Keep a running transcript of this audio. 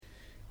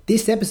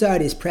This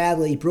episode is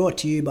proudly brought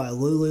to you by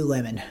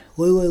Lululemon.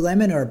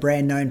 Lululemon are a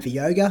brand known for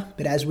yoga,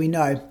 but as we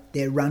know,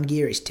 their run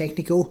gear is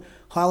technical,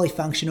 highly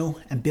functional,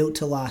 and built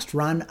to last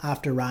run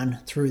after run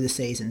through the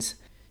seasons.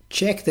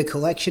 Check the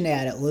collection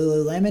out at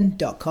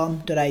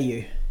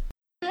lululemon.com.au.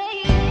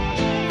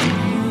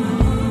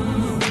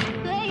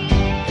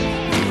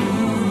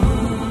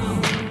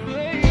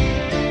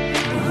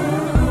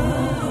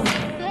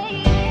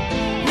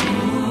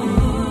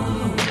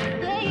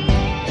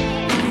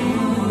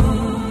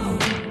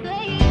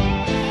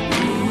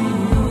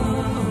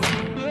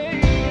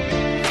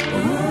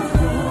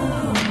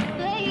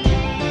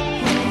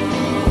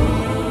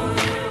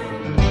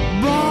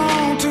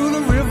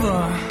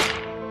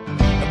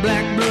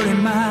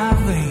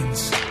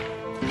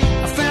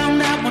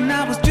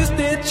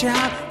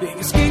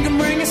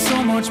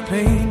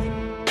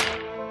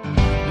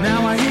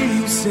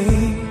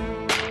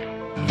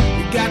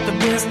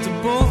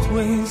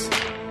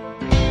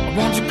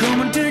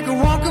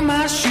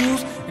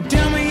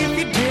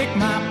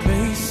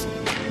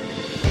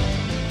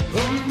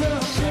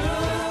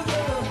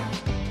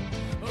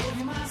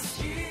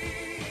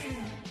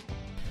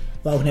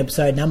 Welcome to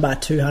episode number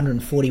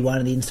 241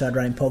 of the Inside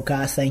Running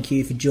Podcast. Thank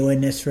you for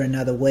joining us for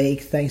another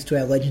week. Thanks to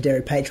our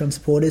legendary Patreon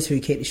supporters who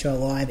keep the show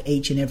alive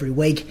each and every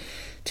week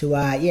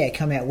to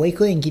come out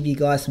weekly and give you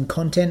guys some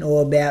content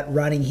all about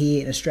running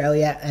here in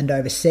Australia and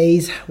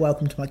overseas.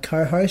 Welcome to my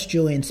co-host,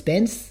 Julian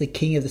Spence, the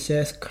king of the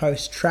Surf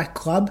Coast Track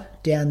Club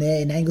down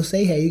there in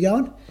Anglesey. How you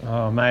going?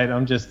 Oh, mate,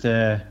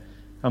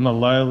 I'm a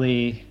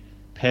lowly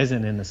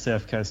peasant in the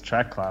Surf Coast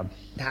Track Club.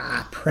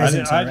 Nah,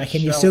 presents, I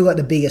reckon. You've still got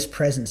the biggest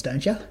presents,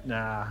 don't you?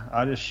 Nah,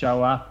 I just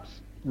show up,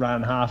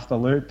 run half the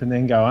loop, and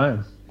then go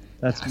home.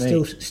 That's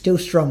me. Still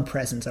strong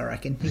presents, I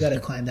reckon. You got to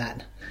claim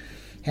that.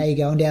 How you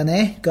going down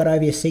there? Got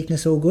over your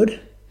sickness all good?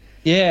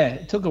 Yeah,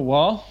 it took a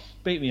while.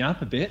 Beat me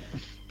up a bit,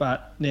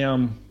 but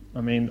now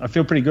I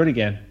feel pretty good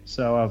again.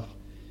 So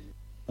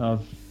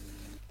I've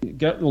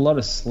got a lot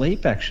of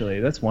sleep, actually.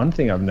 That's one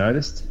thing I've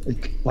noticed.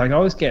 I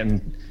was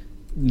getting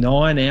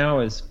 9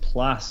 hours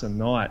plus a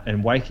night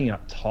and waking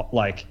up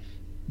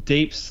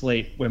deep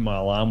sleep when my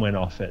alarm went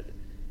off at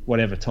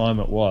whatever time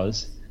it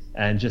was,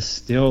 and just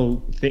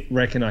still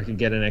reckon I could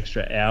get an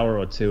extra hour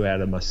or two out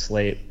of my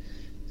sleep.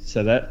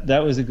 So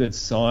that was a good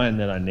sign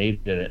that I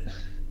needed it.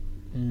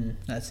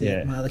 That's it.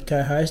 Yeah. My other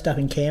co-host up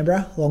in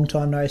Canberra, long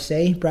time no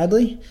see,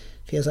 Bradley.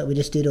 Feels like we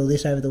just did all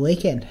this over the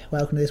weekend.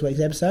 Welcome to this week's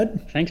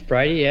episode. Thanks,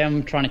 Brady. Yeah,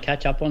 I'm trying to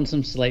catch up on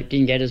some sleep.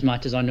 Didn't get as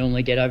much as I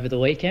normally get over the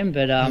weekend,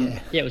 but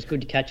it was good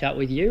to catch up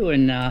with you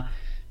and a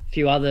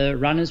few other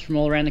runners from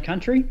all around the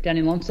country down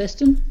in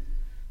Launceston.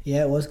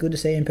 Yeah, it was good to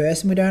see you in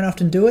person. We don't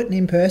often do it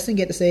in person,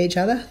 get to see each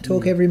other,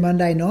 talk every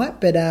Monday night,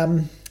 but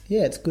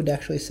it's good to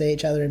actually see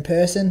each other in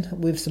person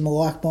with some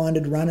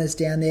like-minded runners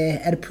down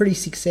there at a pretty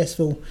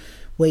successful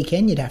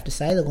weekend, you'd have to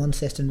say, the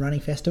Launceston Running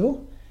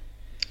Festival.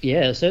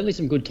 Yeah, certainly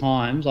some good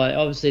times.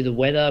 Obviously the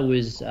weather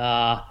was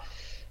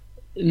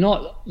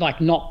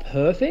not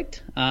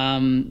perfect,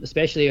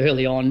 especially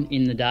early on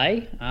in the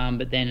day.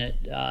 But then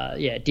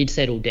it did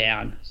settle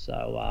down.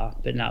 So,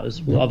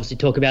 we'll obviously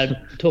talk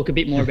a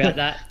bit more about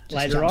that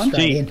later on.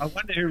 I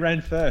wonder who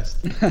ran first.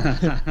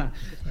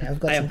 I've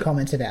got some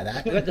comments about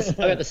that. I got the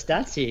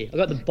stats here. I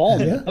got the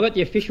bomb. I got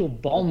the official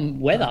bomb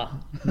weather.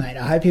 Mate,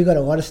 I hope you've got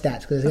a lot of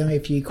stats because there's going to be a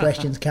few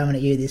questions coming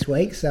at you this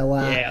week. So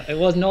it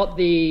was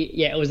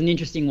it was an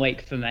interesting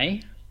week for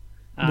me.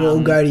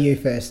 We'll go to you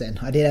first then.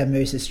 I did have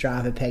Moose's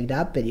Strava pegged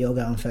up, but you're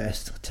going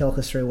first. Talk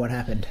us through what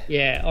happened.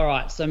 Yeah, all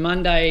right. So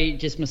Monday,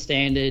 just my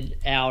standard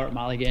hour at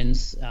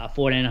Mulligan's,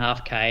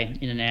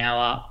 14.5K in an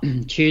hour.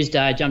 Tuesday,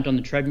 I jumped on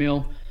the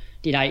treadmill,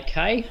 did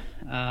 8K,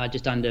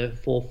 just under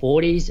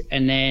 440s,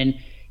 and then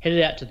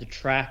headed out to the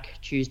track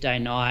Tuesday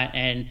night.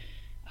 And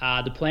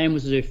the plan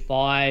was to do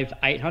 5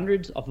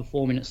 800s off a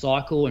 4-minute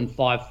cycle and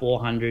 5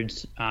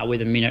 400s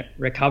with a minute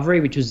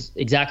recovery, which was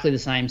exactly the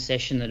same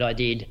session that I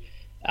did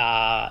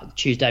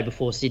Tuesday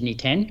before Sydney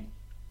 10,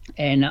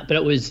 but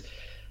it was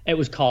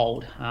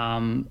cold.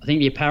 I think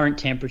the apparent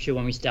temperature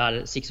when we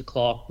started at 6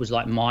 o'clock was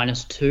like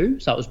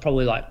 -2, so it was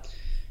probably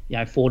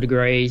 4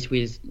 degrees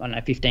with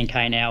 15k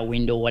an hour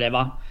wind or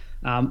whatever.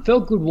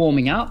 Felt good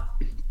warming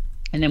up,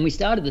 and then we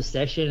started the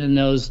session, and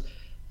there was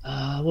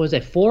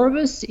 4 of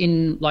us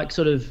in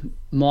sort of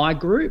my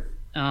group,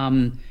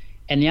 and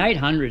the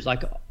 800s,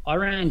 I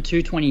ran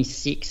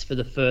 226 for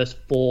the first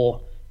 4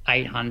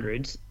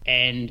 800s,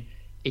 and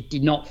it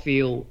did not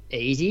feel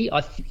easy.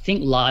 I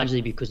think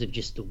largely because of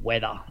just the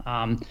weather.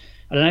 I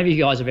don't know if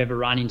you guys have ever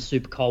run in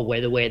super cold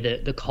weather where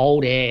the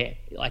cold air,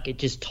 it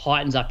just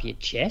tightens up your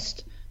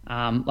chest.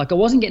 I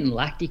wasn't getting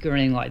lactic or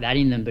anything like that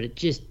in them, but it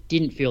just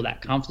didn't feel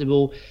that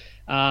comfortable.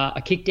 I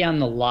kicked down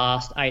the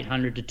last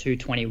 800 to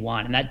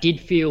 221, and that did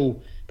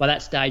feel, by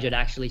that stage, I'd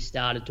actually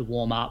started to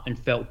warm up and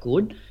felt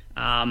good.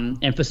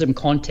 And for some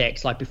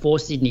context, before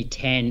Sydney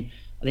 10,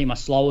 I think my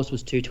slowest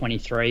was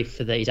 223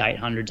 for these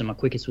 800s and my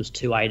quickest was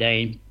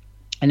 218.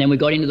 And then we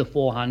got into the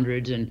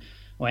 400s and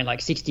I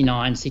went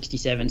 69,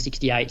 67,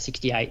 68,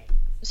 68,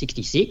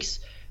 66,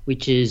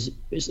 which is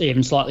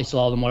even slightly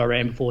slower than what I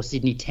ran before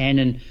Sydney 10,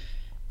 and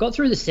got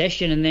through the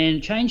session and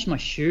then changed my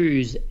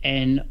shoes,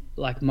 and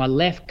like my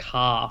left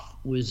calf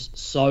was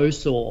so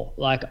sore.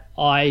 Like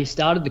I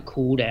started the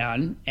cool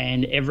down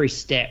and every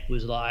step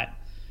was like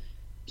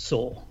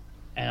sore,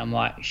 and I'm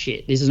like,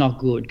 shit, this is not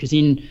good. Because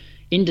in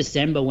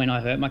December when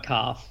I hurt my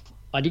calf,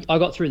 I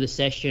got through the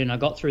session, I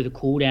got through the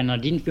cool down, and I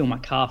didn't feel my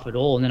calf at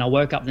all. And then I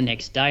woke up the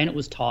next day and it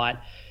was tight.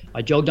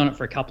 I jogged on it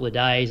for a couple of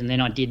days, and then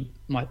I did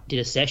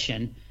a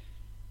session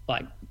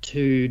like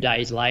 2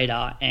 days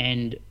later,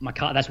 and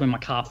that's when my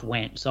calf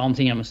went. So I'm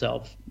thinking to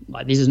myself,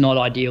 like, this is not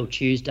ideal.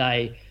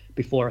 Tuesday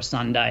before a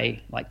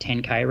Sunday like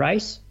 10K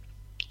race.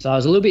 So I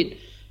was a little bit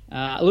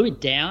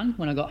down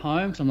when I got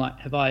home. So I'm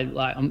like,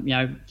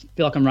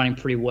 feel like I'm running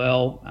pretty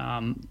well.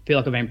 Feel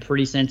like I've been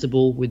pretty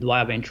sensible with the way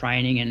I've been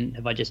training, and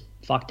have I just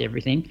fucked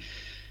everything?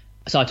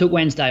 So I took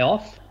Wednesday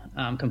off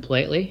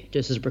completely,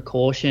 just as a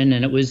precaution,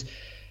 and it was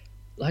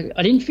like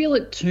I didn't feel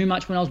it too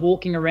much when I was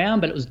walking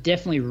around, but it was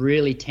definitely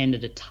really tender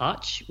to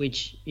touch,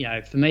 which,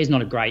 for me is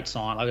not a great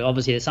sign. Like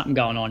obviously there's something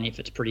going on if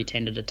it's pretty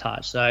tender to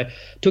touch. So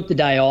took the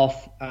day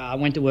off,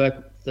 went to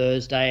work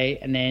Thursday,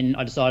 and then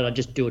I decided I'd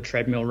just do a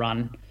treadmill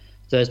run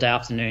Thursday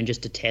afternoon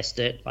just to test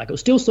it. Like it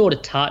was still sore to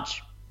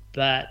touch,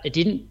 but it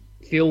didn't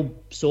feel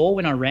sore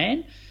when I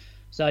ran.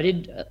 So I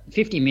did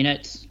 50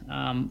 minutes,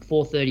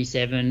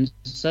 4:37.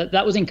 So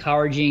that was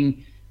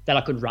encouraging that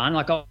I could run.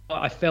 Like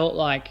I felt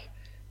like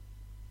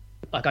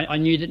I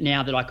knew that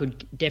now that I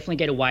could definitely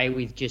get away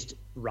with just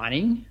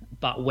running,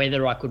 but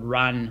whether I could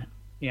run,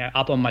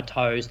 up on my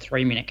toes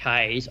 3-minute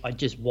Ks, I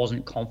just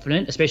wasn't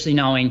confident, especially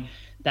knowing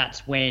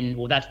that's when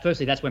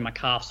my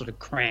calf sort of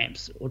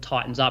cramps or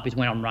tightens up, is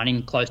when I'm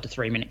running close to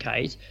 3-minute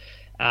Ks.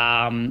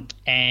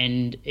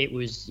 And it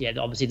was,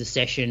 obviously the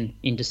session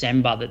in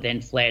December that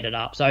then flared it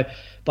up. So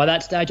by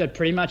that stage, I'd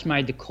pretty much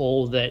made the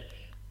call that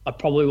I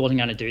probably wasn't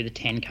going to do the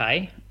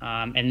 10K.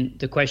 And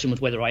the question was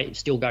whether I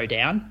still go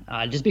down,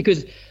 just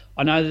because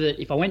I know that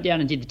if I went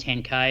down and did the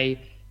 10K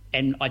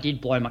and I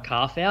did blow my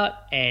calf out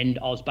and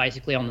I was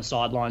basically on the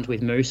sidelines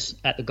with Moose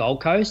at the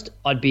Gold Coast,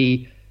 I'd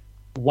be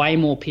way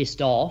more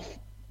pissed off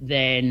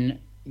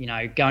than,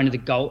 going to the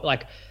Gold.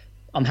 Like,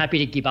 I'm happy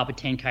to give up a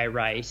 10K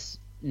race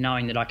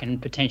knowing that I can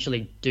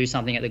potentially do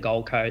something at the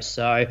Gold Coast.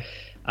 So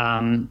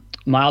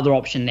my other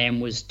option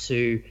then was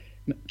to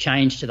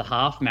change to the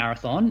half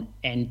marathon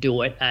and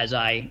do it as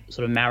a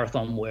sort of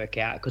marathon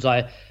workout, because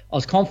I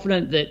was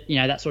confident that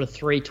that sort of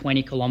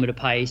 3:20 kilometer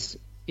pace,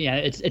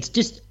 it's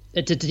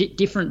a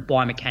different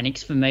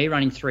biomechanics for me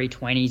running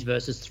 3:20s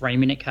versus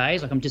 3-minute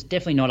Ks. Like I'm just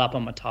definitely not up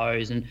on my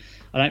toes, and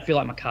I don't feel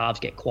like my calves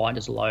get quite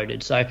as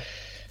loaded. So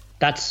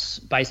that's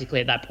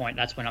basically, at that point,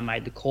 that's when I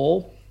made the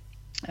call.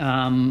 So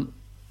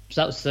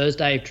that was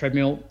Thursday,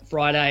 treadmill.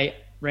 Friday,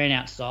 ran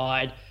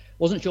outside.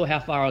 Wasn't sure how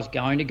far I was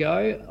going to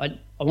go.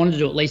 I wanted to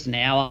do at least an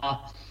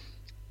hour.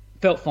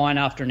 Felt fine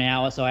after an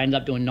hour, so I ended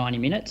up doing 90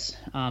 minutes.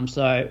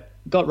 So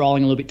got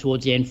rolling a little bit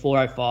towards the end,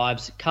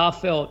 4:05s.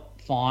 Calf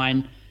felt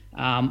fine.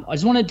 I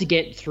just wanted to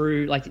get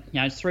through,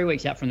 it's 3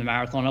 weeks out from the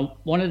marathon. I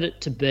wanted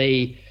it to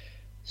be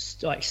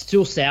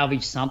still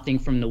salvage something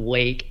from the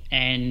week.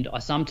 And I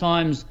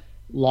sometimes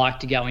like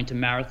to go into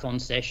marathon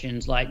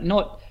sessions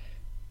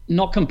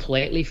not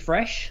completely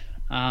fresh.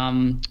 So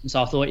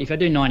I thought if I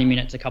do 90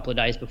 minutes a couple of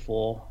days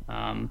before,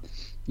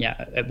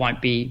 it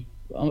won't be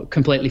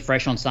completely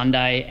fresh on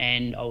Sunday,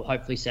 and I'll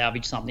hopefully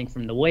salvage something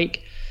from the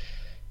week.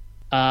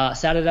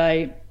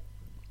 Saturday,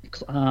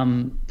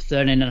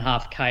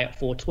 13.5K at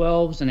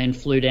 4:12s, and then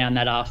flew down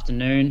that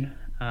afternoon.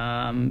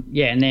 And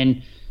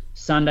then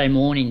Sunday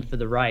morning for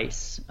the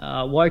race,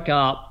 woke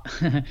up,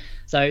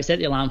 so set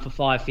the alarm for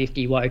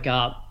 5:50, woke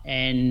up,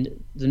 and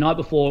the night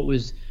before it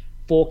was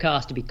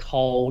forecast to be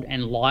cold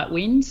and light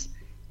winds.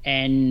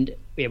 And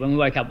when we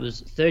woke up, it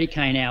was 30k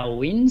an hour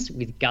winds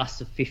with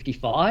gusts of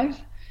 55.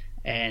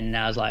 And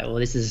I was like, well,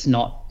 this is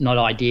not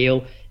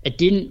ideal. It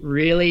didn't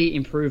really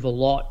improve a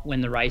lot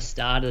when the race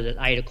started at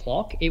 8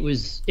 o'clock. It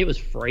was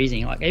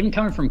freezing. Like even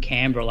coming from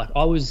Canberra,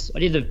 I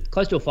did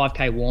close to a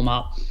 5k warm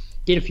up,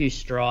 did a few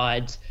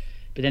strides,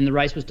 but then the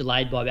race was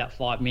delayed by about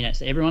 5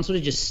 minutes. Everyone's sort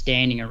of just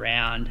standing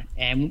around.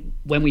 And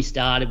when we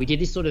started, we did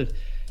this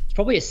it's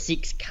probably a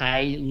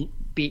 6k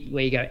bit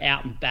where you go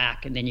out and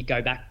back, and then you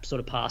go back sort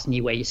of past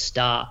near where you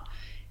start.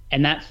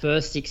 And that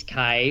first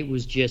 6k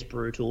was just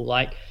brutal.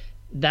 Like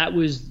that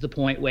was the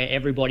point where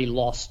everybody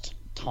lost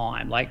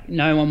time. Like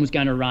no one was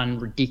going to run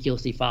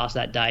ridiculously fast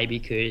that day,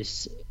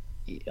 because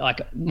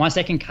my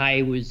second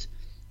K was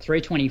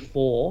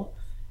 3:24,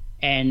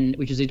 and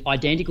which is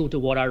identical to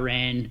what I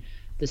ran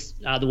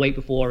the week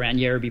before around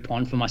Yerrabee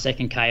Pond for my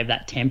second K of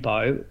that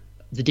tempo.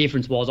 The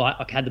difference was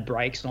I had the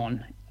brakes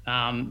on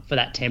for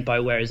that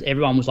tempo, whereas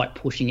everyone was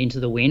pushing into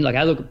the wind. Like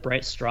I look at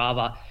Brett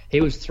Strava,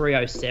 he was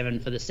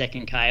 3:07 for the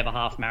second K of a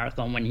half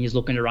marathon when he was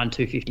looking to run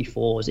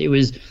 2:54s.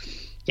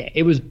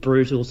 It was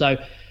brutal. So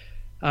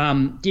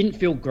didn't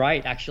feel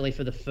great actually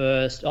for the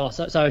first.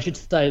 So I should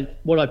say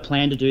what I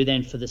planned to do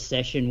then for the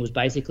session was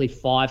basically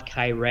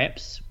 5k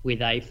reps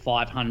with a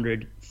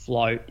 500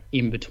 float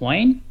in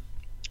between.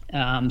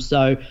 And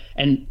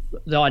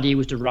the idea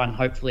was to run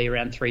hopefully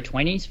around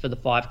 3:20s for the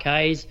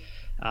 5Ks.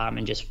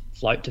 and just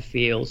float to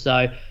field.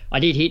 So I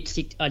did hit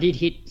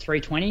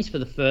 320s for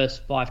the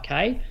first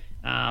 5K.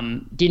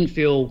 Didn't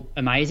feel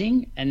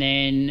amazing, and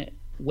then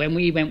when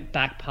we went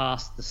back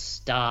past the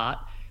start,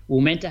 we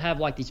were meant to have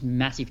like this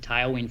massive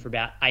tailwind for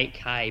about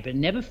 8K, but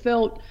never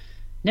felt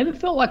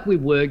like we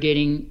were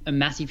getting a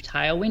massive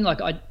tailwind.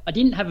 Like I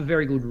didn't have a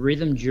very good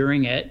rhythm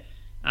during it,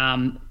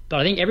 but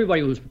I think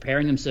everybody was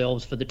preparing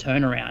themselves for the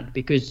turnaround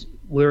because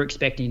we were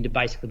expecting to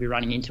basically be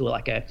running into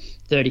like a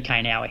 30k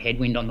an hour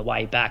headwind on the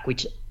way back,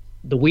 which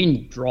the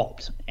wind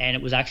dropped, and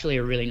it was actually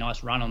a really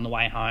nice run on the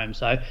way home.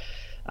 So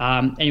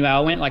anyway,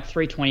 I went like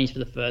 320s for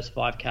the first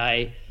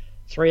 5K,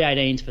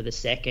 318s for the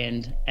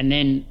second, and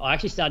then I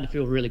actually started to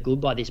feel really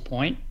good by this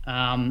point.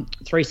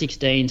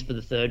 316s for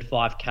the third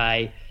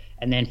 5K,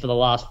 and then for the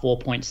last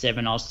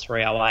 4.7, I was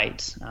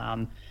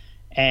 308s.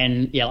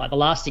 And yeah, like the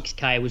last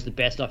 6K was the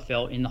best I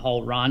felt in the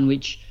whole run,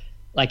 which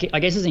like I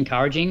guess is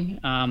encouraging.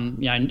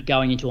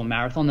 Going into a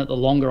marathon, that the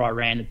longer I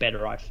ran, the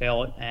better I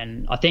felt.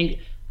 And I think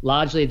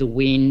largely the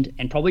wind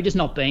and probably just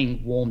not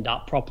being warmed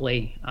up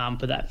properly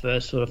for that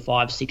first sort of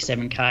 5, 6,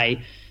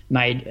 7K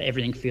made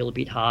everything feel a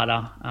bit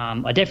harder.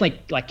 I definitely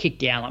like kicked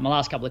down. Like my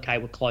last couple of K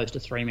were close to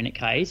 3-minute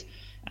Ks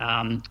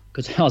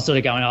because I was sort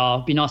of going,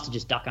 it'd be nice to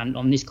just duck under.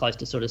 I'm this close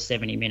to sort of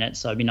 70 minutes,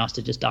 so it'd be nice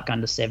to just duck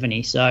under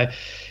 70. So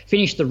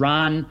finished the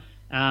run.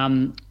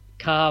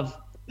 Calf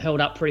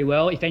held up pretty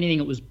well. If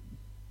anything,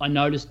 I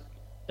noticed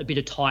a bit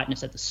of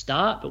tightness at the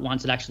start, but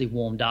once it actually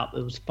warmed up,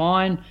 it was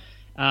fine.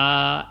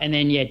 And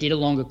then, did a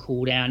longer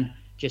cool down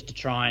just to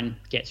try and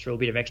get through a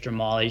bit of extra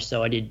mileage.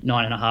 So I did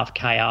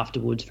 9.5K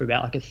afterwards for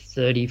about like a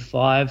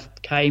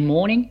 35K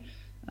morning.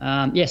 So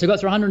I got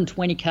through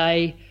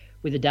 120K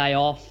with a day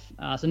off.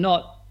 So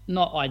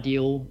not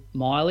ideal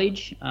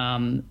mileage,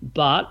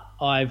 but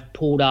I've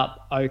pulled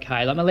up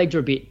okay. Like my legs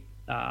are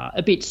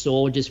a bit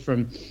sore just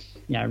from,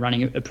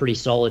 running a pretty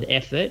solid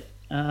effort.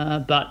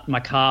 But my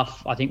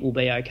calf, I think, will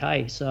be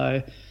okay.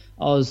 So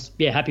I was,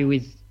 happy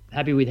with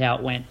how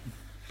it went.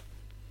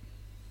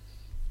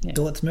 Yeah.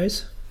 Thoughts,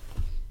 Moose?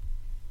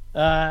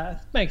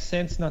 Makes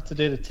sense not to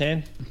do the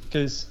 10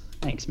 because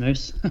thanks,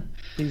 Moose.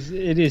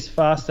 it is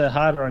faster,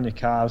 harder on your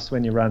calves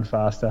when you run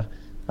faster.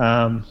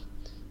 How's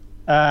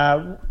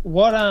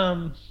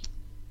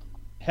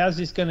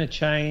this going to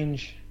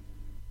change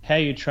how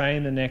you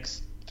train the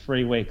next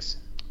 3 weeks?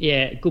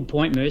 Yeah, good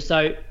point, Moose.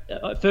 So,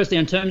 firstly,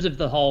 in terms of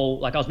the whole,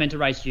 like I was meant to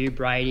race you,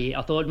 Brady,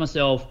 I thought to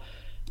myself,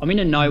 I'm in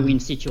a no-win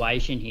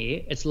situation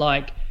here. It's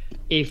like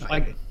if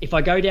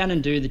I go down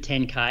and do the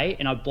 10K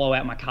and I blow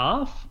out my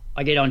calf,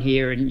 I get on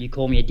here and you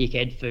call me a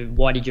dickhead for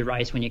why did you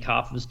race when your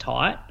calf was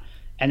tight?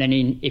 And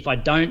then if I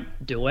don't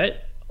do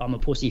it, I'm a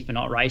pussy for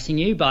not racing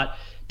you. But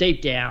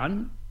deep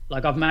down,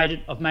 like I've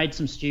made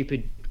some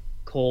stupid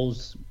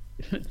calls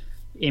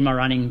in my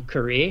running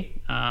career,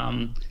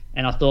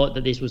 and I thought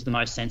that this was the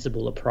most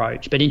sensible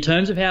approach. But in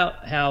terms of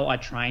how I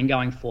train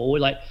going forward,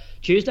 like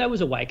Tuesday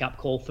was a wake-up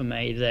call for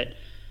me that,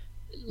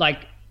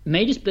 like,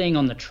 me just being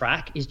on the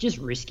track is just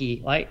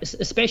risky, like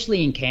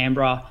especially in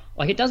Canberra.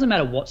 Like it doesn't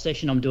matter what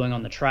session I'm doing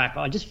on the track.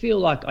 I just feel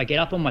like I get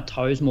up on my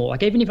toes more.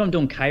 Like even if I'm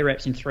doing K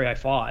reps in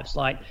 305s,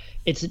 like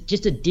it's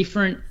just a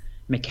different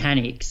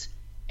mechanics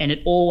and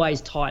it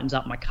always tightens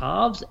up my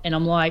calves. And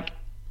I'm like,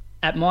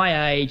 at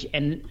my age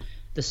and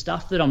the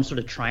stuff that I'm sort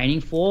of training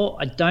for,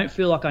 I don't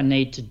feel like I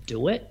need to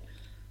do it.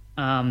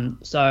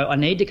 So I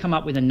need to come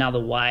up with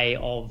another way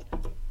of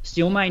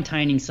still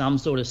maintaining some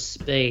sort of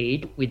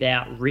speed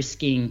without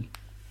risking,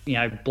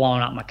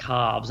 blowing up my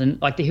calves.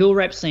 And like the hill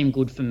reps seem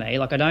good for me.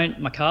 Like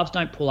my calves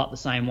don't pull up the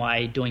same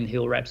way doing the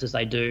hill reps as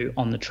they do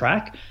on the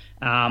track.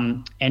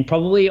 And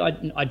probably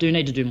I do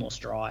need to do more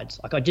strides.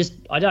 Like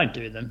I don't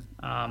do them.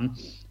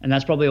 And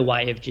that's probably a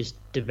way of just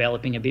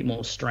developing a bit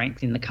more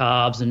strength in the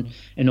calves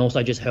and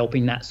also just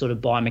helping that sort of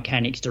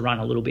biomechanics to run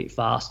a little bit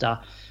faster.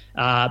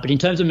 But in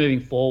terms of moving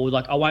forward,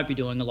 like I won't be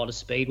doing a lot of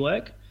speed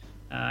work.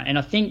 And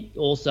I think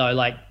also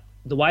like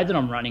the way that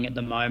I'm running at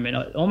the moment,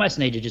 I almost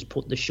need to just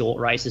put the short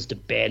races to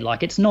bed.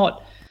 Like it's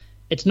not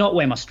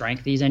where my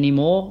strength is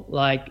anymore.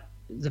 Like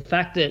the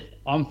fact that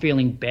I'm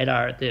feeling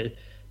better at the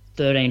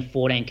 13,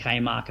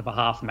 14K mark of a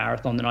half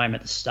marathon than I am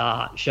at the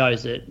start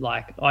shows that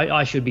like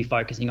I should be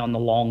focusing on the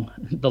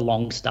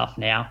long stuff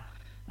now.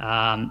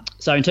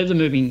 So in terms of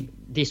moving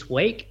this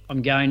week,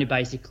 I'm going to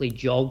basically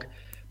jog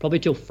probably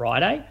till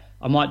Friday.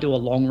 I might do a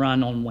long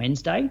run on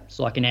Wednesday,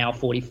 so like an hour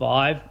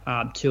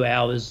 45, 2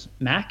 hours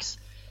max.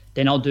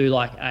 Then I'll do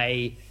like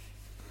a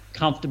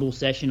comfortable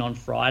session on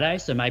Friday,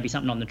 so maybe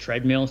something on the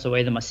treadmill, so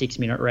either my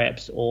 6-minute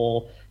reps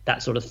or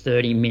that sort of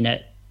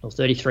 30-minute or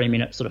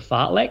 33-minute sort of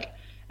fartlek.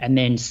 And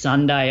then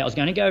Sunday, I was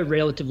going to go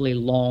relatively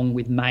long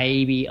with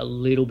maybe a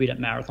little bit at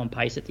marathon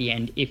pace at the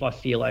end if I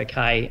feel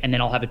okay, and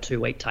then I'll have a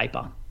 2-week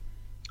taper.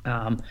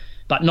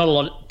 But not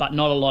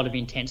a lot of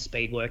intense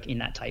speed work in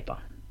that taper.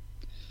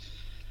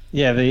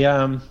 Yeah,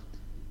 the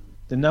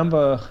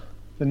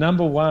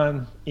number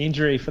one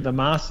injury for the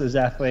Masters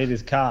athlete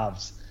is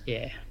calves.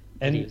 Yeah,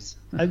 and it is.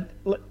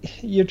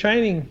 You're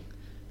training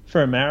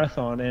for a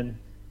marathon, and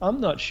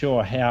I'm not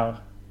sure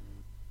how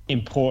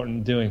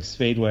important doing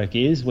speed work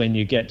is when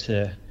you get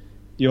to,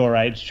 your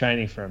age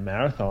training for a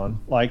marathon.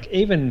 Like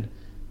even,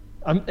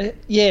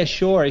 yeah,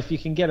 sure, if you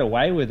can get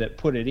away with it,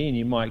 put it in,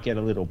 you might get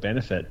a little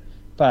benefit.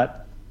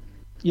 But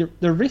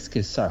the risk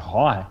is so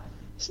high.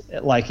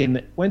 Like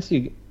once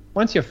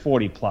you're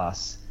 40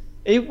 plus,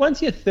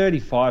 once you're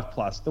 35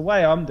 plus, the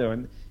way I'm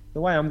going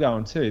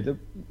too, the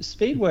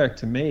speed work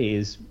to me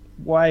is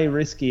way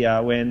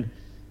riskier when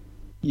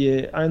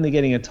you're only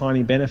getting a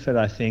tiny benefit,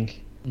 I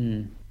think,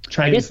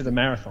 training for the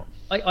marathon.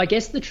 I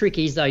guess the trick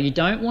is, though, you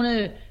don't want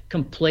to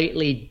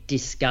completely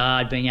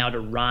discard being able to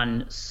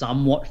run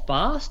somewhat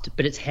fast,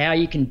 but it's how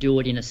you can do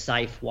it in a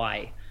safe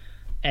way.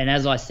 And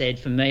as I said,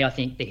 for me, I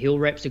think the hill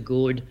reps are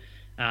good,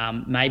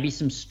 maybe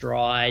some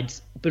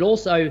strides, but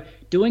also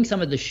doing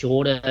some of the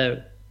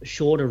shorter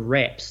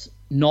reps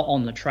not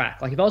on the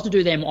track. Like if I was to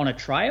do them on a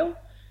trail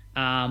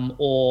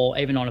or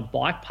even on a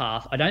bike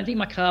path, I don't think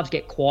my calves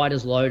get quite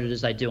as loaded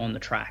as they do on the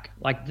track.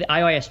 Like the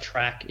AIS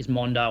track is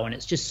Mondo and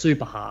it's just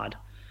super hard.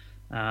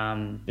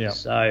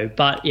 So,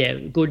 but yeah,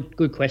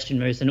 good question,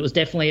 Moose. And it was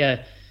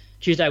definitely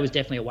Tuesday was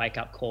definitely a wake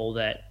up call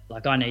that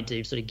like I need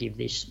to sort of give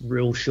this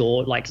real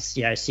short, like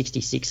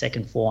 66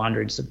 second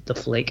 400s the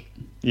flick.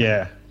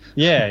 Yeah.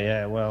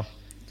 Well,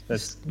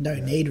 that's no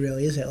need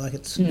really, is it? Like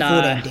it's 14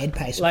 dead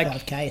pace for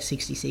 5k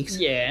 66.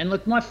 Yeah, and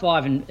look, my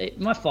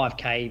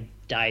 5k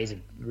days are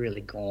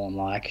really gone.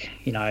 Like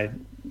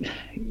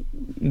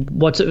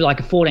what's it like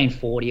a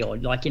 1440 or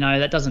like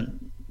that doesn't.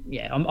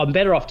 Yeah, I'm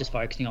better off just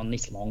focusing on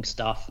this long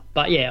stuff.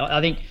 But yeah,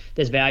 I think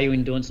there's value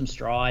in doing some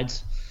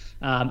strides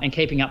and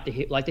keeping up the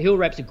hill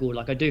reps are good.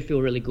 Like I do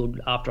feel really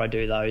good after I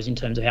do those in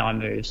terms of how I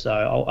move. So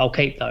I'll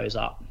keep those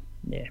up.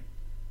 Yeah.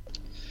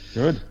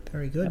 Good.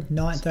 Very good.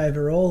 9th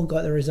overall.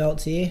 Got the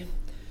results here.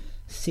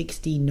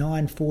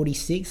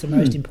 69.46. And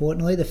most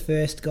importantly, the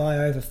first guy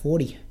over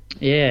 40.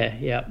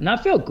 Yeah. No,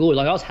 it felt good.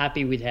 Like I was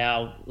happy with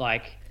how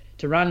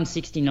to run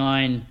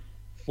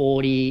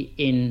 69.40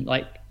 in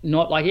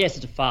not like, yes,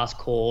 it's a fast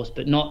course,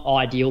 but not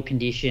ideal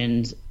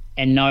conditions,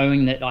 and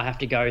knowing that I have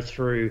to go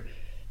through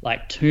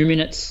 2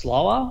 minutes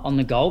slower on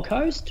the Gold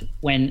Coast,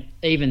 when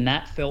even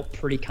that felt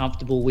pretty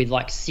comfortable with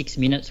 6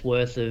 minutes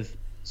worth of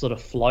sort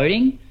of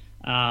floating.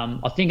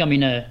 I think I'm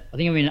in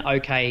an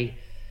okay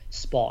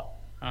spot.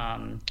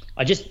 The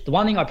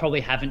one thing I probably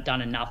haven't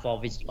done enough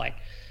of is 2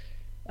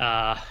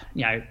 hour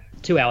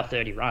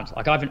 30 runs.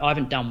 Like I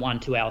haven't done one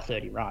 2 hour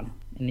 30 run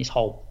in this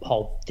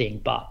whole thing,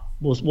 but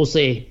we'll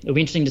see. It'll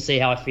be interesting to see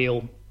how I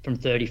feel from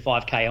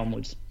 35k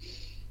onwards.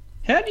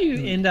 How do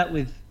you end up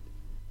with?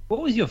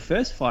 What was your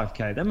first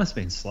 5k? That must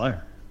have been slow.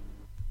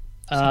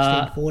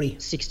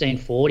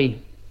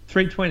 1640.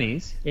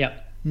 320s. Yeah.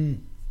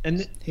 And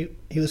he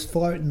was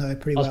floating though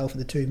pretty well for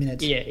the 2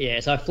 minutes. Yeah.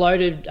 So I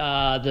floated so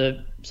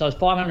I was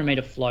 500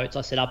 meter floats.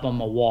 I set up on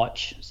my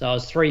watch. So I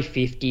was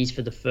 350s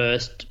for the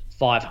first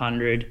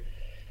 500,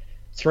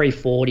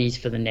 340s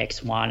for the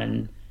next one,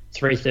 and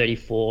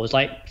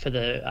 334s for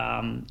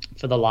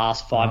the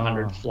last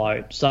 500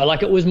 float. So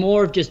it was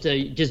more of just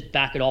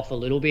back it off a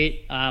little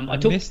bit. I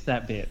missed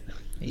that bit.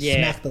 He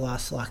smacked the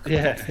last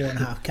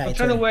 4.5k. I'm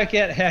trying to work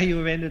out how you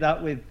have ended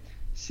up with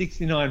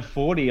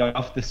 69.40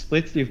 off the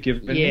splits you've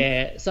given me.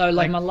 Yeah, so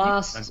my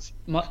last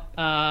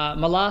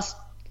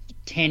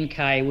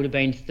 10k would have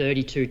been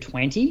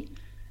 32.20,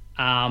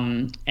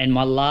 and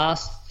my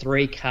last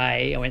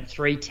 3k I went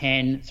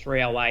 310,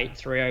 308,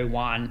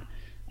 301,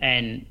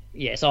 and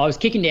yeah, so I was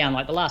kicking down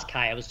the last k.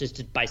 I was just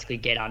to basically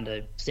get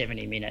under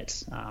 70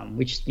 minutes,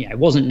 which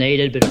wasn't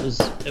needed, but it was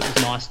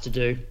nice to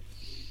do.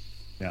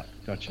 Yeah,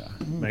 gotcha.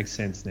 Makes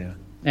sense now.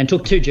 And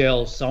took 2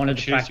 gels, so I wanted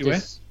to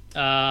practice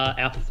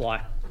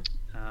Alphafly.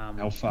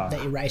 Alpha.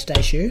 That your race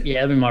day shoe?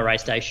 Yeah, that'd be my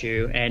race day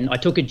shoe. And I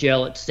took a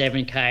gel at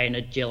 7k and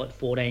a gel at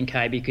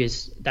 14k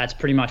because that's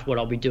pretty much what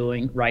I'll be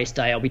doing race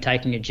day. I'll be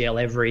taking a gel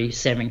every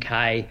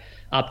 7k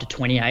up to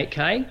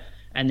 28k,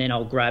 and then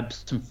I'll grab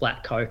some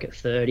flat Coke at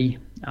 30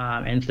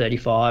 and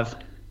 35.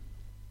 Okay,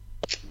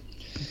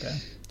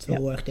 it's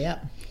all worked out.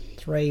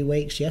 3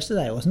 weeks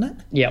yesterday, wasn't it?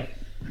 Yep.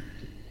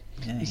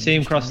 Yeah, you see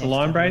him cross the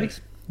line, Brady?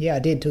 Yeah, I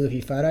did. Took a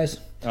few photos.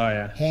 Oh,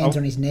 yeah. Hands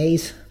on his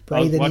knees,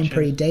 breathing in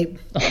pretty deep.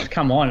 Oh,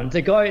 come on.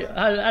 The guy,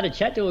 I had a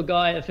chat to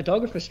a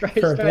photographer straight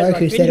For a bloke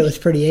who said it was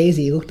pretty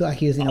easy, he looked like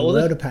he was in a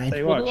world of pain. Tell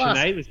you what,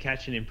 Sinead was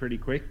catching him pretty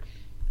quick.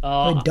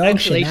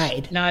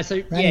 Sinead. No,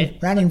 so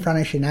ran in front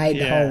of Sinead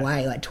the whole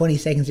way, 20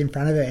 seconds in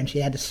front of her, and she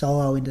had to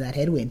solo into that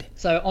headwind.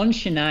 So on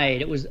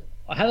Sinead,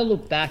 I had a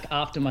look back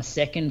after my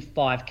second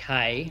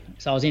 5k,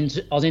 so I was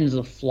into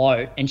the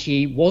float, and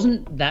she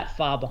wasn't that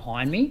far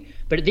behind me.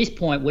 But at this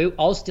point, I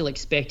was still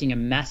expecting a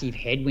massive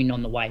headwind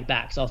on the way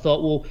back. So I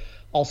thought, well,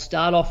 I'll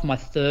start off my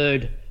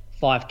third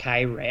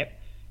 5k rep,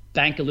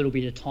 bank a little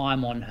bit of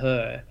time on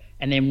her,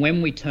 and then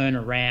when we turn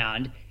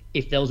around,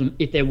 if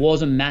there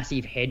was a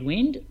massive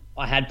headwind,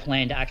 I had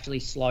planned to actually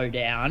slow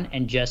down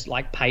and just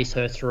pace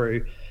her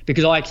through,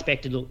 because I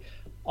expected, look,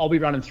 I'll be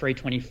running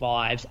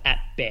 325s at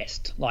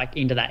best,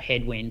 into that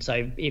headwind.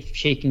 So if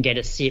she can get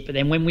a sip, but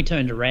then when we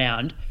turned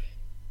around,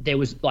 there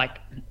was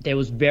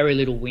very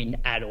little wind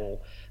at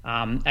all.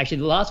 Actually,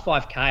 the last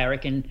 5k, I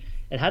reckon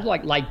it had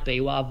like Lake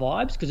Biwa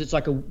vibes because it's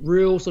like a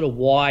real sort of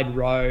wide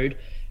road,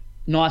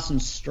 nice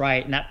and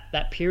straight. And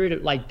that period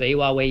at Lake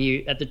Biwa where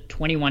you at the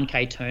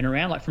 21k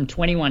turnaround, like from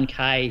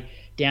 21k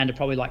down to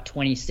probably like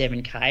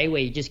 27k,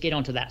 where you just get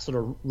onto that sort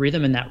of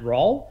rhythm and that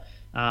roll.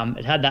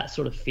 It had that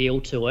sort of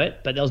feel to it,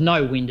 but there was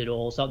no wind at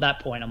all. So at that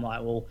point, I'm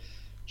like, well,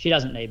 she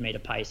doesn't need me to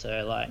pace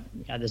her. Like,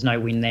 there's no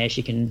wind there.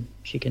 She can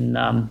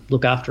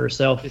look after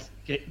herself. Just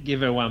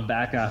give her one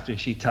back after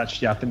she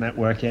touched you up in that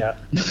workout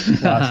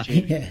last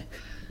year.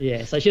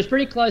 Yeah. So she was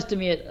pretty close to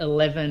me at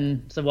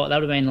 11. So what,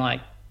 that would have been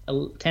like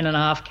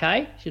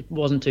 10.5k. She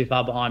wasn't too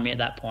far behind me at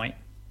that point.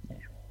 Yeah.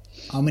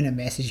 I'm in a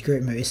message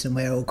group, Moose, and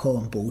we're all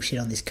calling bullshit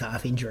on this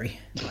calf injury.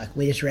 Like,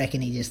 we just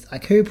reckon he just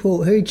like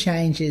who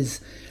changes,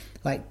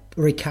 like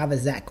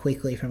recovers that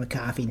quickly from a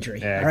calf injury.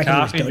 Yeah, I reckon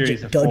calf he was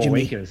injuries are dodging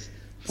me. 4 weekers.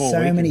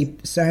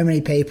 So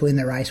many people in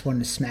the race wanted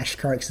to smash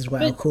Croaks as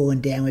well,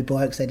 cooling down with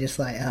blokes. They're just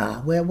like,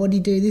 well, what did he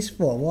do this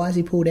for? Why is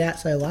he pulled out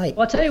so late?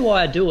 Well, I'll tell you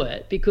why I do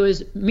it,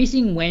 because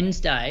missing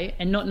Wednesday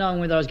and not knowing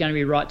whether I was going to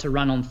be right to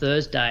run on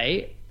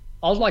Thursday,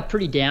 I was like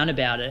pretty down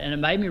about it, and it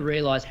made me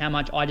realise how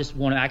much I just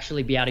want to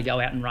actually be able to go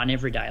out and run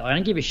every day. Like, I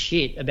don't give a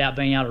shit about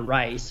being able to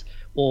race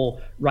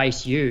or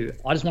race you.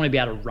 I just want to be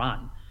able to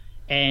run.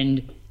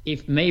 And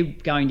if me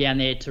going down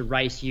there to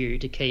race you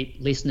to keep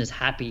listeners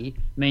happy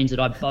means that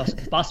I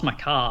bust my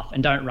calf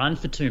and don't run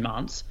for 2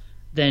 months,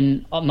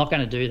 then I'm not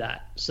going to do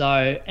that. So,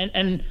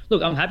 and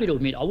look, I'm happy to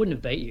admit I wouldn't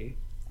have beat you.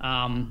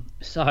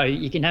 So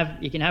you can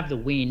have the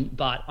win,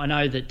 but I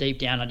know that deep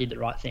down I did the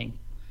right thing.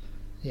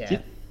 Yeah.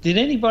 Did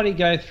anybody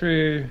go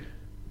through?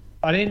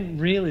 I didn't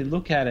really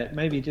look at it.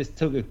 Maybe just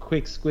took a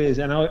quick squeeze,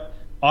 and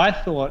I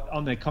thought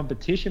on the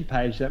competition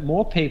page that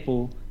more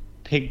people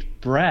picked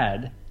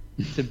Brad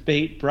to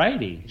beat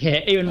Brady.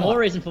 Yeah, even more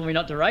reason for me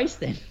not to race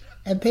then.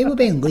 Have people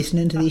been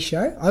listening to this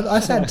show? I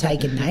started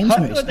taking names, I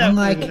Moose. thought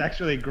that was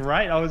actually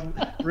great. I was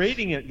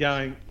reading it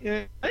going,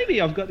 maybe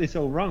I've got this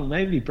all wrong.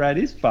 Maybe Brad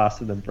is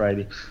faster than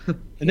Brady.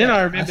 And then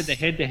I remembered the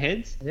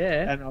head-to-heads.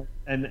 Yeah.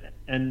 And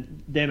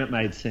then it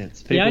made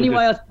sense. The only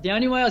way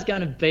I was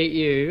going to beat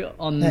you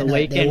on the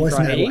weekend,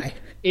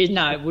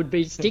 Brady, would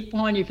be stick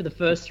behind you for the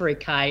first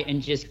 3K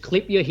and just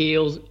clip your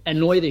heels,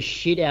 annoy the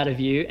shit out of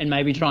you, and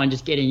maybe try and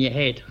just get in your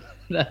head.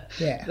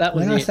 That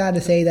was when I started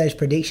to see those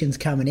predictions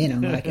coming in,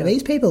 I'm like, are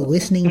these people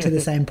listening to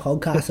the same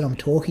podcast that I'm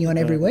talking on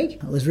every week?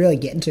 It was really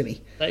getting to me.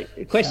 So,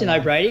 question though,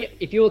 Brady,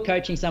 if you were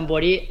coaching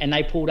somebody and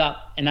they pulled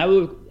up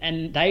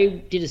and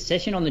they did a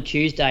session on the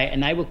Tuesday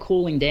and they were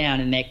cooling down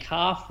and their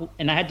calf,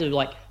 and they had to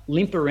like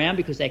limp around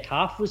because their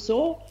calf was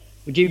sore,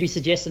 would you be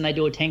suggesting they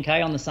do a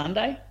 10K on the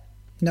Sunday?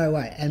 No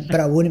way. But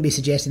I wouldn't be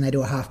suggesting they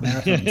do a half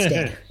marathon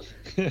instead.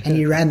 And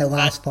you ran the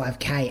last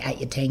 5K at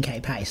your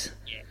 10K pace.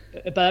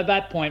 But at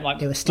that point, like,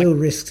 there were still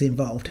risks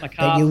involved,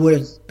 but you would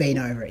have been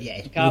over it. Yeah,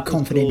 you were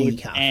confident in your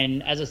calf.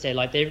 And as I said,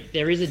 like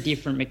there is a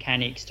different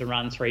mechanics to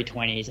run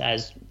 320s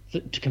as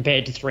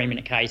compared to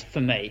 3-minute Ks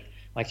for me.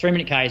 Like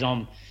 3-minute Ks,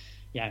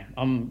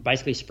 I'm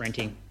basically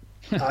sprinting.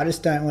 I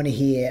just don't want to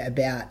hear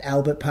about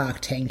Albert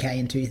Park 10K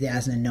in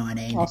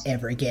 2019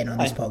 ever again on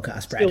this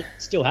podcast, Brad.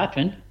 Still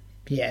happened.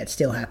 Yeah, it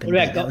still happened.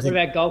 What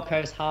about Gold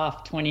Coast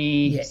Half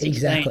 2016? Yeah,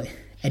 exactly.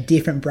 A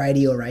different Brady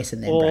you're racing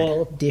then,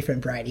 Brad.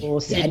 Different Brady. You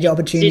had the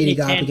opportunity Sydney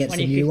to go up against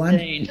the new one.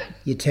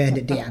 You turned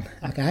it down,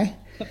 okay?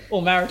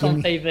 Or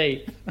Marathon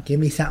TV. Give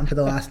me something for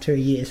the last 2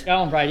 years. Go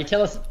on, Brady.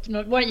 Why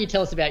don't you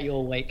tell us about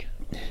your week?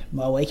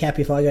 My week.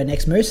 Happy if I go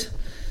next, Moose?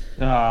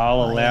 Oh,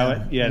 I'll allow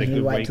it. You had a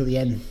good wait week. Till the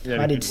end.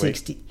 I did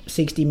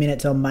 60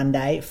 minutes on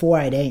Monday,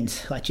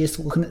 4:18s. Like, just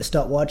looking at the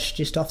stopwatch,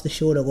 just off the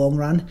shorter long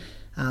run.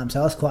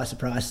 So I was quite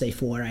surprised to see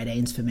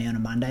 4:18s for me on a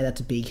Monday.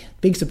 That's a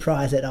big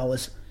surprise that I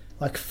was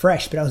like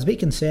fresh, but I was a bit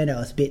concerned I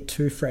was a bit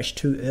too fresh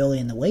too early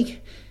in the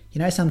week. You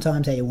know,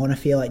 sometimes how you want to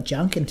feel like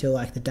junk until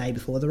like the day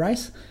before the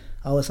race.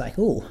 I was like,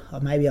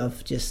 maybe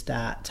I've just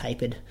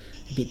tapered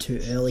a bit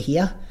too early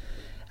here.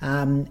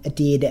 I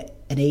did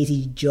an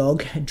easy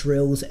jog,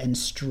 drills and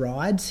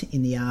strides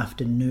in the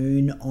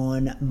afternoon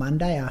on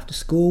Monday after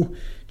school.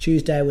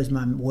 Tuesday was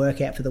my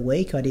workout for the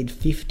week. I did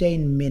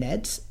 15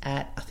 minutes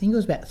at, I think it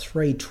was about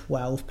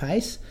 3:12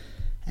 pace.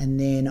 And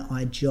then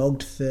I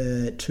jogged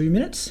for 2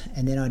 minutes,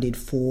 and then I did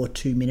 4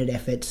 2-minute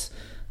efforts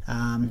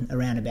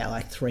around about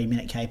like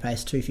 3-minute K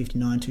pace,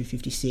 2:59,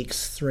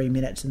 2:56, 3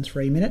 minutes and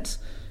 3 minutes.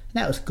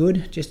 And that was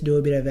good, just to do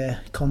a bit of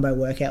a combo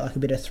workout, like a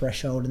bit of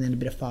threshold and then a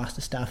bit of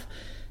faster stuff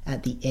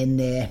at the end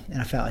there.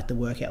 And I felt like the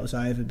workout was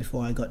over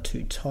before I got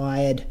too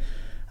tired.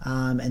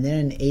 And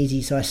then an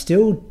easy, so I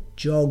still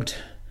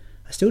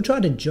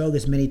tried to jog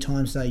as many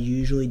times as I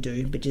usually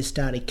do, but just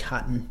started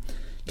cutting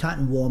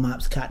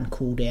warm-ups, cutting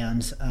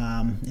cool-downs.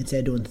 Instead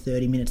of doing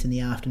 30 minutes in the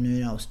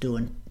afternoon, I was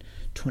doing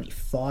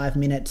 25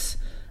 minutes.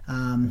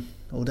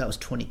 Or that was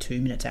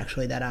 22 minutes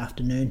actually that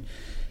afternoon.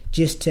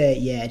 Just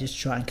to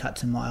try and cut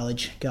some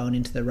mileage going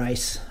into the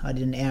race. I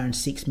did 1 hour and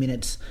 6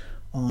 minutes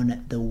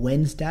on the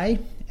Wednesday,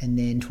 and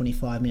then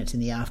 25 minutes in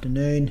the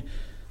afternoon.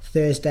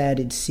 Thursday I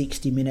did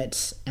 60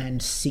 minutes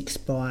and 6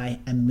 by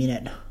a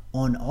minute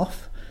on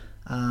off.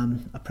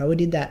 I probably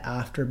did that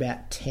after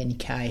about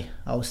 10k.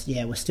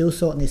 We're still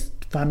sorting this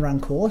fun run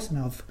course, and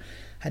I've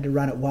had to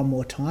run it one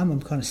more time.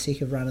 I'm kind of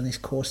sick of running this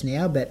course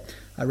now, but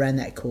I ran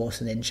that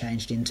course and then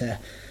changed into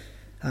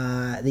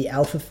the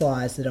Alpha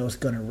Flyers that I was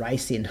going to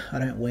race in. I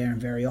don't wear them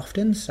very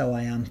often, so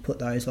I put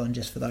those on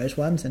just for those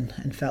ones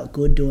and felt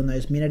good doing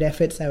those minute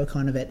efforts. They were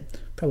kind of at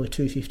probably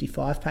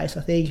 2:55 pace,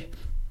 I think.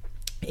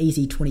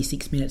 Easy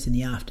 26 minutes in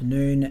the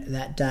afternoon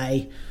that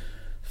day.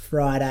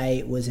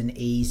 Friday was an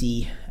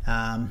easy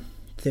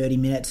 30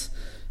 minutes,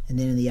 and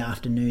then in the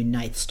afternoon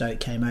Nate Stoke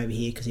came over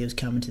here because he was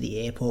coming to the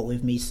airport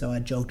with me, so I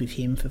jogged with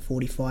him for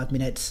 45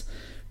 minutes.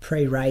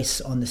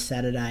 Pre-race on the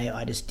Saturday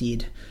I just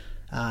did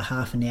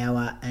half an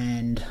hour,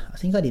 and I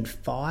think I did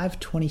 5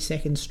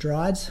 20-second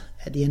strides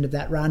at the end of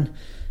that run,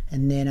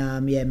 and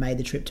then made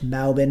the trip to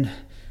Melbourne,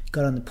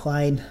 got on the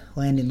plane,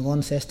 landed in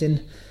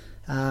Launceston.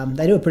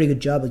 They do a pretty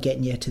good job of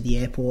getting you to the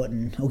airport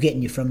or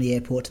getting you from the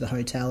airport to the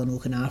hotel and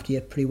looking after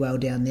you pretty well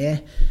down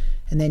there.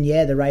 And then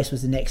the race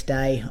was the next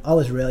day. I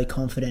was really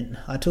confident.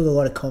 I took a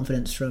lot of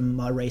confidence from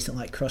my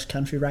recent cross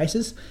country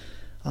races.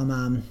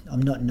 I'm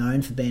not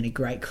known for being a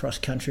great cross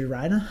country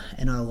rider,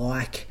 and I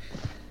like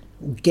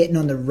getting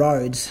on the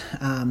roads.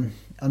 I'm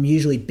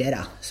usually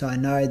better, so I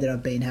know that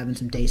I've been having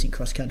some decent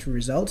cross country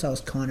results. I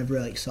was kind of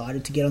really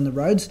excited to get on the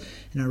roads,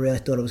 and I really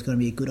thought it was going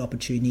to be a good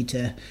opportunity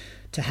to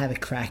have a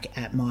crack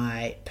at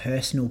my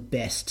personal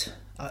best.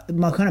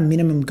 My kind of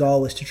minimum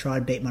goal was to try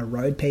and beat my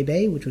road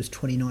PB, which was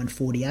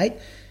 29:48,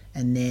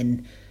 and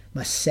then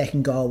my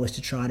second goal was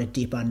to try to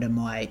dip under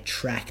my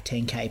track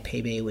 10k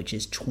PB, which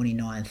is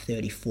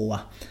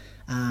 29:34.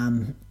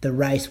 The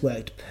race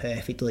worked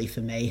perfectly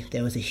for me.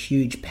 There was a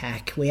huge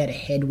pack. We had a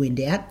headwind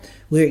out.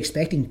 We were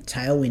expecting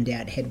tailwind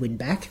out, headwind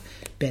back,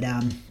 but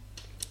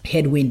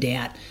headwind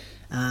out.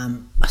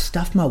 I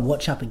stuffed my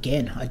watch up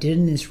again. I did it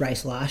in this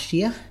race last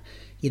year.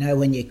 You know,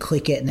 when you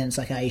click it and then it's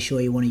like, are you sure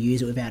you want to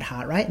use it without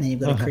heart rate? And then you've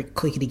got to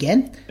click it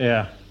again.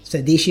 Yeah.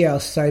 So this year I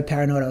was so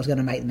paranoid I was going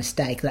to make the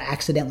mistake that I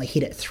accidentally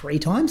hit it 3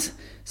 times.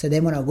 So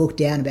then when I looked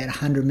down about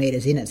 100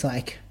 metres in, it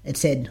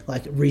said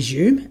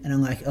resume, and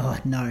I'm like, oh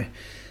no.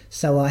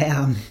 So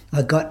I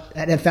got,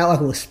 and it felt like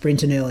I was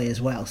sprinting early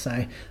as well. So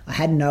I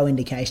had no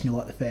indication of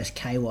what the first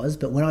K was,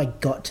 but when I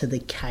got to the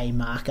K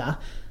marker,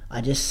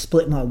 I just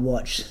split my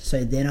watch.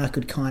 So then I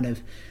could kind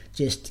of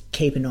just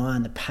keep an eye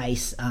on the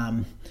pace,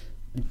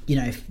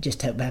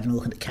 just having a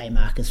look at the K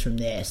markers from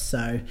there.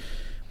 So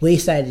we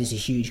stayed as a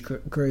huge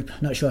group.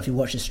 Not sure if you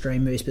watched the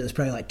stream, Moose, but there's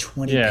probably like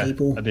 20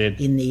 people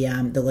in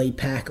the lead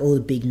pack, all the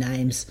big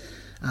names.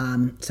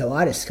 So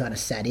I just kind of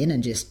sat in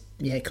and just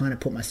kind of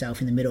put myself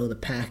in the middle of the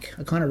pack.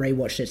 I kind of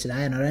rewatched it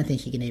today, and I don't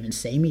think you can even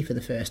see me for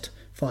the first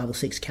 5 or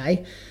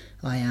 6k.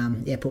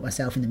 I put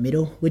myself in the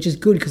middle, which is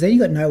good because then you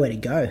got nowhere to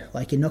go.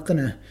 Like, you're not going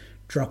to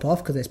drop off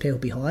because there's people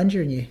behind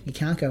you, and you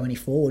can't go any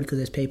forward because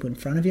there's people in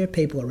front of you,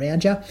 people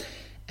around you.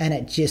 And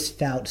it just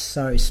felt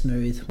so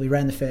smooth. We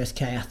ran the first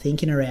K, I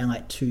think, in around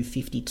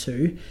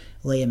 2:52.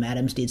 Liam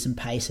Adams did some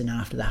pacing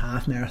after the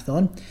half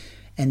marathon.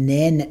 And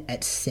then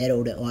it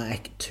settled at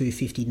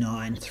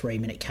 2:59,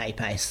 3-minute K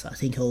pace. I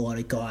think a lot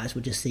of guys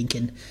were just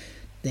thinking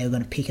they were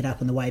going to pick it up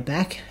on the way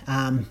back,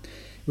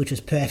 which was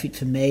perfect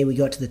for me. We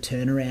got to the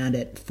turnaround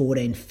at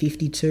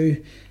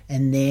 14:52,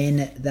 and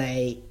then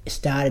they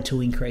started to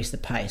increase the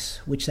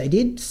pace, which they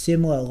did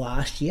similar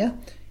last year.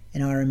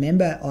 And I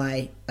remember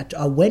I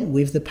went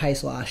with the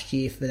pace last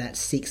year for that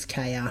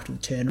 6k after the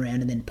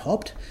turnaround and then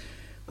popped.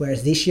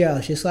 Whereas this year I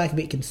was just a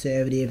bit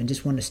conservative and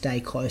just wanted to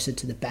stay closer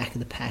to the back of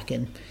the pack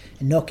and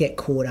not get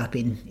caught up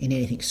in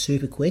anything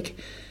super quick.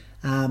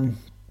 I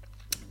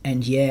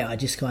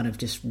just kind of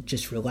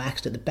just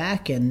relaxed at the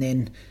back, and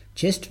then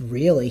just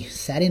really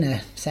sat in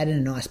a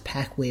nice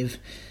pack with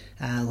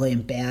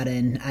Liam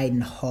Bowden,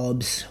 Aiden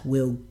Hobbs,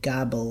 Will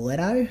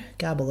Garboletto,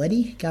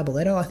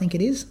 I think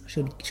it is.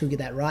 Should get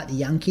that right. The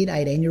young kid,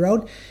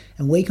 18-year-old.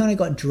 And we kind of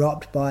got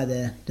dropped by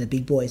the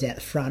big boys out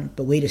the front,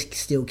 but we just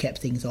still kept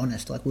things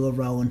honest. We were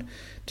rolling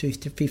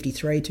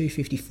 2:53,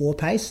 2:54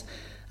 pace.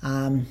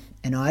 And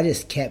I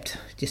just kept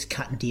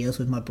cutting deals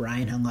with my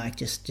brain. I'm like,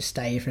 just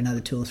stay here for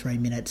another 2 or 3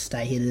 minutes,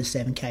 stay here to the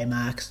 7k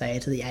mark, stay here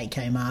to the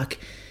 8k mark.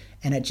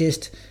 And it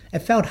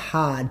felt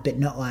hard, but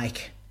not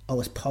like I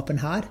was popping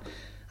hard.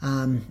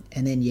 And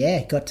then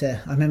I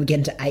remember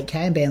getting to 8k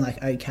and being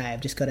like, okay,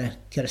 I've just got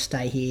to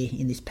stay here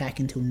in this pack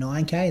until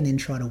 9k and then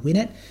try to win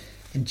it.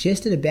 And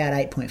just at about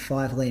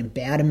 8.5, Liam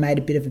Bowden made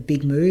a bit of a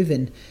big move,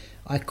 and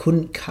I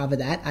couldn't cover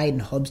that.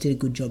 Aiden Hobbs did a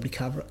good job to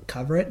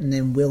cover it, and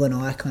then Will and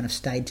I kind of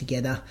stayed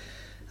together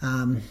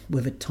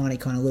with a tiny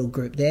kind of little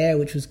group there,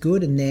 which was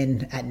good. And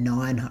then at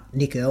 9,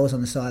 Nick Earl was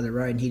on the side of the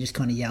road, and he just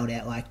kind of yelled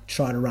out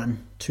try to run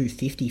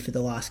 2:50 for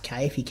the last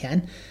k if you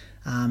can.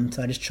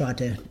 So I just tried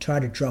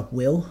to drop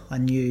Will. I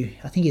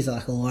think he's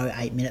a low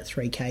 8-minute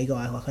 3k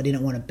guy. I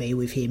didn't want to be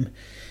with him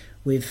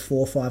with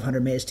 400 or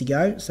 500 metres to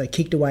go. So I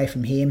kicked away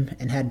from him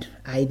and had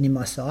Aiden in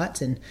my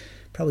sights, and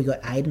probably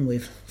got Aiden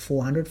with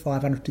 400,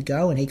 500 to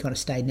go, and he kind of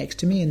stayed next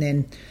to me. And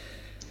then,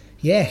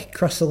 Yeah,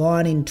 crossed the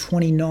line in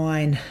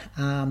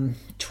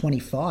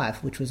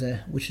 29:25, which was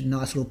a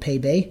nice little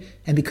PB.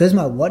 And because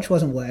my watch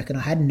wasn't working,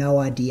 I had no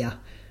idea.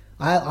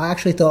 I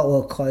actually thought we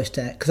were close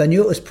to, because I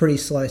knew it was pretty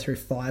slow through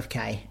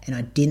 5K, and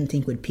I didn't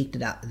think we'd picked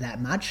it up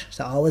that much.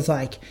 So I was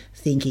like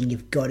thinking,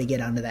 you've got to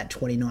get under that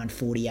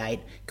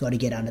 29:48, got to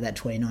get under that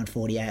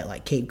 29:48,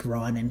 like keep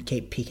grinding,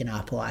 keep picking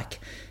up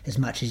like as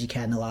much as you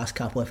can the last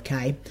couple of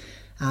K.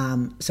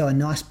 So a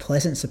nice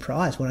pleasant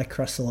surprise when I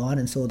crossed the line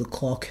and saw the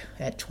clock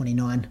at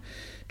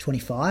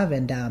 29:25,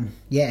 and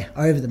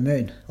over the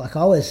moon. Like I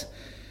always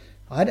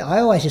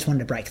just wanted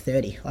to break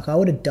 30. Like I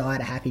would have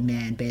died a happy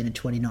man being a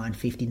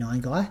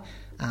 29:59 guy.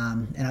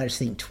 And I just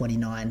think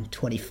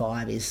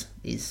 29:25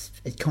 is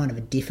kind of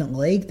a different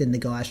league than the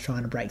guys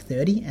trying to break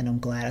 30. And I'm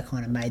glad I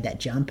kind of made that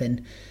jump,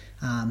 and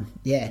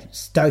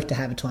stoked to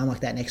have a time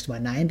like that next to my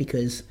name,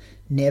 because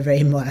never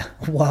in my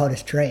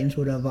wildest dreams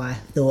would have I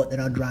thought that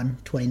I'd run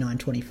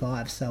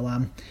 29:25. So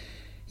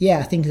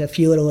I think a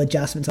few little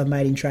adjustments I've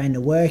made in training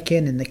to work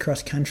in, and the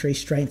cross country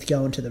strength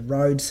going to the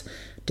roads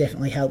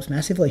definitely helps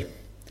massively.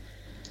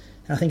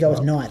 I think I was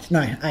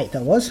 8th.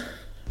 I was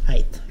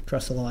 8th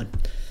across the line.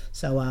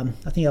 So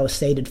I think I was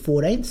seeded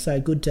 14th.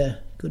 So good to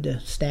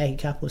stag a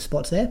couple of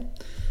spots there.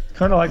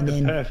 Kind of like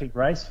the perfect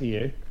race for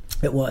you.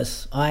 It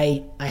was.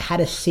 I had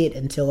to sit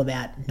until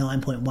about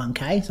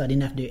 9.1k, so I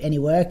didn't have to do any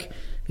work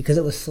because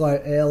it was slow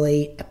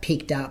early. I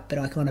picked up, but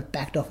I kind of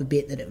backed off a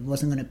bit that it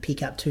wasn't going to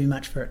pick up too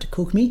much for it to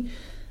cook me.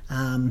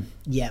 And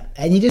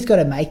you just got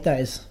to make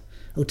those,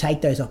 or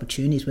take those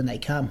opportunities when they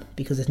come,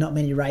 because there's not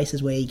many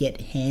races where you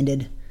get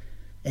handed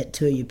it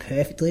to you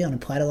perfectly on a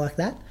platter like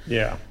that.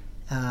 Yeah.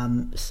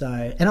 And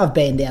I've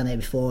been down there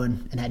before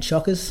and had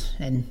shockers,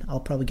 and I'll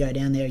probably go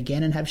down there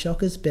again and have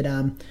shockers. But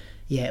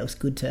it was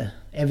good to,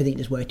 everything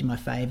just worked in my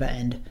favour,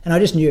 and I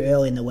just knew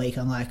early in the week,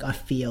 I'm like, I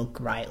feel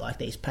great, like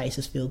these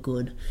paces feel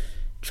good,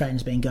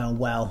 training's been going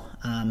well.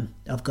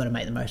 I've got to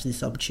make the most of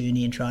this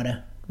opportunity and try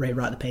to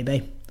rewrite the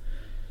PB.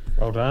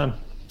 Well done.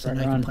 So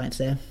no complaints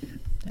there.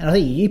 And I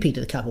think you picked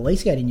it a couple of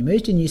weeks ago, didn't you,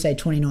 Moose? Didn't you say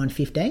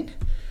 29:15?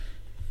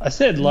 I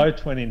said low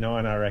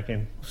 29, I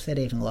reckon. I said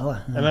even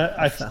lower. And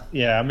I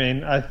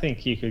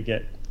think you could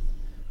get...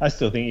 I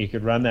still think you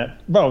could run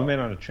that. Well, I mean,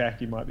 on a track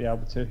you might be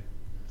able to.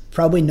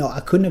 Probably not.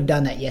 I couldn't have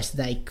done that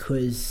yesterday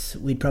because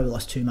we'd probably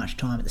lost too much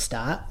time at the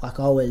start. Like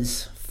I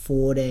was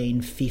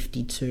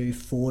 14:52,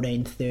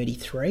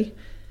 14:33.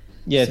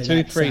 Yeah, so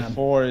 2, 3,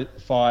 4,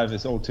 5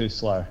 is all too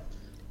slow.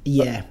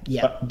 Yeah.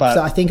 But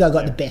so I think I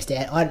got the best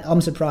out.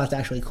 I'm surprised I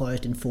actually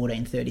closed in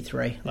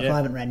 14:33. Like I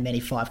haven't ran many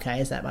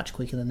 5Ks that much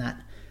quicker than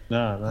that.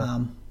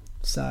 No.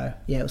 So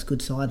it was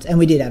good signs, and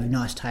we did have a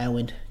nice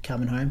tailwind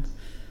coming home.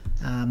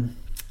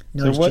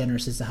 Not as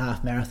generous as the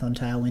half marathon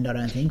tailwind, I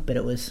don't think, but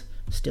it was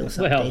still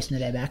something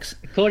decent at our backs.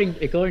 According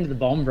to the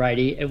bomb,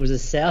 Brady, it was a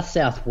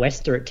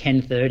south-southwester at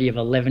 10:30 of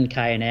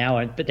 11k an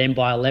hour, but then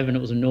by 11 it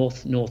was a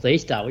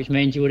north-northeaster, which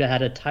means you would have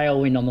had a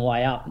tailwind on the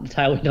way up and a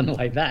tailwind on the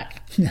way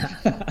back.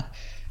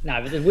 No,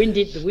 but the wind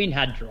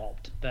had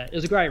dropped, but it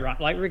was a great run.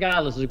 Like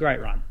regardless, it was a great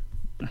run.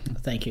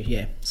 Thank you.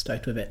 Yeah,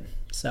 stoked with it.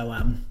 So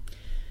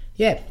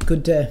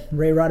good to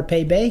rewrite a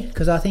PB,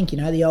 because I think,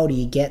 the older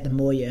you get, the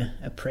more you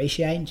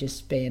appreciate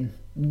just being,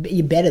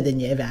 you're better than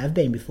you ever have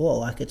been before.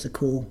 Like it's a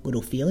cool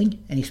little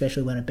feeling, and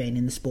especially when I've been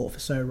in the sport for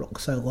so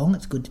long,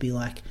 it's good to be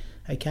like,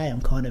 okay,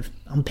 I'm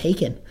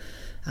peaking,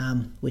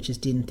 which is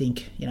didn't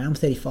think, I'm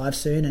 35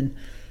 soon and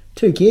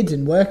 2 kids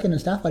and working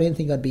and stuff. I didn't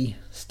think I'd be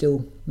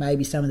still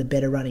maybe some of the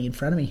better running in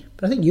front of me.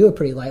 But I think you were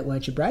pretty late,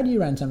 weren't you, Brad? You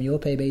ran some of your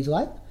PBs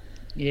late.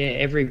 Yeah,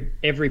 every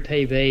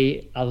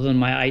PB other than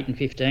my 8 and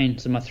 15.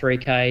 So my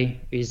 3K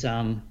is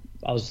I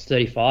was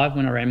 35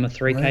 when I ran my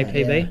 3K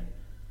PB.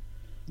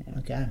 Yeah.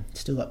 Okay,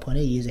 still got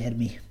plenty of years ahead of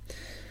me.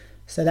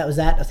 So that was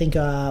that. I think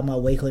my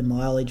weekly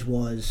mileage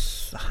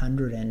was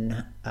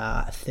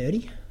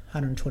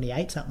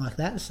 128, something like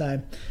that. So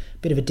a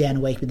bit of a down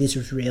week, but this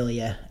was really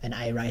an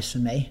A race for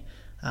me.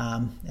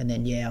 And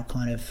then I'll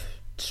kind of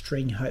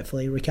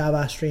hopefully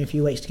recover, string a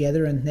few weeks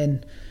together, and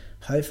then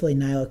hopefully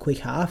nail a quick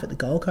half at the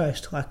Gold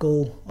Coast. Like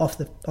all off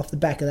the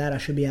back of that, I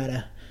should be able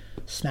to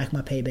smack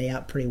my PB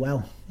up pretty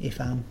well if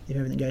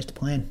everything goes to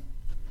plan.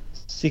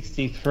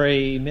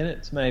 63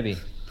 minutes maybe.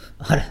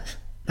 Mate,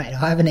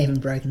 I haven't even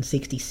broken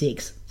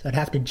 66, so I'd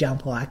have to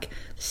jump like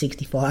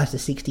 65s to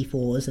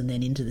 64s and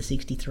then into the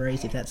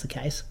 63s if that's the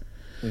case.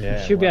 Yeah,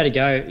 you should be able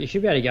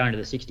to go into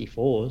the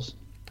 64s.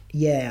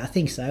 Yeah, I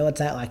think so. What's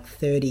that, like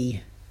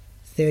 30-50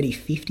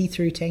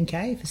 through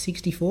 10k for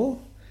 64?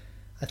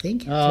 I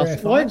think. Probably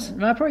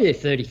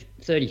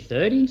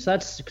 30-30. So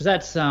that's because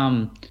that's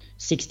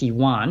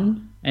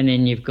 61, and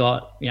then you've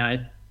got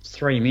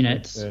 3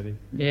 minutes. 30.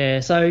 Yeah.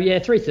 So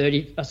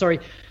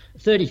 30-30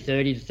 to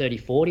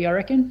 30-40, I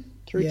reckon,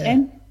 through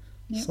 10.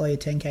 Yeah. Slow your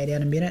 10k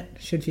down a minute.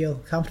 Should feel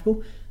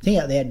comfortable. I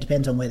think out there it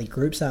depends on where the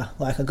groups are.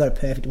 Like I got a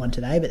perfect one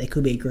today, but there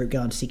could be a group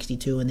going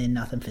 62 and then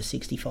nothing for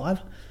 65.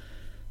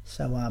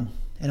 So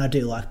and I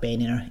do like being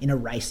in a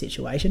race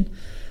situation.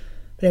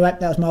 But anyway,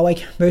 that was my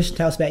week. Bruce,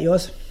 tell us about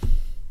yours.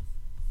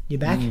 You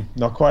back?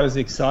 Not quite as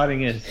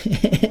exciting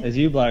as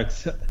you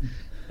blokes.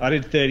 I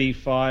did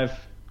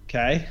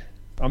 35k.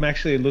 I'm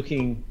actually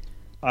looking.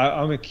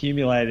 I'm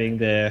accumulating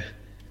there.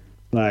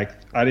 Like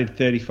I did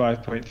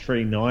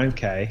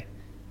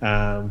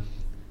 35.39k,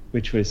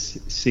 which was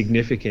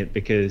significant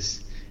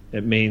because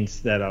it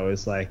means that I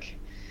was like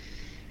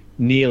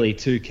nearly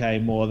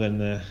 2k more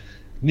than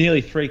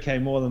nearly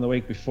 3k more than the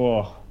week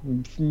before.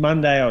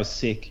 Monday I was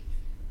sick.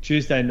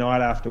 Tuesday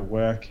night after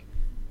work,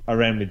 I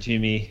ran with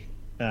Jimmy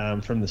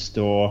from the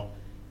store.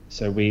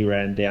 So we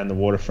ran down the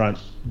waterfront.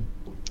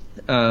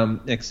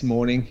 Next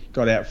morning,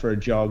 got out for a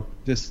jog,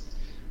 just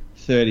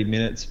 30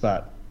 minutes,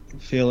 but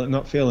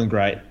not feeling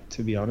great,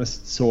 to be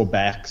honest. Sore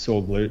back,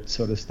 sore glute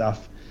sort of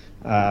stuff.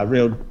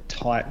 Real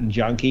tight and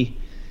junky.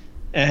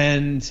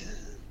 And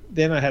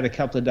then I had a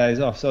couple of days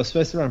off. So I was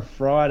supposed to run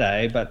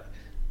Friday, but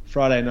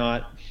Friday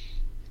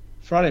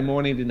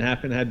morning didn't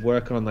happen. I had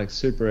work on like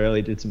super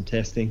early, did some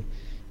testing,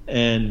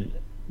 and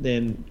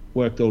then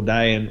worked all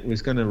day and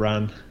was going to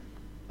run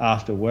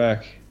after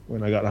work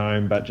when I got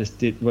home, but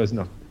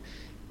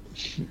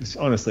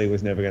honestly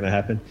was never going to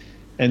happen.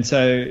 And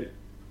so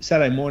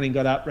Saturday morning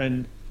got up,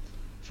 ran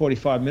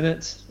 45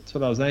 minutes. That's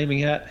what I was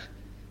aiming at,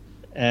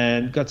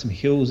 and got some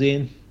hills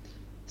in.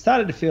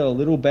 Started to feel a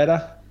little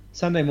better.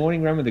 Sunday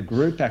morning ran with a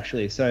group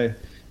actually. So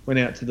went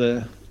out to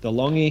the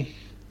Longy.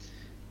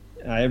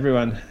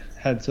 Everyone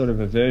had sort of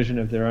a version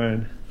of their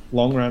own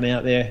long run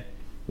out there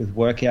with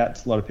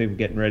workouts. A lot of people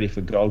getting ready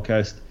for Gold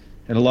Coast,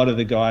 and a lot of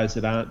the guys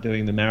that aren't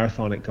doing the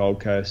marathon at Gold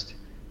Coast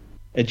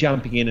are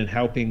jumping in and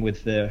helping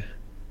with the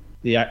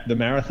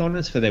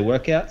marathoners for their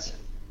workouts,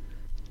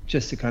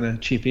 just to kind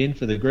of chip in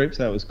for the group.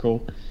 So that was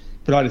cool.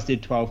 But I just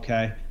did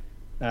 12k,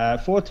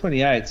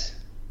 4:28's,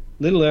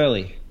 little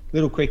early,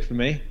 little quick for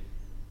me.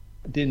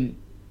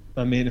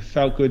 It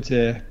felt good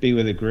to be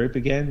with a group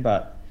again,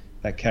 but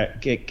that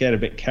get a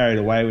bit carried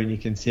away when you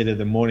consider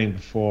the morning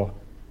before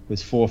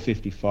was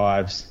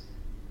 4:55s,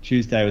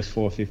 Tuesday was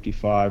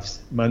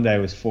 4:55s, Monday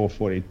was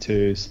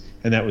 4:42s,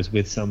 and that was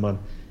with someone.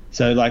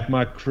 So like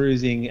my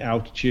cruising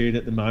altitude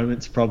at the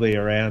moment is probably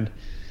around,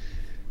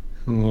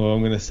 I'm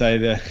going to say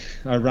that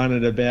I run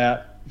at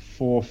about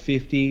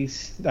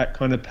 450s. That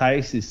kind of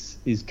pace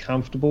is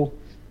comfortable.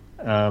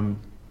 So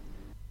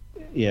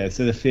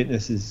the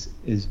fitness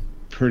is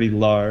pretty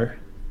low.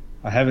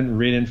 I haven't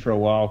ridden for a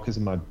while because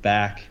of my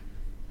back,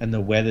 and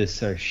the weather's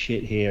so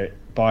shit here.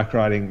 Bike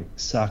riding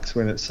sucks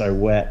when it's so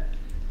wet.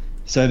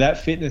 So that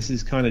fitness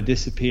is kind of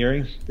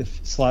disappearing, the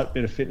slight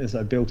bit of fitness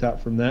I built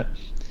up from that.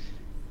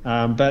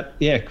 But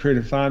yeah, Crew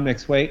to Farm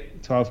next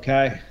week,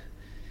 12k.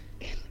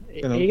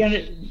 Are you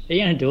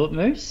gonna do it,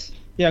 Moose?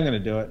 Yeah, I'm gonna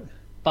do it.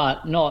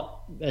 But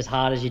not as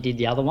hard as you did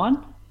the other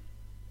one?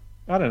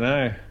 I don't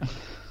know.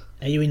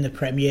 Are you in the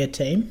Premier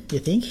team, do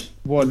you think?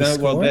 Well,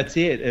 that's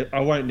it. I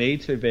won't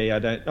need to be. I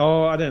don't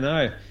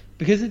know.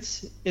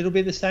 Because it'll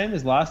be the same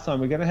as last time.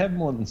 We're going to have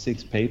more than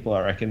 6 people,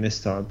 I reckon,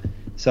 this time.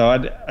 So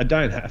I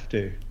don't have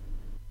to.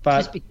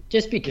 But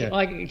just be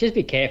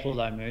careful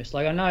though, Moose.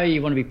 Like I know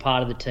you want to be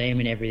part of the team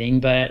and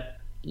everything, but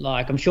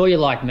like I'm sure you're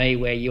like me,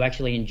 where you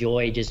actually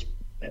enjoy just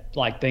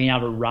like being able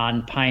to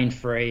run pain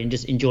free and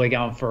just enjoy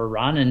going for a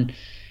run. And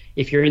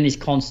if you're in this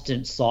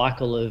constant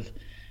cycle of,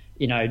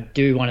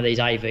 do one of these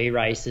AV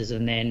races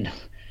and then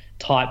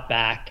tight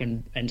back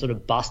and sort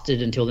of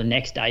busted until the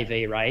next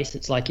AV race,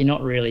 it's like you're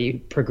not really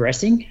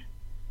progressing.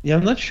 Yeah,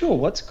 I'm not sure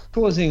what's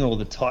causing all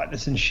the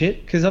tightness and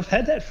shit, because I've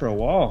had that for a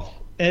while.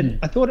 And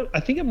I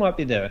think it might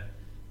be the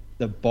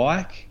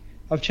bike.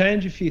 I've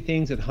changed a few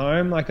things at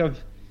home. Like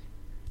I've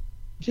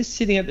just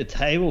sitting at the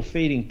table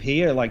feeding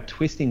Pia, like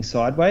twisting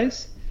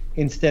sideways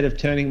instead of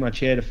turning my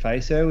chair to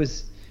face her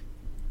was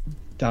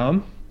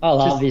dumb. I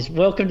love this.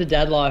 Welcome to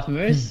dad life,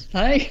 Moose.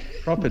 Hey,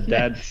 proper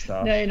dad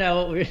stuff. Now you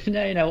know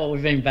what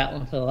we've been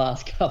battling for the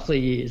last couple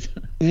of years.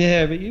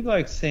 Yeah, but you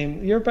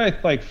you're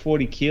both like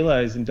 40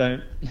 kilos and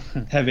don't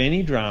have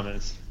any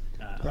dramas.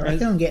 I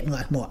reckon I'm getting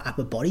like more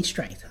upper body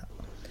strength. I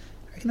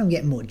reckon I'm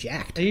getting more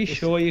jacked. Are you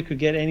sure you could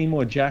get any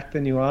more jacked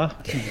than you are?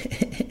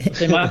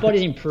 So my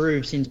body's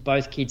improved since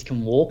both kids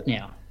can walk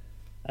now.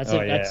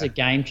 That's a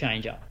game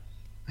changer.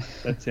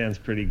 That sounds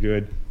pretty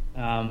good.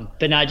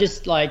 But no,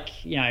 just like,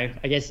 I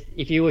guess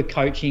if you were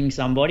coaching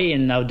somebody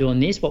and they were doing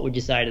this, what would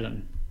you say to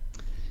them?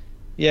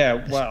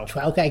 Yeah, well,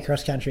 12k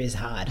cross country is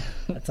hard.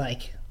 That's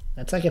like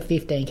a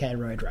 15k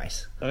road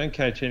race. I don't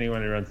coach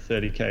anyone who runs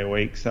 30k a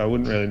week, so I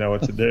wouldn't really know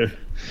what to do.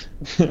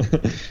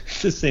 It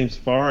just seems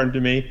foreign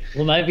to me.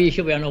 Well, maybe you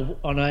should be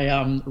on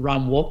a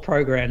run walk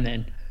program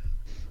then.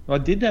 I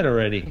did that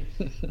already.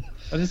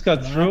 I just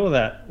got through all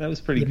that. That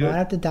was pretty good. You might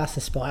have to dust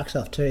the spikes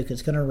off too, because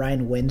it's going to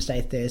rain Wednesday,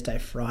 Thursday,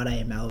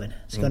 Friday in Melbourne.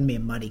 It's going to be a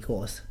muddy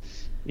course.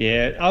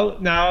 Yeah.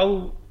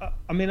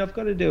 I've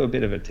got to do a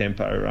bit of a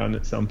tempo run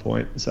at some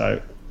point,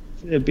 so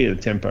it'll be a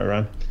tempo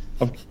run.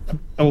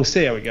 We'll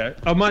see how we go.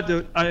 I might do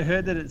it. I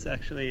heard that it's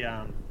actually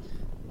a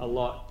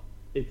lot.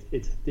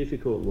 It's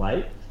difficult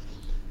late,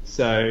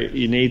 so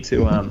you need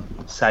to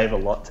save a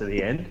lot to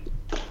the end.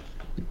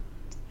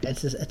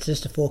 It's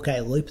just a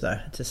 4k loop though.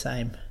 It's the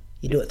same.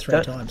 You do it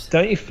three times.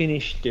 Don't you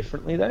finish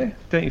differently though?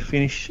 Don't you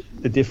finish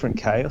a different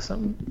K or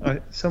something?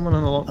 Someone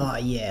on the long. Oh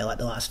yeah, like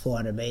the last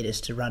 400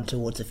 metres to run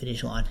towards the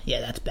finish line. Yeah,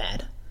 that's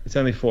bad. It's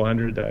only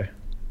 400 though.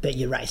 But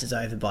your race is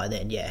over by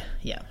then. Yeah.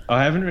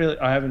 I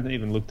haven't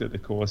even looked at the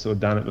course or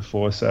done it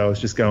before, so I was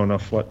just going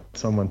off what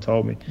someone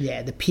told me.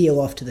 Yeah, the peel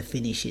off to the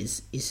finish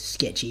is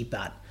sketchy,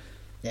 but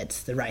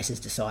the race is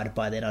decided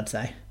by then, I'd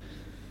say.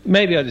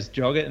 Maybe I just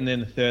jog it, and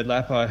then the third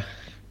lap I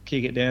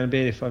kick it down a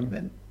bit if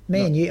I'm.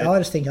 Me and you, I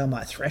just think I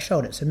might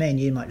threshold it. So me and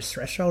you might just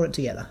threshold it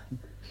together.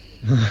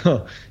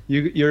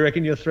 You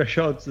reckon your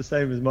threshold's the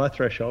same as my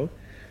threshold?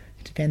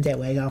 It depends how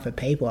we're going for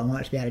people. I might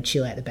just be able to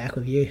chill out the back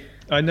with you.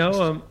 I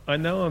know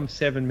I'm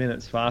 7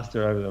 minutes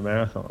faster over the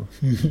marathon,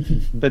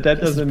 but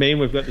that doesn't mean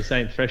we've got the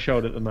same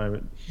threshold at the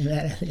moment.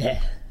 Yeah,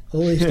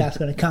 all this stuff's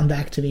going to come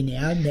back to me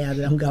now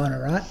that I'm going all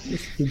right.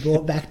 Just be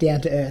brought back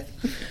down to earth.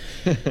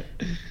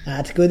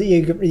 It's good that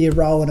you're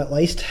rolling at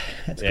least.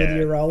 It's good that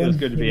you're rolling. It was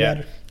good to be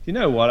out. You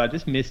know what? I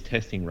just miss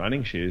testing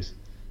running shoes.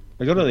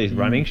 I got all these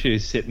running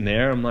shoes sitting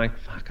there. I'm like,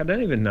 fuck, I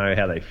don't even know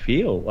how they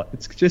feel. Like,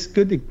 it's just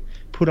good to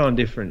put on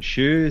different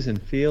shoes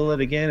and feel it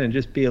again, and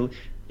just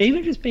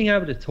even just being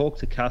able to talk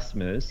to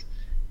customers.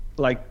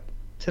 Like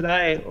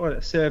today, I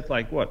served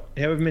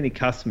however many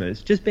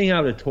customers. Just being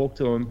able to talk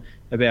to them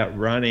about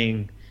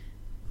running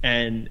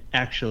and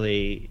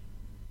actually,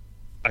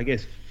 I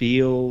guess,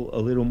 feel a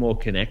little more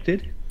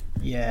connected.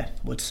 Yeah,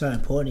 what's so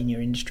important in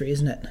your industry,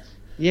 isn't it?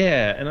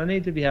 Yeah, and I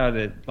need to be able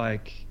to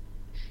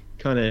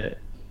kind of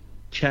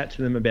chat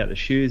to them about the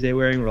shoes they're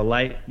wearing,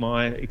 relate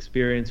my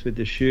experience with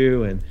the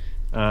shoe, and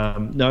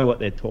know what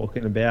they're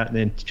talking about, and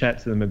then chat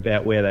to them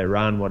about where they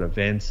run, what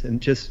events,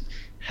 and just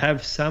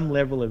have some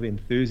level of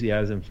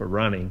enthusiasm for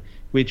running,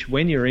 which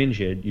when you're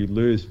injured, you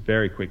lose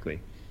very quickly.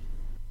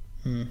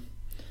 All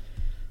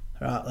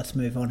right, let's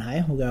move on,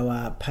 hey? We'll go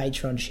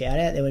Patreon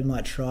shout-out, then we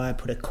might try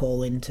put a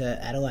call into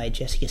Adelaide,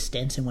 Jessica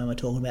Stenson, when we're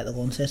talking about the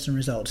Launceston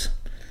results.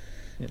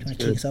 Do you want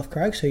to kick us off,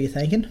 Croaks? Who are you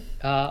thinking?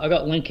 I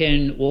got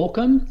Lincoln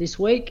Walcombe this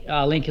week.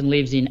 Lincoln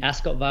lives in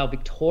Ascot Vale,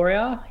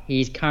 Victoria.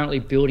 He's currently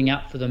building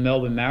up for the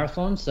Melbourne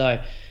Marathon.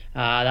 So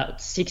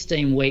that's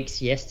 16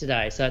 weeks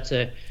yesterday. So it's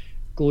a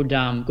good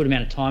amount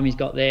of time he's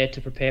got there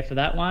to prepare for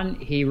that one.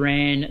 He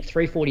ran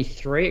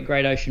 3:43 at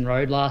Great Ocean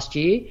Road last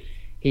year.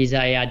 He's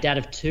a dad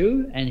of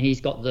two, and he's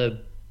got the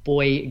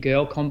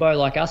boy-girl combo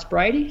like us,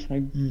 Brady.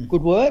 So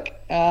good work.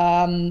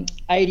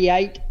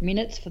 88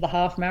 minutes for the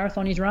half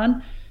marathon he's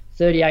run.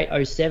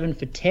 38:07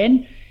 for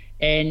 10,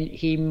 and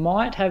he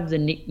might have the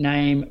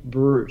nickname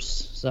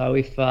Bruce. So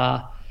if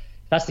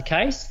that's the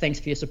case, thanks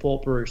for your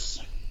support,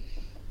 Bruce.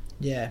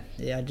 Yeah,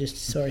 I just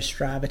saw his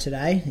Strava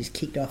today. He's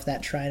kicked off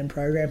that training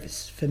program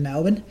for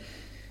Melbourne.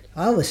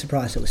 I was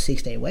surprised it was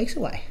 16 weeks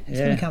away. It's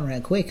going to come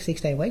around quick,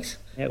 16 weeks.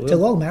 Yeah, it's a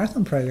long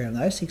marathon program,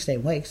 though,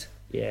 16 weeks.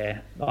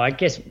 Yeah, I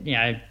guess,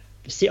 I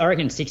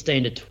reckon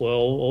 16 to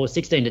 12 or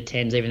 16 to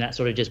 10 is even that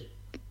sort of just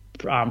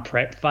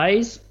prep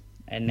phase.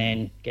 And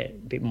then get a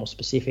bit more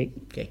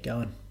specific. Get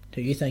going. Who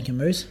are you thinking,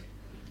 Moose?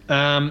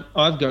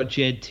 I've got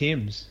Jed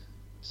Timms.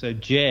 So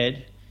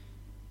Jed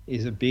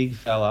is a big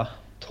fella,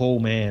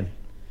 tall man.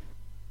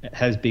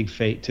 Has big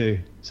feet too,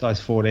 size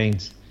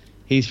 14s.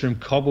 He's from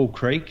Cobble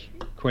Creek,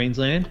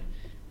 Queensland.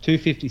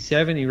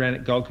 2:57 he ran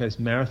at Gold Coast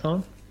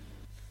Marathon.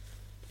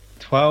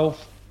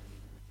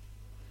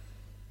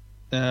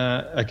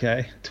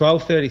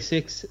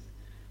 12:36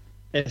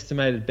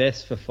 estimated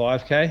best for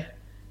 5K.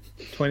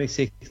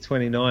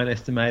 26:29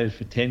 estimated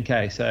for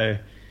 10K. So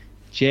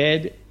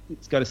Jed,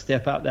 it's got to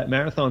step up that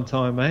marathon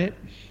time, mate,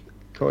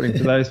 according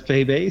to those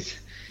PBs.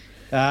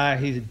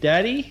 He's a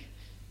daddy.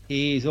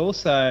 He's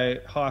also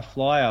high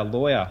flyer,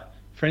 lawyer,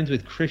 friends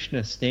with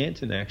Krishna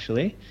Stanton,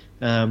 actually,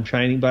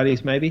 training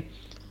buddies maybe.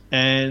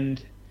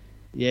 And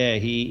yeah,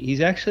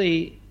 he's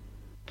actually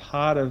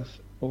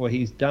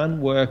he's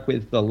done work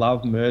with the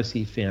Love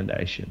Mercy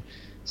Foundation.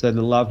 So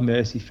the Love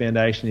Mercy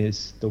Foundation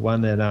is the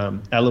one that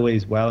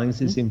Eloise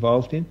Wellings is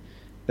involved in.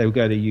 They will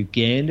go to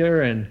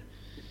Uganda and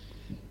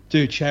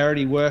do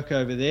charity work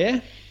over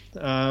there.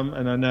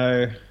 And I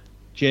know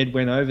Jed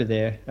went over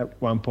there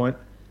at one point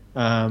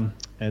and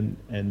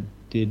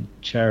did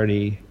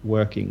charity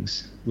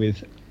workings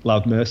with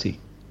Love Mercy.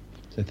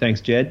 So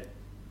thanks, Jed.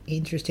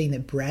 Interesting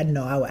that Brad and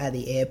I were at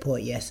the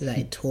airport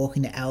yesterday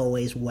talking to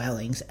Eloise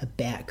Wellings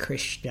about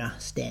Krishna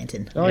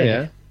Stanton. Oh,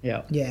 yeah.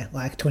 Yeah,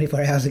 like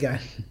 24 hours ago.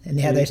 And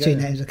now those two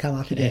names have come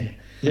up again.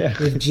 Yeah.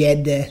 With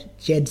Jed there.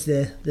 Jed's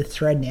the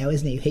thread now,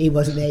 isn't he? He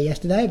wasn't there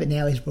yesterday, but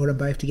now he's brought them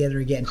both together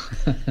again.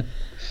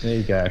 There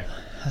you go.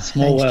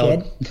 Small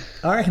world. Jed.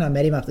 I reckon I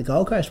met him up the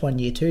Gold Coast one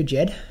year too,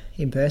 Jed,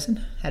 in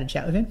person. Had a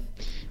chat with him.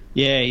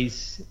 Yeah,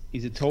 he's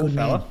a tall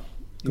fella. Man.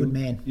 Good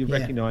man. You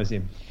recognise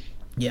him.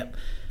 Yep.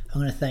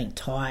 I'm going to thank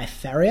Ty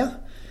Farrier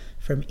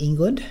from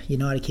England,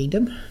 United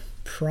Kingdom.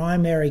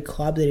 Primary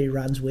club that he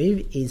runs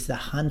with is the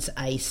Hunts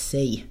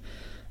AC.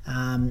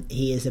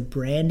 He is a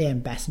brand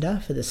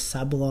ambassador for the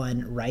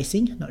Subline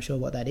Racing, not sure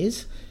what that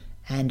is,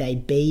 and a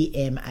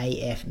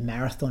BMAF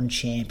marathon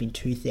champ in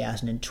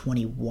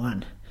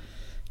 2021.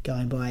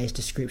 going by his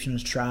description on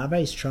Strava.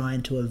 He's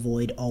trying to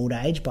avoid old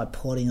age by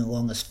plodding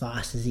along as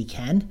fast as he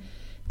can.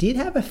 Did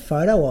have a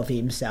photo of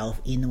himself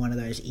in one of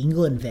those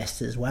England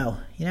vests as well.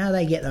 You know,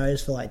 they get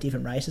those for like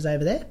different races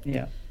over there.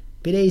 Yeah.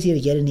 Bit easier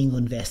to get an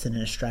England vest than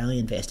an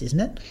Australian vest, isn't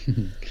it?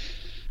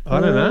 I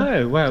don't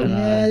know. Well,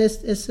 yeah,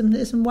 there's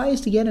some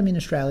ways to get them in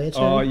Australia too.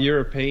 Oh,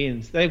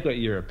 Europeans. They've got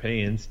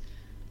Europeans.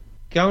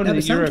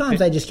 But sometimes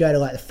they just go to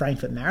like the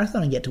Frankfurt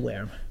Marathon and get to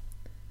wear them.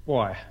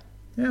 Why?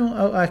 You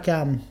know, like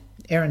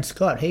Aaron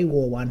Scott, he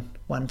wore one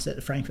once at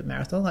the Frankfurt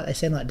Marathon. Like they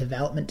send like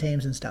development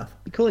teams and stuff.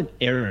 You call him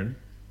Aaron?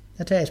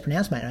 That's how it's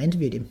pronounced, mate. I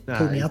interviewed him. No,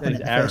 Pulled me up on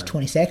it in the first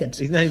 20 seconds.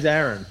 His name's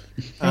Aaron.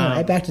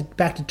 Anyway, back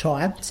to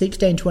Ty.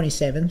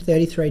 16:27,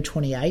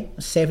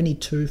 33:28,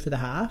 72 for the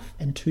half,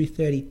 and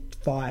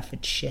 2:35 for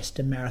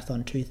Chester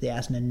Marathon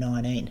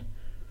 2019.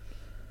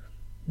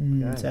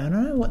 Okay. So I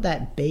don't know what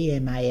that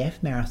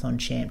BMAF Marathon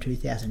Champ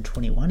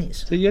 2021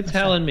 is. So you're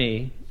telling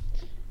me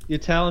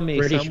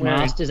British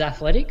Masters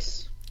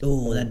Athletics?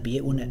 Oh, that'd be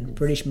it, wouldn't it?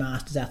 British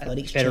Masters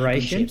Athletics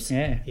Federation.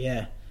 Championships.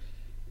 Yeah.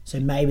 So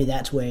maybe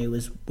that's where he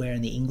was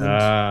wearing the England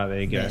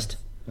there you vest.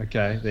 Go.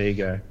 Okay, there you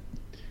go.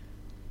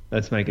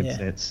 That's making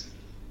sense.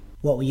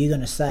 What were you going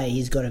to say?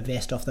 He's got a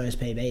vest off those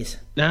PBs.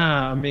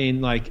 Nah, I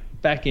mean, like,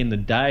 back in the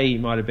day, he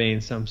might have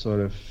been some sort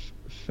of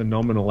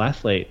phenomenal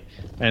athlete,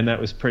 and that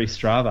was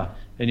pre-Strava,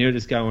 and you're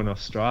just going off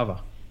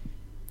Strava.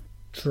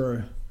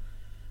 True.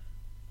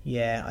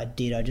 Yeah, I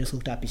did. I just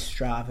looked up his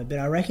Strava, but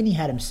I reckon he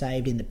had him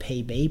saved in the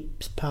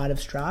PB part of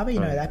Strava. You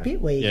know that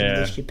bit where you can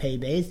list your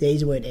PBs?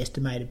 These weren't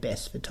estimated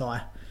best for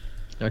Ty.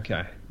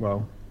 Okay,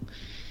 well,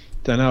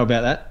 don't know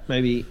about that.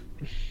 Maybe.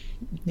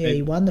 Yeah,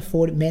 he won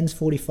the men's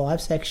 45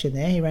 section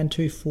there. He ran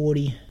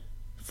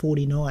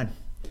 2:40.49.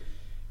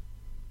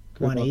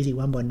 One easy,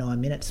 won by 9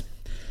 minutes.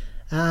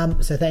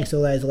 So thanks to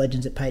all those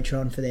legends at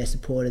Patreon for their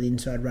support of the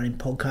Inside Running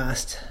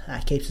podcast.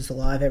 Keeps us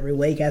alive every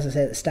week. As I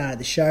said at the start of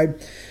the show,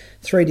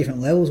 3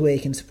 different levels where you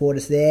can support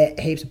us there.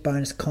 Heaps of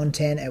bonus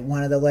content at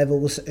one of the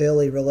levels,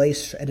 early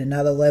release at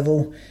another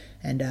level.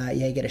 And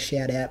get a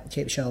shout out,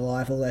 keep the show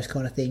alive, all those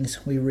kind of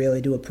things. We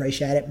really do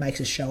appreciate it. Makes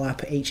us show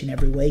up each and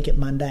every week at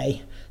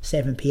Monday,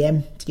 7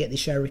 p.m. to get this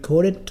show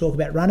recorded, talk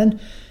about running.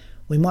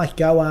 We might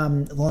go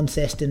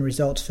Launceston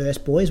results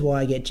first, boys, while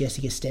I get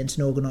Jessica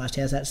Stenson organised.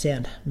 How's that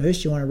sound?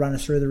 Moose, do you want to run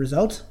us through the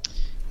results?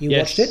 You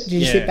watched it?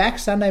 Did you sit back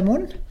Sunday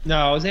morning? No,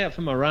 I was out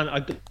for my run.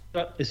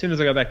 As soon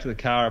as I got back to the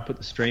car, I put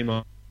the stream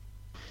on,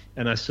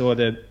 and I saw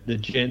that the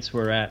gents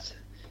were at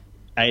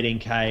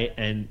 18k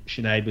and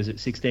Sinead was at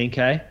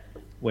 16k.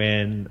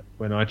 When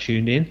I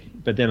tuned in,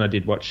 but then I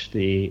did watch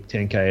the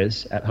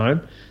 10Kers at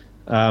home.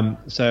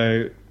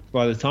 So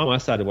by the time I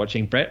started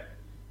watching, Brett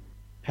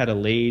had a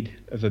lead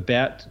of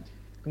about,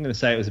 I'm going to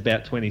say it was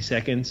about 20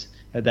 seconds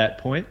at that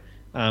point,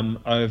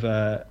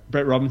 over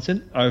Brett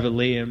Robinson, over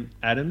Liam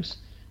Adams,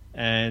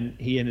 and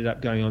he ended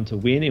up going on to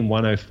win in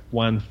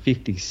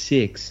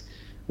 1:01.56,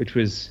 which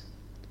was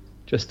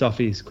just off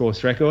his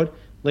course record.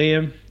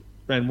 Liam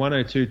ran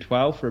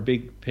 1:02.12 for a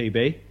big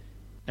PB,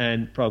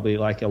 and probably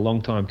like a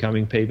long time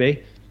coming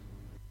PB.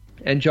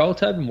 And Joel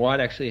Tobin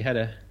White actually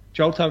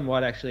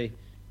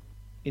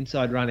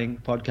Inside Running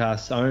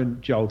podcast's own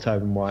Joel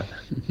Tobin White,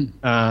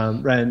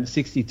 ran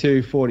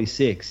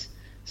 62.46.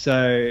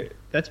 So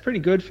that's pretty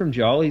good from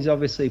Joel. He's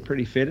obviously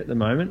pretty fit at the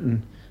moment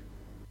and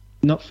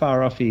not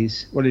far off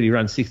his, what did he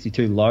run,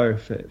 62 low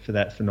for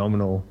that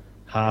phenomenal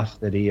half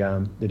that he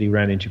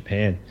ran in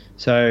Japan.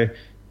 So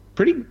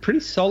pretty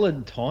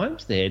solid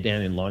times there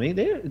down in Lonnie.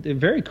 They're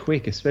very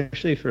quick,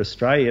 especially for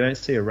Australia. You don't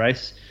see a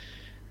race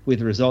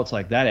with results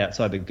like that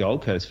outside the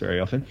Gold Coast very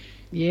often.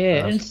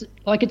 Yeah, and it's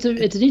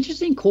an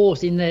interesting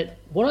course in that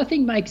what I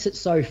think makes it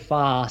so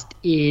fast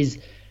is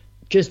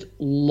just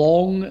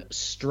long,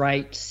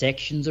 straight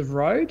sections of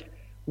road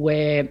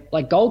where,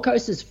 like, Gold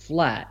Coast is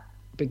flat,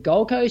 but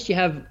Gold Coast you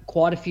have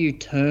quite a few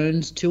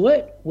turns to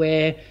it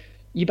where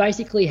you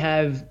basically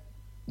have,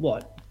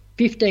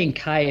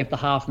 15k of the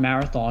half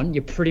marathon,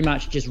 you're pretty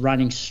much just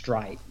running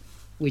straight,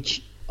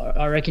 which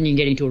I reckon you can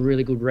get into a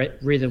really good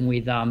rhythm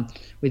with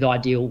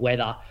ideal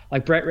weather.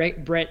 Like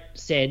Brett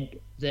said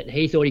that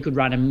he thought he could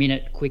run a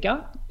minute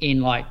quicker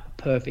in like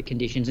perfect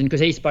conditions, and because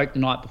he spoke the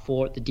night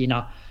before at the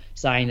dinner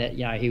saying that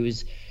he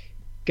was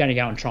going to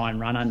go and try and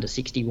run under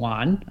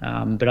 61,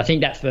 but I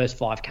think that first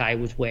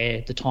 5k was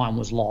where the time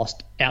was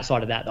lost.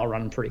 Outside of that, they'll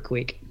run pretty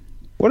quick.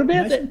 What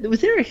about that? Was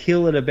there a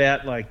hill at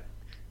about like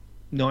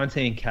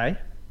 19k?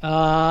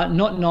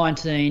 Not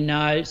 19,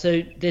 no.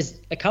 So there's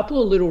a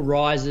couple of little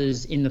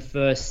rises in the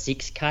first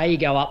 6k. You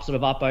go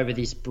up over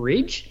this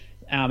bridge,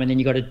 and then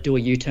you got to do a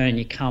U-turn and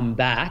you come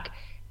back.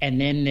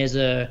 And then there's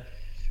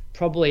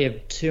probably a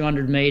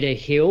 200-metre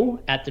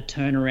hill at the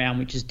turnaround,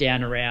 which is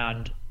down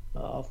around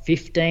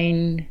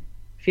 15k,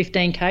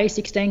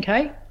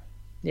 16k.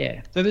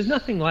 Yeah. So there's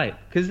nothing late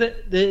because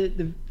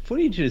the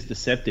footage is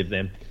deceptive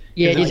then.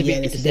 Yeah, it is a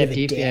bit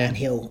deceptive.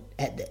 Downhill.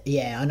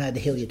 I know the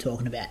hill you're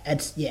talking about.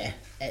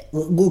 It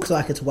looks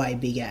like it's way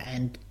bigger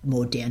and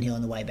more downhill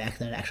on the way back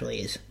than it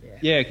actually is.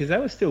 Yeah, because they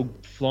were still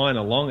flying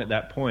along at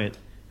that point,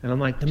 and I'm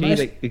like,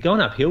 they're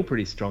going uphill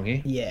pretty strong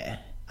here. Yeah,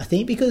 I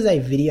think because they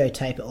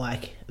videotape it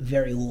like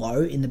very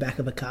low in the back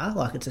of a car,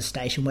 like it's a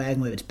station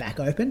wagon with its back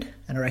opened,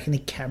 and I reckon the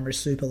camera's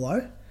super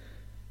low,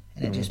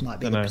 and it just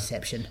might be the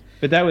perception.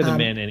 But that was a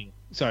man anyway.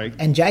 Sorry.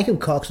 And Jacob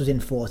Cox was in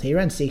fourth. He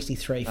ran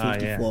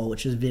 63.54,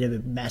 which was a bit of a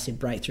massive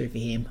breakthrough for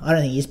him. I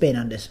don't think he's been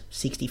under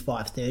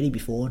 65.30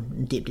 before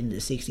and dipped into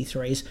the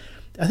 63s.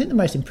 I think the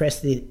most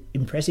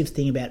impressive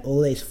thing about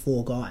all these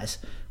four guys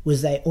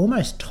was they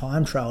almost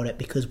time trialled it,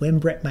 because when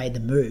Brett made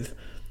the move,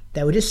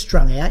 they were just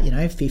strung out,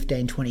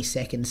 15, 20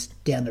 seconds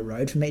down the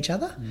road from each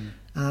other.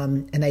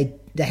 And they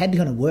had to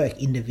kind of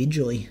work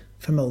individually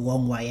from a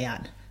long way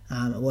out.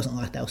 It wasn't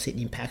like they were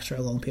sitting in packs for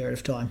a long period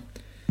of time.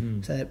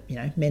 So,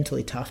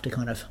 mentally tough to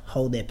kind of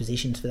hold their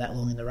positions for that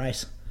long in the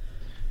race.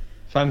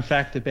 Fun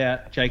fact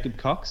about Jacob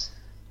Cox.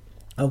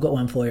 I've got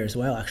one for you as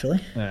well,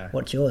 actually. Yeah.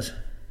 What's yours?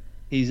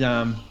 His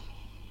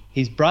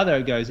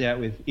brother goes out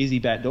with Izzy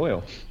Bat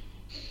Doyle.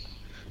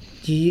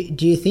 Do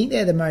you think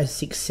they're the most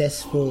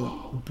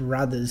successful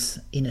brothers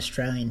in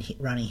Australian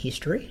running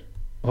history?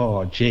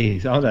 Oh,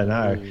 geez, I don't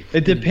know.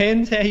 It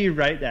depends how you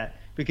rate that.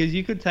 Because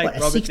you could take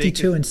Robert 62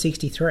 Deek and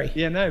 63.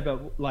 Yeah, no,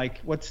 but like,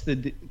 what's the...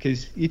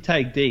 Because you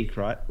take Deke,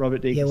 right?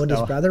 Robert Deke. Yeah, what does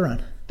his brother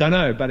run? Don't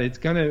know, but it's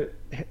going to...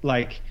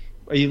 Like,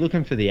 are you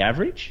looking for the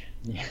average?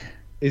 Yeah.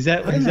 Is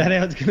that how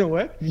it's going to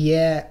work?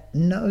 Yeah,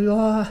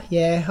 no,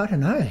 I don't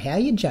know. How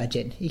you judge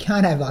it? You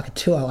can't have like a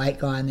 208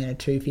 guy and then a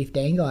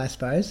 215 guy, I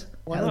suppose.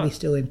 That would be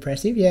still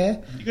impressive, yeah.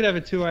 You could have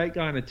a 208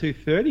 guy and a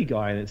 230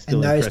 guy and it's still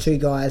impressive. And those impressive. two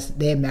guys,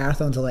 their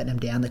marathons are letting them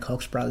down, the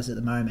Cox brothers at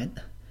the moment.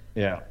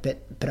 Yeah.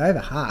 But over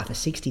half, a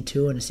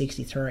 62 and a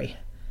 63.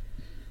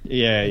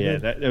 Yeah.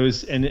 That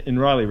was, and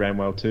Riley ran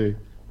well too.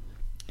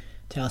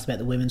 Tell us about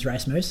the women's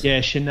race moves. Yeah,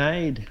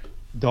 Sinead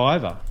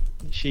Diver.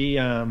 She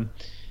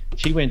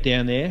went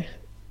down there,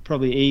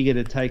 probably eager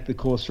to take the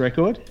course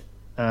record,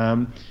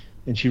 and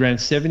she ran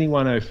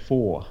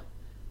 71.04.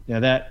 Now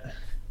that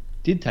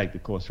did take the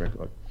course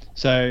record.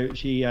 So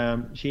she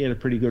had a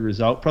pretty good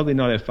result. Probably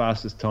not her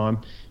fastest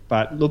time,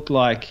 but looked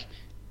like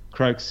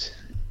Croaks,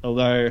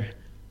 although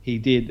he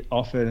did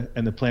offer,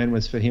 and the plan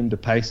was for him to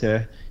pace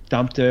her,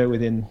 dumped her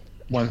within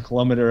 1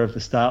 kilometre of the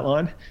start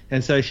line.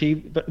 And so she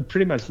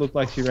pretty much looked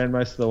like she ran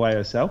most of the way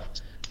herself.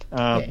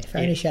 If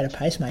only she had a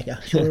pacemaker,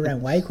 she would have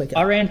ran way quicker.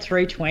 I ran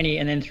 3:20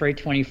 and then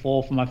 3:24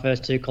 for my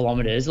first 2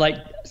 kilometres. Like,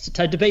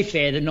 so to be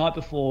fair, the night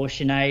before,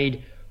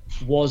 Sinead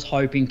was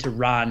hoping to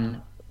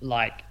run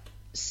like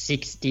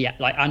 60,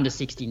 like under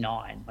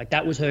 69. Like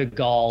that was her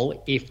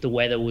goal if the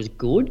weather was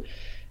good.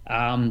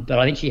 But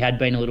I think she had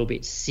been a little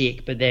bit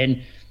sick. But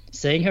then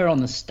seeing her on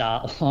the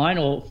start line,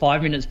 or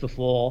 5 minutes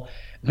before,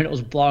 when it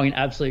was blowing an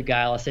absolute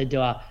gale, I said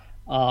to her,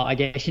 I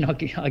guess you're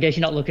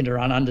not looking to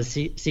run under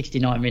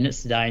 69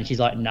 minutes today. And she's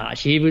like, nah.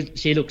 She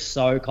looked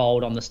so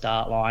cold on the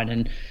start line,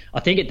 and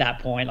I think at that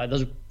point, like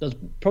there was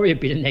probably a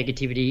bit of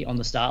negativity on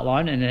the start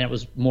line, and then it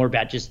was more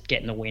about just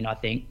getting the win, I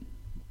think.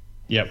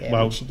 Yep. Yeah,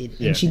 well, she did.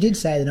 Yeah. And she did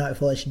say the night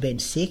before that she'd been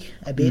sick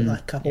a bit,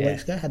 like a couple of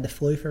weeks ago, had the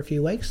flu for a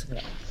few weeks.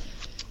 Yeah.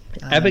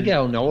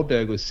 Abigail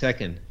Nolberg was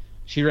second.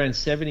 She ran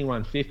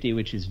 71.50,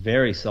 which is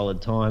very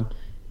solid time.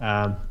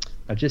 I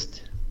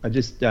just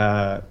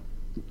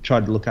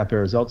tried to look up her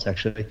results,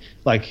 actually,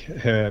 like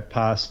her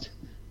past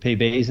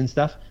PBs and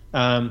stuff.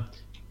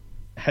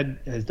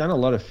 Has done a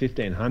lot of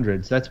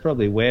 1500s. That's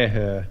probably where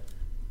her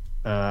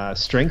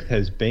strength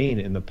has been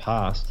in the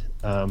past.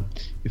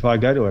 If I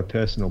go to her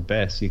personal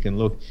best, you can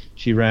look.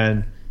 She's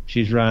run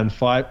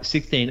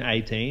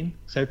 16:18,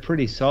 so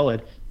pretty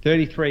solid.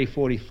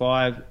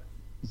 33:45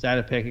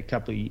 Zatopek a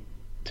couple of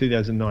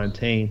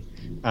 2019,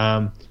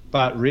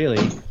 but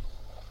really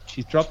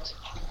she's dropped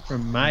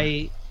from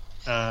May.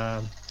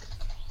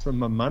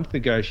 From a month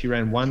ago, she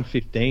ran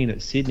 1:15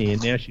 at Sydney,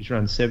 and now she's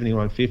run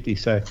 71.50.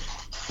 So,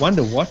 one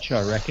to watch,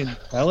 I reckon,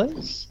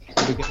 fellas.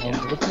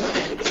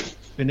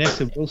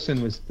 Vanessa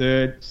Wilson was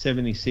third,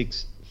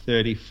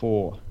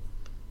 76.34.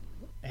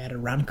 Out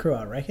of run crew,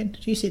 I reckon.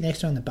 Did you sit next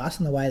to her on the bus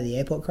on the way to the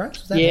airport,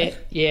 Croaks? Yeah,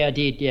 I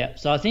did. Yeah,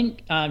 so I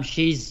think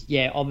she's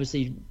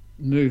obviously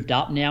moved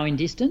up now in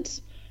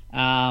distance.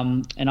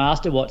 And I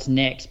asked her what's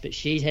next, but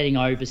she's heading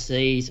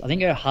overseas. I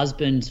think her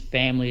husband's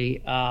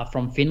family are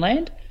from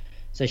Finland.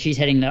 So she's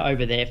heading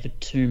over there for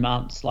 2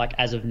 months, like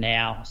as of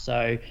now.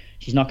 So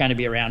she's not going to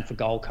be around for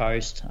Gold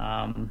Coast.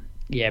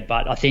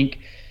 But I think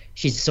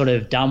she's sort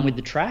of done with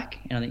the track,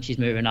 and I think she's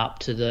moving up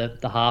to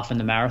the half and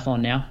the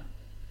marathon now.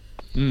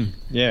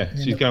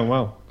 She's going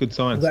well. Good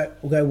signs.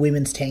 We'll go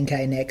women's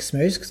 10K next,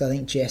 Smooze, because I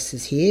think Jess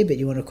is here, but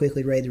you want to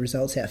quickly read the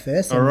results out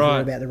first and All right.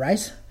 hear about the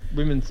race?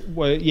 Women's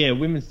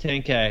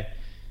 10K.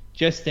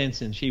 Jess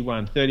Stenson, she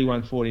won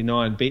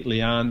 31.49, beat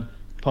Leanne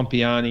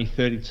Pompiani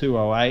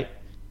 32.08.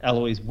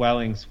 Eloise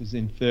Wellings was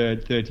in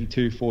third,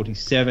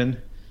 32.47.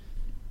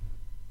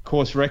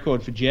 Course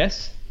record for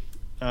Jess,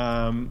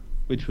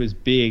 which was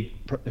big.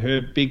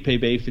 Her big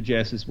PB for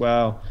Jess as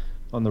well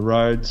on the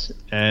roads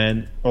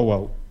and,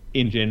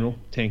 in general,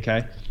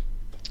 10K.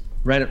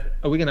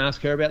 Are we going to ask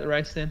her about the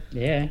race then?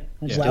 Yeah.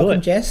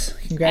 Welcome, Jess.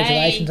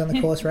 Congratulations on the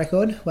course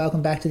record.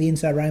 Welcome back to the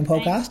Inside Running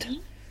podcast.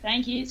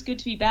 Thank you. It's good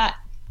to be back.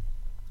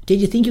 Did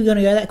you think you were going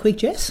to go that quick,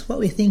 Jess? What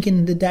were you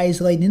thinking the days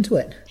leading into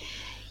it?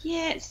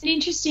 Yeah, it's an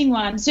interesting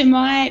one. So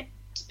my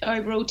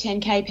overall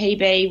 10K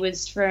PB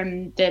was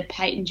from the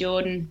Peyton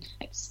Jordan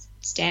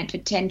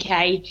Stanford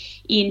 10K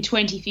in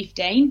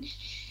 2015.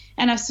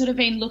 And I've sort of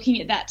been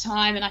looking at that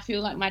time, and I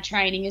feel like my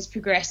training has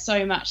progressed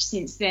so much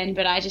since then,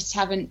 but I just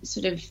haven't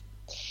sort of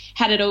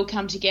had it all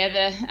come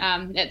together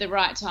at the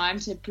right time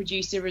to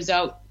produce a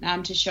result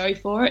to show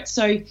for it.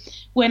 So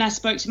when I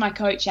spoke to my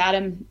coach,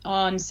 Adam,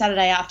 on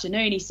Saturday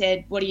afternoon, he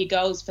said, what are your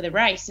goals for the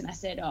race? And I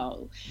said,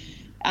 to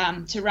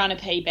run a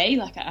PB.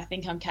 Like, I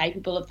think I'm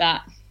capable of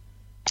that.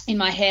 In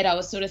my head, I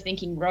was sort of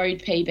thinking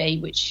road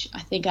PB, which I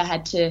think I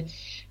had to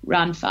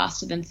run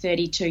faster than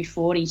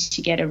 32:40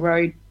 to get a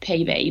road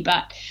PB.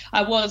 But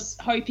I was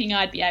hoping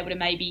I'd be able to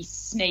maybe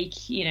sneak,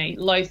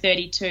 low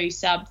 32,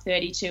 sub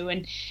 32.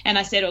 And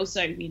I said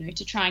also,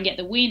 to try and get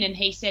the win. And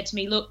he said to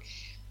me, look,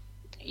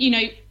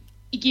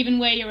 given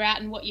where you're at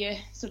and what your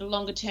sort of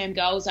longer term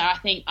goals are, I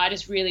think I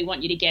just really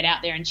want you to get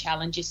out there and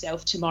challenge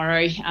yourself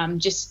tomorrow.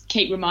 Just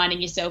keep reminding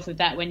yourself of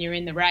that when you're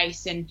in the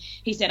race. And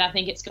he said, I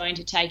think it's going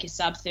to take a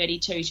sub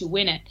 32 to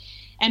win it.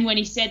 And when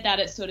he said that,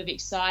 it sort of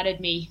excited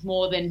me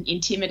more than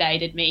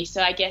intimidated me.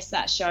 So I guess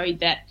that showed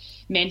that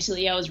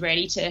mentally I was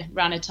ready to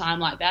run a time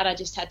like that. I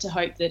just had to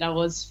hope that I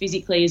was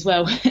physically as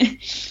well.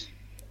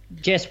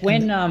 Jess,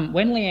 when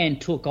Leanne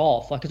took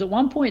off, because at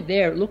one point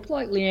there, it looked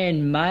like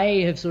Leanne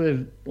may have sort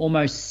of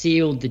almost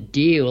sealed the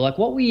deal. Like,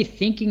 what were you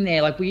thinking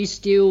there? Like, were you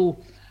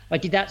still,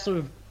 did that sort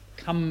of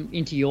come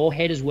into your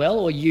head as well,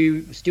 or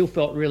you still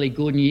felt really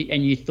good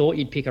and you thought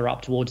you'd pick her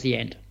up towards the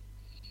end?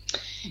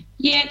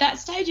 Yeah, at that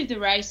stage of the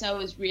race, I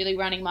was really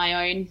running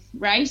my own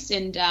race,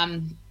 and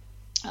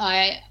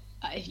I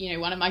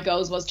one of my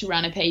goals was to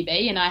run a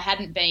PB, and I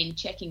hadn't been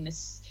checking the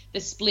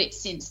split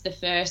since the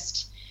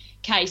first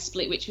K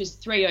split, which was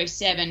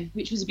 3:07,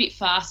 which was a bit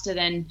faster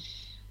than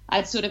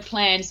I'd sort of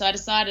planned. So I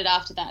decided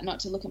after that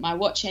not to look at my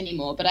watch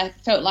anymore, but I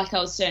felt like I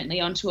was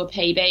certainly onto a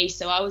PB.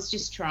 So I was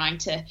just trying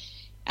to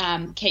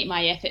keep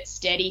my effort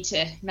steady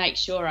to make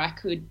sure I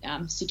could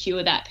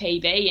secure that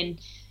PB. And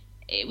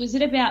it was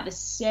at about the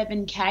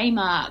 7K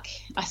mark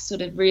I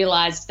sort of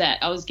realised that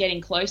I was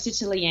getting closer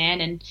to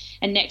Leanne,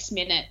 and next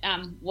minute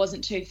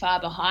wasn't too far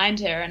behind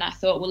her. And I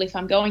thought, well, if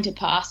I'm going to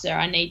pass her,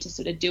 I need to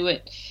sort of do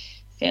it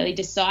fairly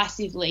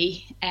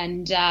decisively.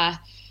 And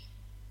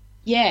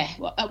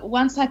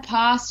once I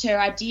passed her,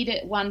 I did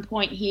at one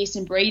point hear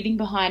some breathing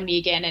behind me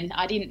again, and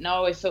I didn't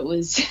know if it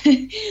was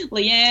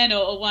Leanne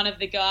or one of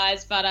the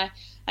guys, but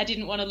I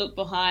didn't want to look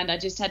behind. I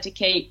just had to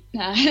keep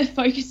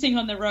focusing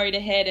on the road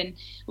ahead. And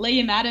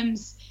Liam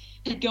Adams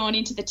had gone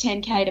into the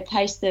 10K to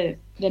pace the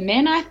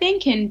men, I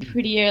think, and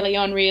pretty early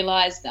on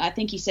realised, I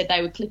think he said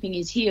they were clipping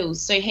his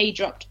heels, so he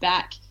dropped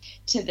back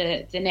to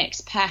the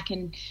next pack.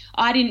 And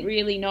I didn't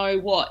really know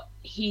what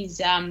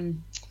his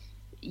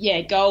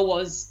goal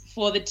was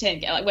for the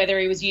 10K, like whether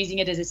he was using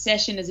it as a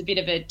session, as a bit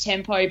of a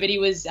tempo, but he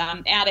was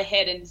out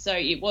ahead, and so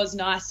it was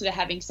nice sort of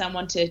having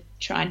someone to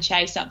try and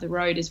chase up the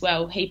road as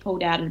well. He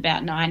pulled out at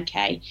about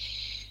 9K,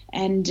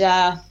 and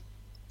I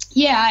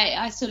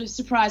sort of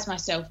surprised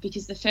myself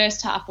because the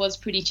first half was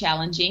pretty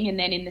challenging, and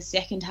then in the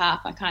second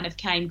half I kind of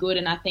came good,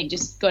 and I think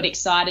just got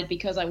excited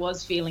because I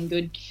was feeling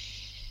good.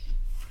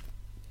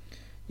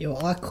 Yeah,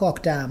 well, I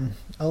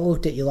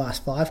looked at your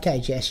last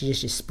 5K, Jess,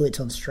 just your splits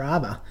on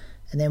Strava,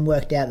 and then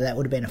worked out that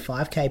would have been a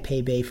 5K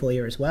PB for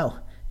you as well,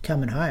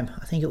 coming home.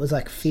 I think it was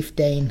like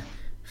 15:44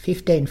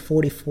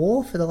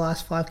 for the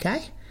last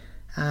 5K.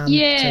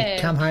 So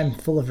come home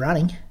full of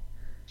running.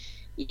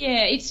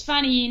 Yeah, it's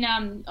funny,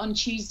 on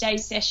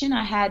Tuesday's session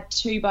I had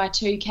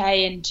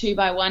 2x2K and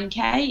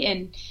 2x1K,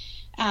 and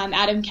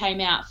Adam came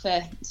out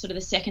for sort of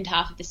the second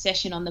half of the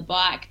session on the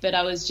bike, but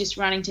I was just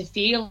running to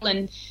feel,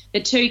 and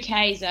the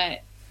 2Ks I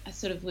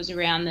sort of was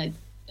around the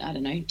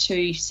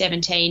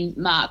 2:17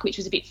 mark, which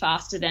was a bit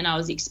faster than I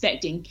was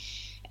expecting.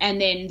 And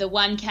then the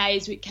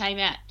 1Ks which came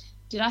out,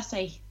 did I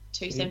say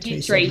 2:17?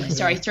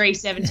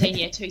 3:17.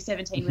 Yeah,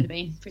 2:17 would have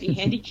been pretty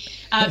handy.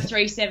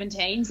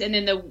 3:17s. And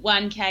then the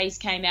 1Ks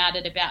came out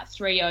at about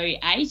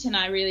 3:08, and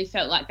I really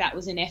felt like that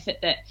was an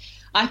effort that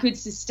I could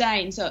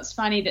sustain. So it's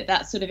funny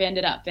that sort of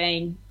ended up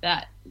being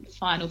that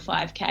final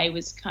 5K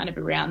was kind of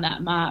around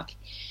that mark.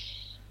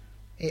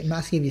 It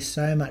must give you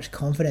so much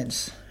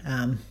confidence.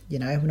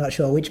 We're not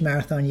sure which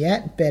marathon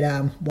yet, but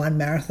one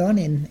marathon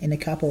in a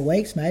couple of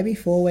weeks, maybe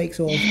 4 weeks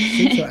or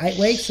 6 or 8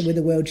 weeks, with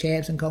the World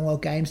Champs and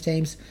Commonwealth Games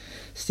teams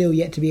still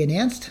yet to be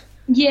announced.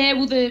 Yeah,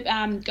 well,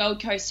 the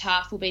Gold Coast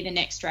half will be the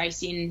next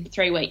race in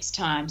 3 weeks'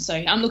 time. So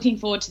I'm looking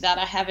forward to that.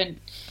 I haven't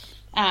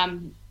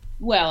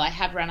I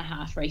have run a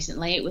half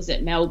recently. It was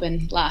at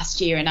Melbourne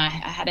last year, and I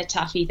had a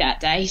toughie that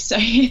day. So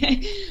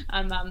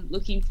I'm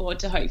looking forward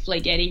to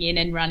hopefully getting in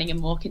and running a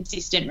more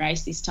consistent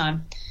race this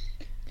time.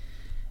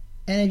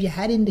 And have you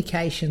had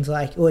indications, or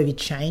have you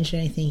changed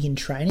anything in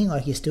training?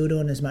 Like, you're still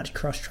doing as much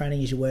cross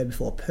training as you were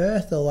before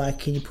Perth, or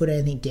can you put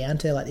anything down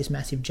to this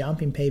massive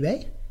jump in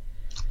PB?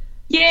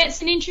 Yeah,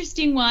 it's an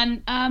interesting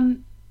one.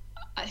 In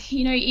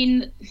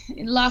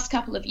the last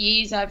couple of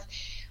years, I've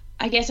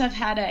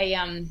had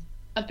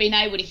I've been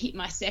able to hit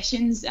my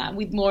sessions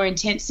with more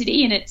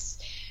intensity, and it's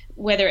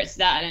whether it's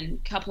that and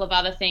a couple of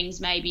other things,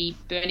 maybe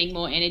burning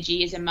more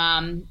energy as a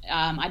mum.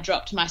 I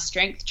dropped my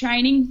strength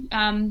training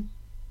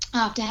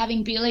after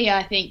having Billy.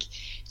 I think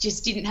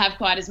just didn't have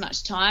quite as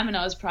much time, and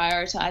I was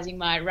prioritising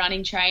my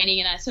running training,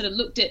 and I sort of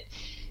looked at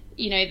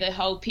the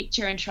whole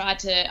picture and tried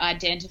to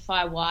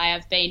identify why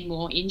I've been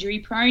more injury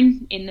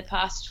prone in the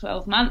past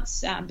 12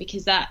 months,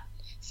 because that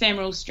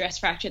femoral stress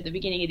fracture at the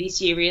beginning of this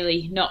year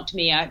really knocked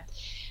me out.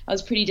 I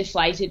was pretty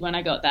deflated when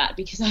I got that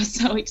because I was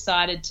so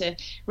excited to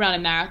run a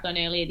marathon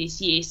earlier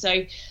this year.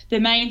 So the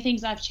main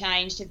things I've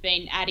changed have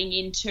been adding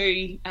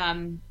into,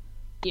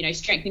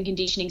 strength and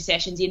conditioning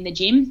sessions in the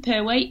gym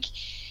per week.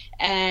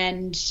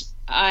 And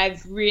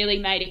I've really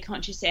made a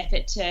conscious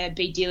effort to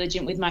be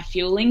diligent with my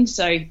fueling.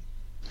 So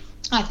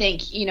I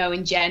think,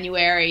 in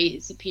January,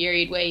 it's a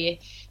period where you're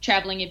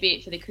traveling a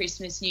bit for the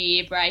Christmas, New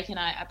Year break, and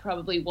I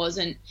probably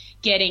wasn't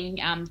getting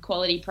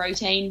quality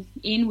protein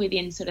in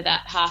within sort of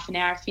that half an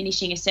hour of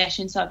finishing a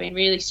session. So I've been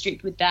really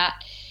strict with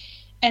that.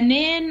 And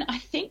then I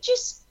think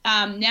just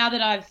now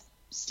that I've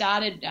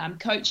started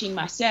coaching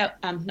others,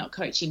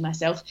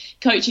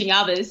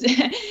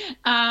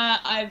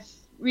 I've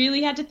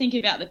really had to think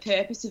about the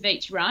purpose of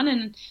each run,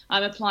 and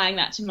I'm applying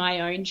that to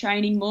my own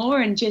training more.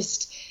 And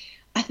just,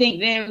 I think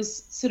there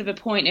was sort of a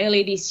point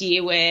earlier this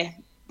year where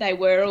they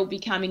were all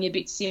becoming a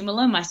bit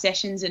similar, my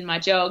sessions and my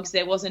jogs.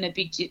 There wasn't a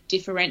big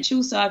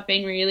differential. So I've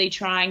been really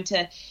trying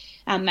to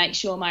make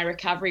sure my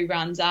recovery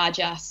runs are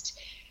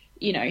just,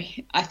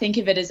 I think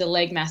of it as a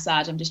leg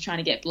massage. I'm just trying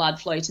to get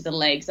blood flow to the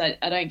legs. I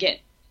don't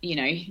get,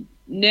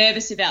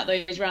 nervous about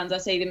those runs. I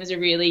see them as a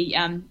really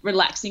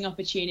relaxing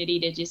opportunity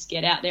to just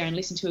get out there and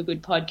listen to a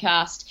good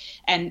podcast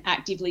and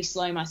actively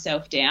slow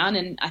myself down.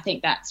 And I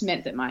think that's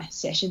meant that my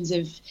sessions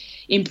have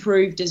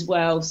improved as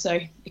well. So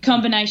a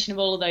combination of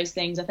all of those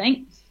things, I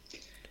think.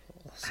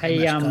 So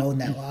much gold in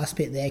that last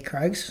bit there,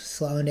 Krogs,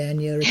 slowing down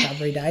your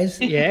recovery days.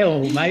 Yeah,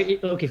 well,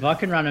 mate, look, if I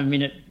can run a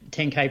minute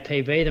 10K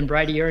PB, then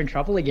Brady, you're in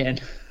trouble again.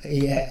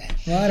 Yeah.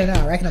 Well, I don't know.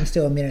 I reckon I'm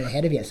still a minute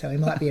ahead of you, so we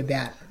might be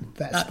about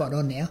spot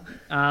on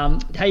now.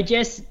 Hey,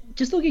 Jess,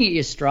 just looking at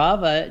your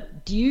Strava,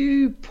 do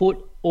you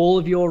put all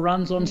of your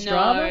runs on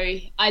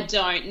Strava? No, I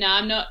don't.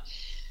 No,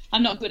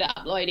 I'm not good at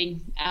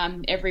uploading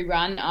every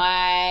run.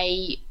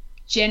 I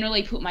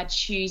generally put my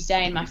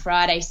Tuesday and my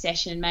Friday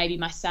session, maybe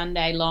my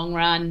Sunday long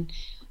run.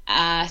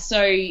 So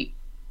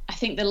I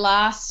think the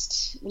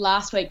last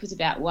week was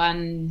about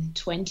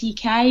 120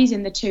 Ks,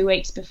 and the 2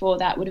 weeks before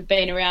that would have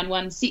been around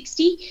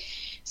 160.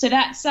 So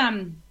that's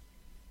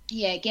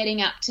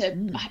getting up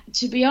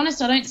to be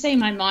honest, I don't see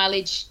my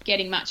mileage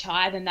getting much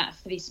higher than that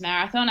for this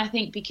marathon. I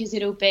think because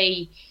it'll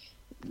be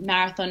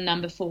marathon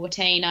number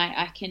 14,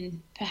 I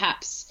can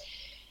perhaps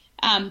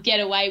get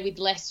away with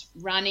less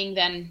running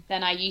than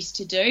I used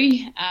to do,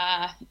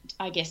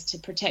 I guess, to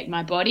protect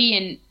my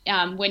body.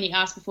 And when you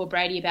asked before,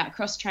 Brady, about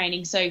cross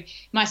training, so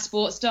my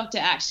sports doctor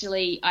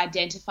actually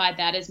identified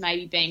that as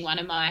maybe being one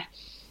of my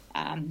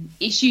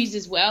issues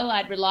as well.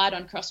 I'd relied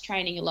on cross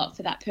training a lot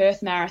for that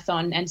Perth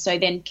marathon, and so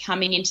then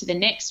coming into the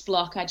next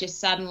block, I just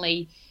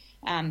suddenly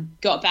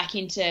got back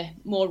into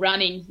more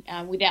running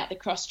without the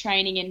cross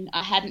training, and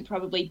I hadn't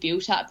probably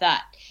built up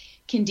that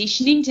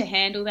conditioning to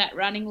handle that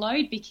running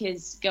load,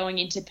 because going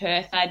into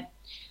Perth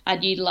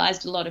I'd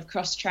utilised a lot of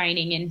cross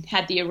training and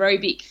had the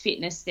aerobic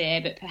fitness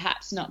there, but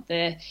perhaps not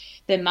the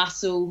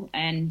muscle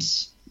and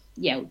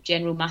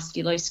general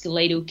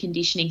musculoskeletal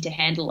conditioning to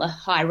handle a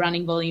high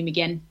running volume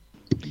again.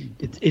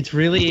 It's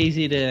really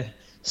easy to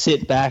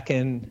sit back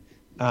and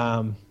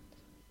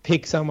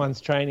pick someone's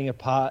training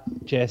apart,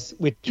 Jess,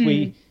 which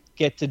we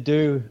get to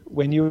do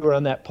when you were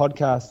on that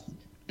podcast,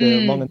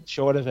 the long and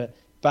short of it.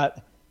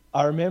 But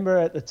I remember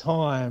at the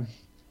time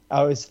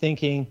I was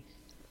thinking,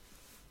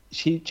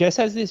 Jess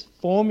has this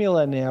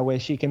formula now where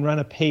she can run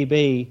a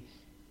PB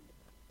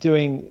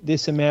doing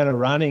this amount of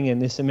running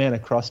and this amount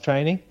of cross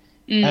training.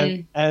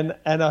 And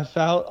I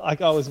felt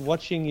like I was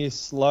watching you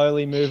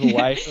slowly move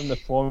away from the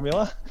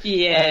formula.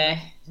 Yeah.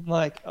 And I'm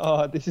like,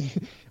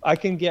 I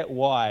can get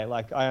why.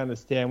 Like, I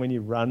understand when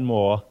you run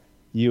more,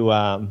 you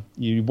want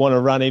to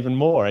run even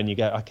more, and you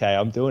go, okay,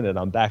 I'm doing it.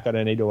 I'm back. I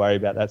don't need to worry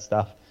about that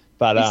stuff.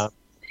 But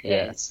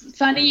it's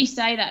funny you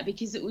say that,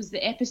 because it was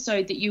the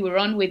episode that you were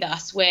on with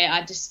us where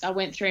I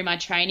went through my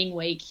training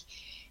week,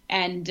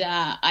 and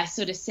I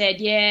sort of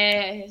said,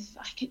 I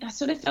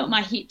sort of felt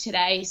my hip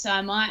today, so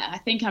I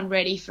think I'm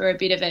ready for a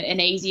bit of an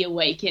easier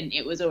week, and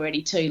it was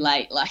already too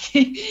late. Like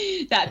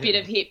that bit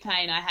of hip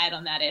pain I had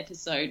on that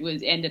episode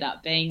ended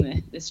up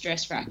being the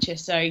stress fracture.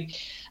 So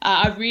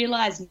I've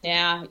realised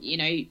now,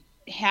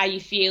 how you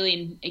feel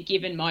in a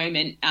given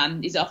moment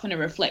is often a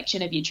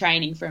reflection of your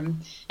training from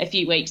a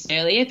few weeks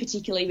earlier,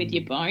 particularly with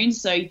your bones.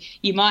 So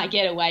you might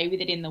get away with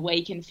it in the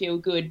week and feel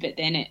good, but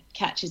then it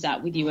catches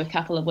up with you a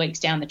couple of weeks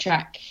down the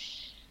track.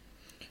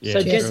 Yeah,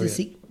 so Jess,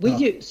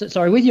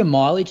 with your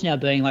mileage now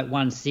being like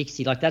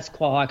 160, like that's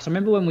quite high. Because I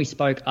remember when we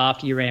spoke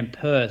after you ran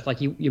Perth, like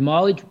your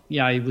mileage,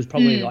 was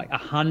probably like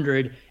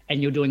 100,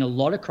 and you're doing a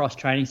lot of cross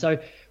training. So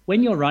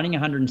when you're running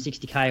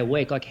 160K a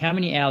week, like how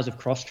many hours of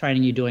cross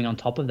training are you doing on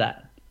top of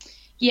that?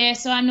 Yeah,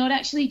 so I'm not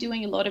actually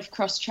doing a lot of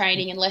cross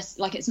training unless,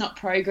 like, it's not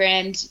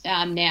programmed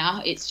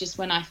now. It's just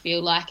when I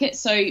feel like it.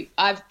 So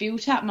I've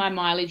built up my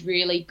mileage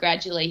really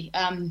gradually.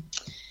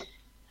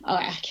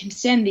 I can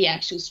send the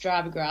actual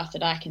Strava graph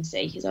that I can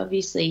see, because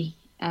obviously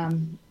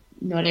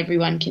not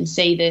everyone can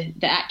see the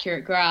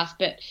accurate graph.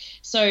 But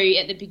so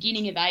at the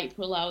beginning of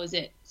April, I was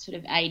at sort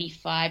of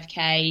 85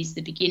 Ks,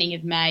 the beginning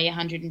of May,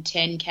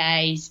 110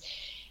 Ks.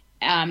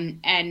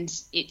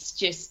 And it's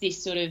just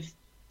this sort of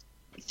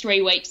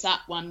 3 weeks up,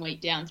 1 week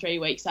down, 3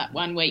 weeks up,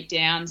 1 week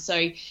down.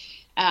 So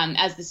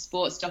as the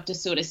sports doctor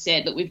sort of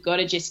said, that we've got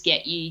to just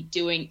get you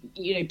doing,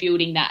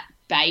 building that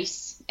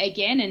base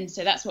again. And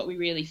so that's what we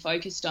really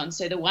focused on.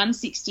 So the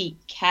 160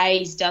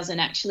 Ks doesn't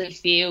actually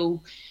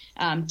feel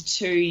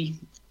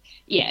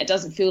it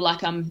doesn't feel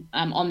like I'm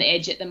on the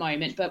edge at the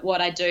moment. But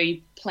what I do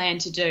plan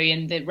to do,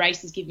 and the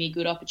races give me a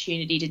good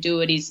opportunity to do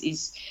it,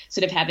 is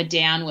sort of have a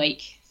down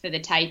week for the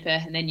taper,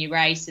 and then you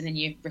race, and then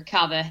you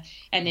recover,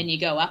 and then you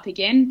go up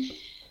again.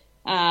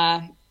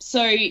 So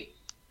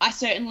I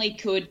certainly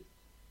could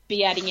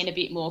be adding in a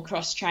bit more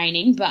cross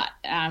training, but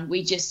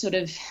we just sort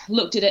of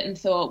looked at it and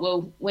thought,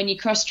 well, when you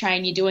cross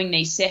train, you're doing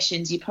these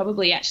sessions, you're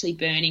probably actually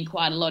burning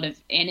quite a lot of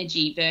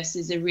energy,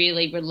 versus a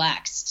really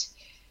relaxed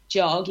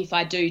jog, if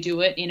I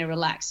do it in a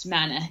relaxed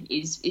manner,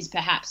 is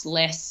perhaps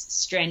less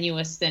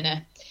strenuous than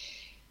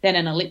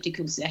an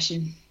elliptical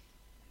session.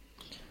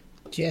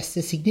 Just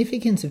the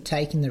significance of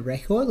taking the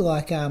record,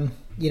 like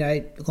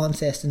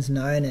Launceston's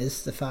known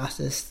as the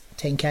fastest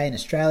 10K in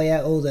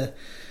Australia. All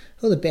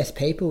the best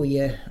people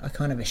I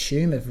kind of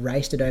assume have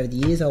raced it over the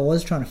years. I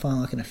was trying to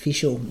find like an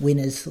official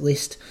winners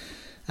list.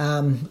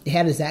 How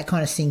does that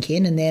kind of sink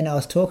in? And then I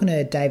was talking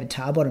to David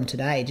Tarbottom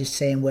today, just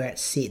seeing where it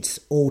sits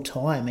all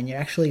time, and you're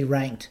actually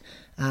ranked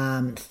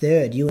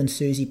third, you and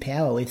Susie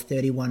Power with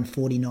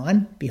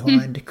 31.49,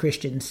 behind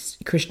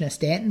Krishna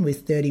Stanton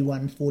with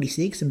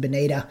 31.46 and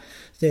Benita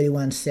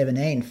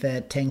 31.17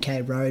 for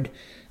 10K road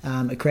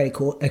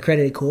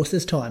accredited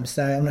courses time.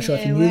 So I'm not sure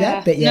if you knew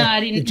that, but yeah, no, I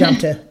didn't.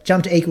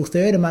 Jump to equal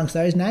third amongst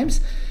those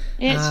names.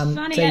 Yeah, it's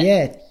funny. So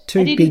yeah,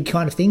 two big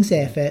kind of things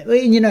there.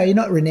 You're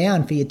not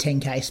renowned for your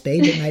 10K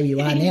speed, but maybe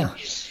you are now.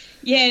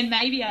 Yeah, and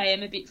maybe I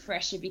am a bit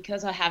fresher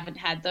because I haven't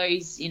had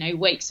those,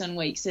 weeks on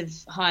weeks of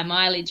high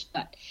mileage.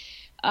 But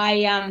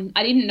I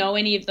didn't know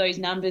any of those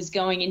numbers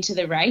going into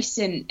the race,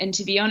 and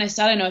to be honest,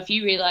 I don't know if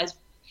you realise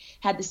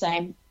had the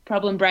same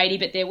problem, Brady,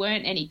 but there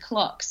weren't any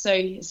clocks,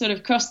 so sort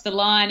of crossed the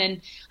line,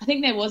 and I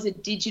think there was a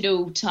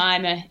digital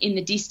timer in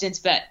the distance,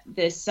 but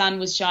the sun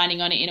was shining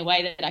on it in a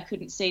way that I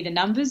couldn't see the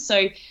numbers,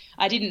 so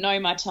I didn't know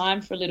my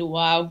time for a little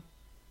while.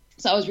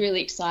 So I was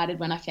really excited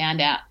when I found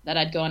out that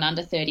I'd gone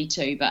under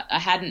 32, but I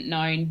hadn't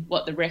known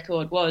what the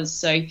record was,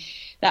 so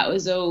that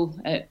was all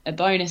a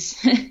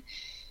bonus.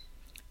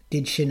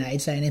 Did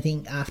Sinead say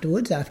anything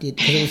afterwards?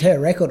 Because it was her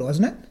record,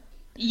 wasn't it?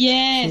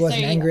 Yeah. She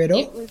wasn't angry at all?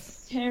 It was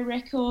her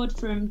record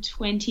from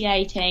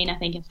 2018, I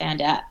think I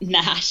found out.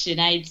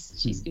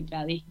 Sinead's, she's good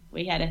value.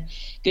 We had a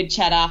good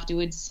chat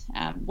afterwards.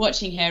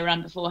 Watching her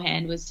run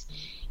beforehand was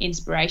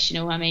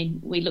inspirational. I mean,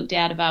 we looked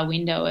out of our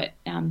window at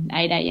 8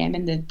 a.m.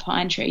 and the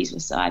pine trees were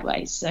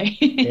sideways. So there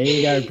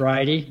you go,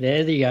 Brady.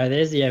 There you go.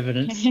 There's the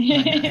evidence.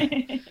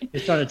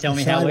 Just trying to tell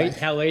me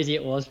how easy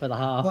it was for the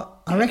half. Well,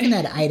 I reckon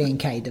that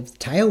 18K the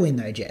tailwind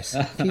though, Jess.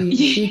 A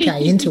few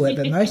K into it,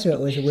 but most of it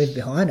was with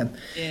behind them.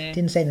 Yeah.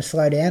 Didn't seem to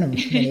slow down them,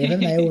 many of them.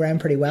 They all ran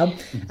pretty well.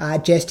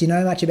 Jess, do you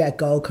know much about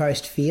Gold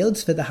Coast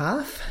Fields for the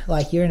half?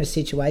 Like, you're in a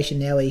situation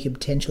now where you could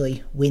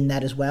potentially win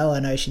that as well. I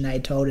know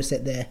Sinead told us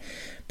at the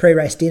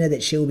pre-race dinner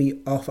that she'll be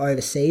off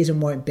overseas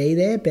and won't be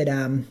there, but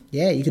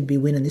you could be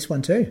winning this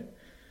one too.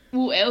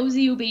 Well,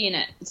 Elsie will be in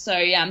it, so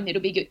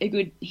it'll be a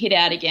good hit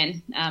out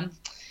again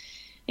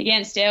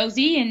against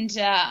Elsie, and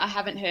I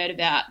haven't heard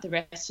about the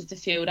rest of the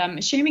field. I'm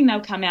assuming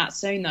they'll come out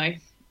soon though.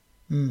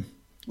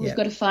 We've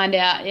got to find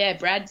out. Yeah,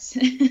 Brad's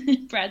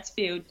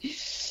field.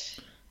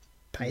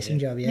 Pacing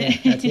job, yeah,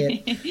 that's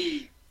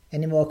it.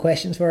 Any more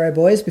questions for our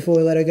boys before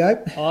we let her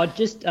go?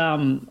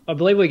 I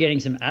believe we're getting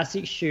some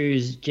ASICS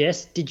shoes.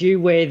 Jess, did you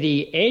wear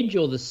the Edge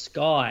or the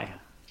Sky?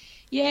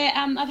 Yeah,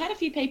 I've had a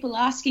few people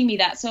asking me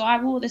that, so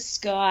I wore the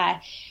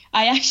Sky.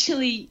 I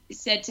actually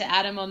said to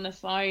Adam on the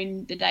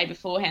phone the day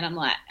beforehand, I'm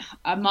like,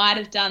 I might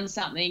have done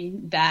something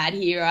bad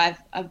here.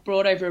 I've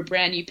brought over a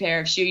brand new pair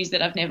of shoes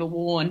that I've never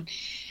worn.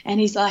 And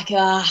he's like,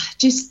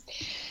 just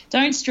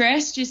don't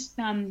stress, just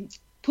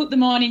put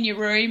them on in your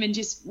room and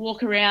just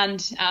walk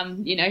around, spend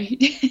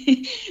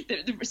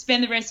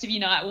the rest of your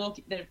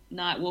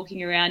night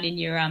walking around in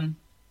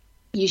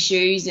your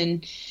shoes,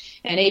 and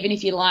even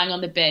if you're lying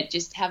on the bed,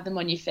 just have them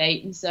on your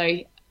feet. And so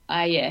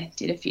I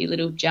did a few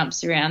little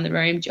jumps around the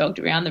room, jogged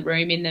around the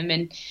room in them,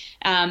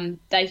 and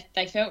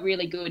they felt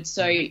really good.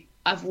 So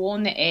I've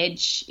worn the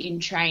Edge in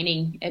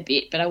training a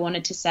bit, but I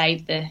wanted to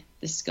save the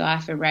Sky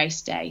for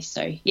race day.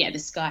 So yeah, the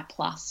Sky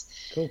Plus.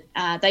 Cool.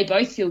 They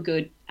both feel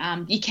good.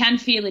 You can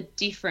feel a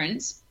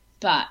difference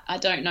but I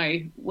don't know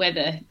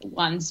whether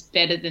one's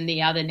better than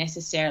the other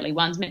necessarily.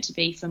 One's meant to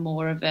be for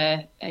more of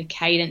a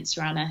cadence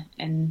runner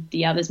and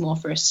the other's more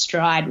for a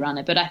stride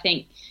runner. But I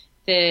think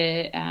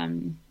the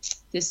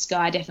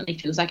Sky definitely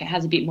feels like it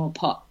has a bit more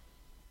pop.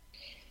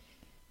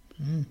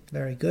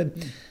 Very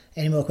good.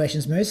 Any more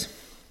questions, Moose?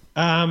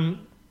 Any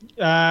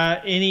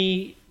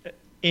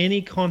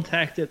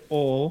contact at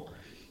all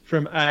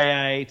from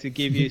AA to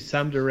give you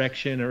some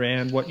direction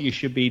around what you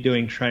should be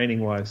doing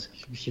training-wise?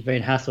 She's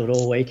been hassled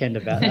all weekend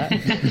about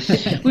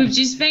that. We've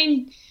just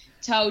been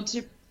told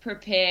to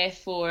prepare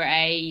for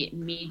a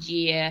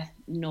mid-year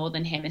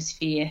Northern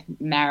Hemisphere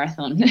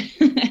marathon,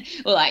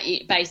 or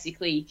like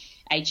basically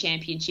a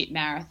championship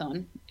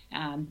marathon.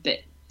 But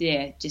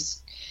yeah,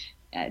 just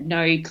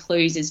no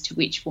clues as to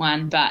which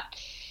one. But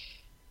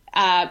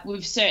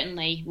we've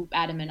certainly,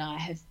 Adam and I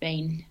have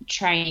been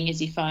training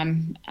as if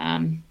I'm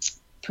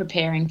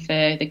preparing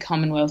for the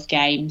Commonwealth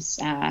Games,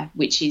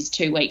 which is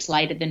 2 weeks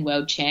later than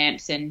World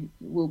Champs and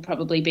will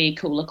probably be a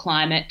cooler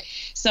climate.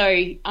 So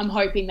I'm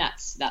hoping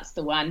that's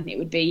the one. It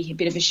would be a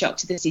bit of a shock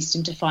to the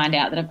system to find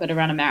out that I've got to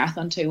run a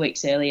marathon 2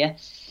 weeks earlier.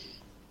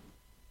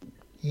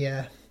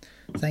 Yeah.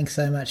 Thanks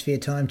so much for your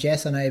time,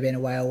 Jess. I know you've been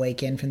away all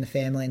weekend from the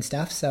family and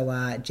stuff, so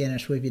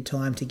generous with your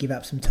time to give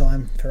up some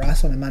time for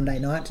us on a Monday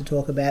night to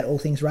talk about all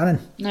things running.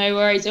 No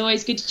worries.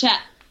 Always good to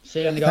chat.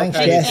 See you on the Gold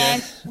Coast.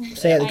 Jess.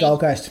 See you at the Gold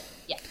Coast.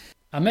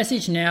 A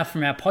message now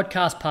from our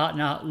podcast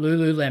partner,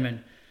 Lululemon.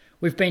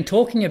 We've been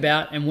talking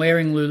about and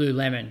wearing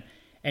Lululemon,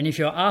 and if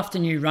you're after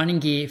new running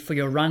gear for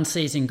your run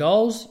season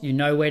goals, you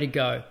know where to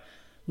go.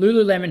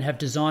 Lululemon have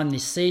designed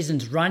this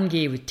season's run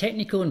gear with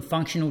technical and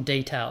functional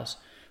details,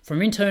 from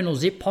internal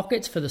zip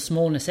pockets for the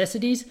small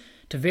necessities,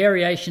 to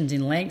variations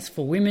in lengths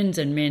for women's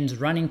and men's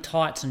running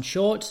tights and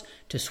shorts,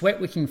 to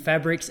sweat-wicking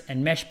fabrics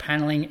and mesh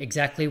paneling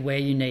exactly where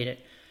you need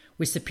it.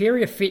 With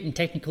superior fit and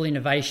technical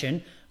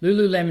innovation,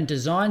 Lululemon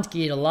designs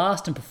gear to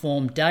last and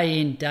perform day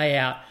in, day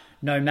out,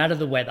 no matter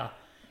the weather.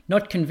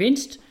 Not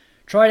convinced?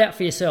 Try it out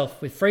for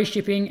yourself with free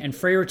shipping and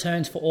free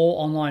returns for all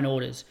online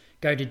orders.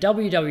 Go to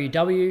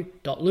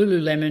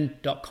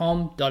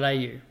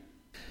www.lululemon.com.au.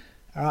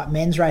 All right,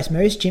 men's race,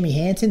 Moose. Jimmy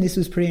Hansen, this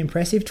was pretty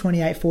impressive,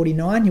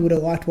 28.49. You would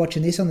have liked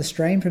watching this on the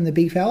stream from the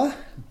big fella?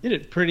 Did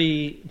it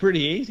pretty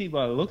easy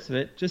by the looks of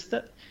it. Just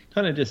that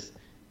kind of just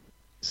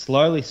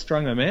slowly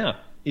strung him out.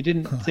 He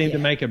didn't seem to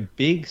make a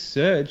big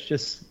surge,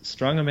 just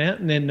strung him out,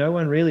 and then no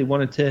one really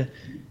wanted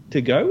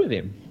to go with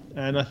him.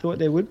 And I thought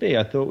there would be.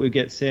 I thought we'd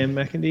get Sam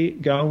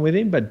McIntyre going with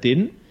him, but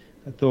didn't.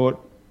 I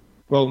thought,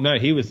 well, no,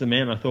 he was the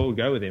man I thought would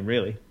go with him,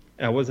 really.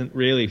 I wasn't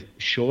really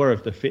sure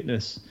of the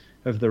fitness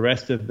of the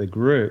rest of the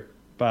group,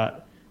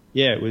 but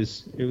yeah, it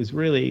was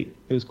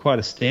quite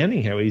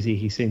astounding how easy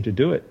he seemed to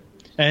do it.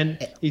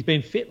 And he's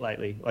been fit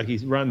lately. Like,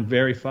 he's run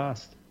very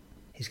fast.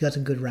 He's got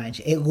some good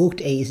range. It looked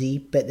easy,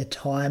 but the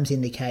times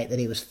indicate that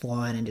he was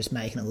flying and just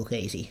making it look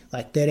easy.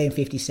 Like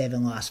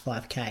 13.57 last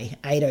 5K,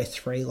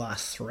 8.03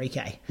 last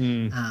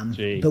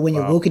 3K. But when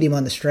you look at him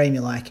on the stream,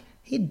 you're like,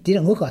 he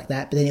didn't look like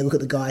that. But then you look at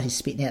the guy who's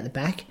spitting out the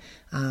back,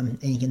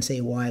 and you can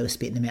see why he was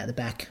spitting them out the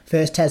back.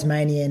 First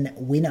Tasmanian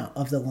winner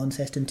of the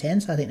Launceston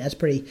 10, so I think that's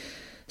pretty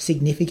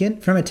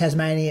significant from a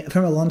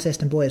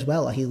Launceston boy as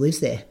well. Like, he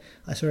lives there.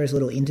 I saw his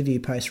little interview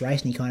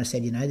post-race, and he kind of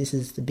said, this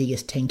is the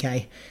biggest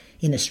 10K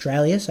in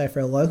Australia, so for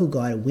a local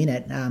guy to win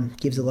it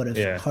gives a lot of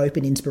hope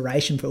and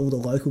inspiration for all the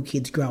local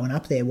kids growing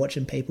up there,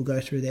 watching people go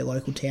through their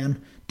local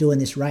town doing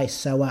this race.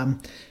 So, and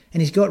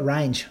he's got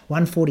range,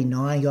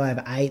 149, guy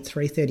over 8,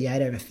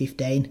 338 over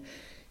 15.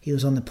 He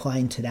was on the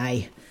plane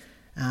today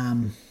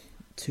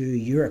to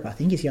Europe. I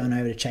think he's going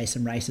over to chase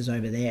some races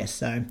over there.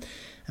 So,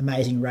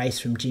 amazing race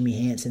from Jimmy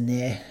Hansen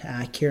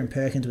there. Kieran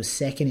Perkins was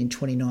second in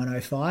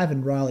 29.05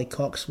 and Riley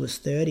Cox was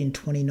third in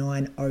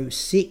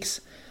 29.06.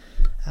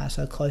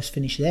 So a close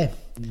finish there.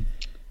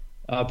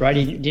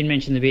 Brady did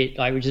mention the bit,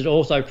 which is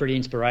also pretty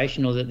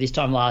inspirational, that this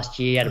time last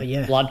year he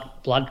had a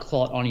blood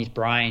clot on his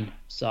brain.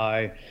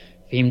 So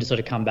for him to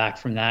sort of come back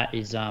from that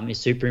is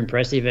super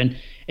impressive. And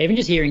even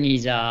just hearing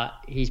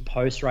his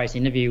post race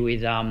interview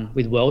with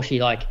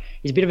Welshie,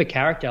 he's a bit of a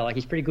character.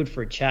 He's pretty good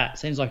for a chat.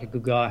 Seems like a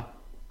good guy.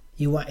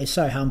 He's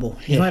so humble.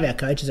 He's one of our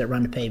coaches at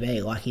Run to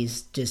PB.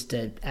 He's just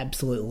an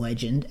absolute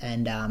legend.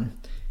 And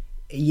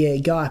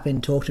you go up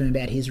and talk to him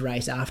about his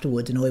race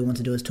afterwards, and all he wants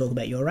to do is talk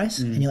about your race.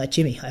 And you're like,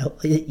 Jimmy,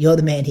 you're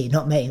the man here,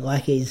 not me.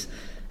 He's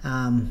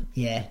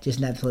just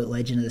an absolute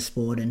legend of the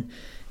sport. And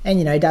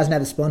he doesn't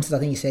have the sponsors. I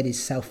think he said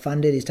he's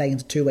self-funded. He's taken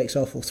 2 weeks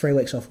off or 3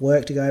 weeks off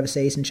work to go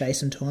overseas and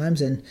chase some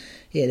times. And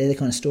they're the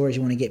kind of stories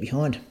you want to get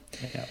behind.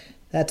 Yeah.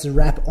 That's a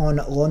wrap on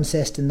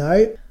Launceston,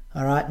 though.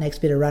 All right,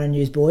 next bit of running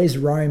news, boys.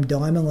 Rome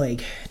Diamond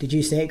League. Did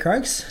you see it,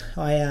 Croaks?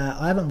 I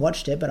haven't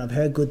watched it, but I've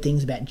heard good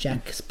things about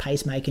Jack's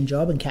pacemaking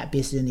job and Kat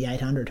Bissett in the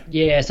 800.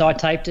 Yeah, so I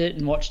taped it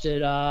and watched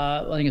it,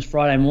 I think it was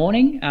Friday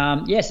morning.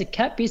 So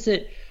Kat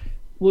Bissett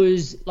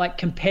was,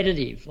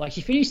 competitive. She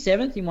finished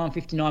 7th in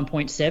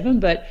 159.7,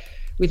 but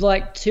with,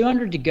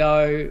 200 to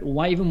go,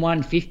 or even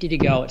 150 to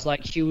go, it's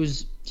she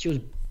was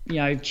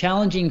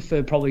challenging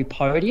for probably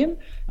podium.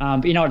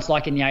 But it's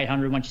like in the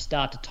 800, once you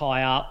start to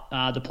tie up,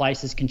 the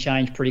places can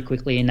change pretty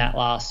quickly in that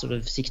last sort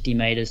of 60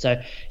 metres.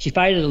 So she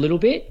faded a little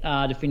bit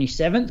to finish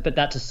 7th, but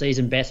that's a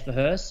season best for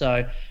her.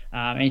 So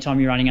anytime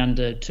you're running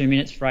under 2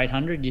 minutes for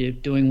 800, you're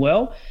doing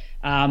well.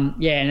 And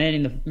then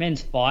in the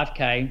men's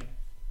 5K,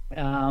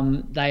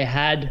 they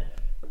had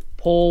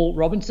Paul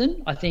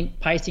Robinson, I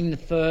think, pacing the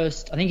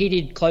first. I think he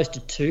did close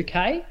to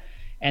 2K,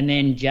 and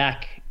then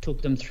Jack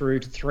took them through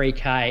to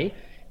 3K.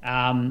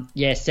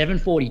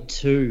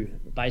 7:42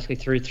 basically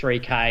through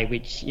 3K,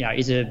 which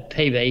is a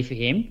PB for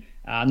him.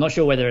 I'm not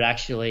sure whether it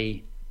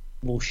actually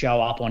will show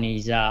up on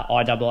his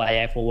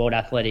IAAF or World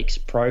Athletics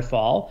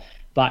profile,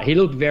 but he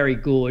looked very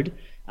good.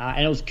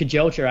 And it was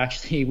Kajelcha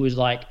actually was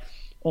like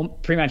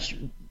pretty much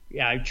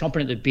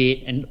chomping at the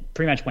bit and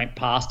pretty much went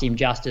past him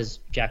just as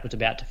Jack was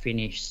about to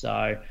finish.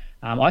 So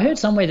I heard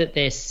somewhere that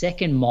their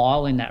second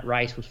mile in that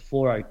race was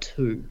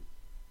 4:02.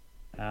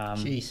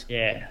 Jeez.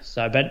 Yeah.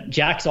 So, but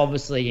Jack's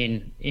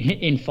obviously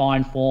in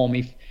fine form.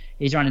 If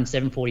he's running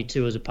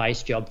 7:42 as a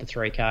pace job for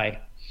 3K.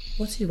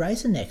 What's he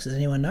racing next? Does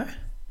anyone know?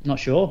 Not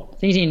sure. I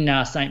think he's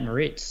in St.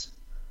 Moritz.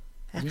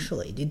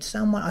 Actually, did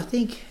someone? I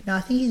think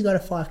he's got a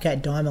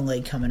 5K Diamond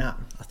League coming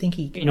up. I think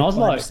he in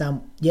Oslo.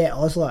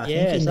 Oslo. I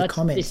think in the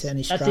comments and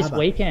his Strava. That's this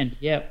weekend.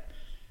 Yep.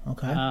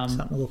 Okay.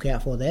 Something to look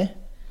out for there.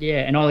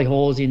 Yeah, and Ollie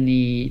Hall's in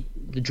the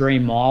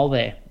Dream Mile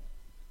there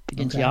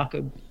against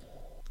Jakob.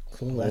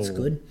 Cool. That's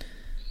good.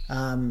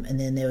 And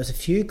then there was a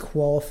few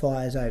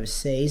qualifiers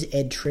overseas.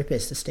 Ed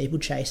Trippus, the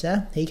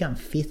steeplechaser, he came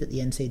 5th at the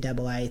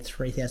NCAA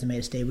 3,000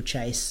 metre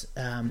steeplechase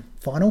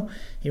final.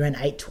 He ran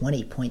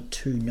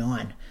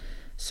 8:20.29.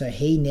 So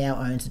he now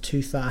owns the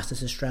 2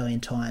 fastest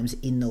Australian times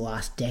in the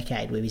last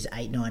decade with his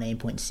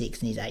 8:19.6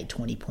 and his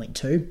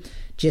 8:20.2.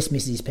 Just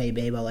misses his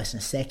PB by less than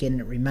a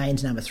second.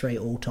 Remains number 3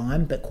 all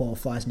time, but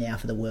qualifies now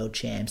for the World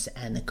Champs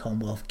and the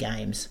Commonwealth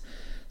Games.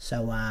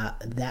 So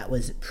that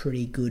was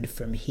pretty good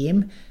from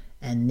him.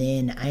 And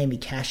then Amy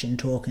Cashin,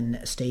 talking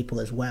steeple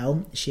as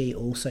well, she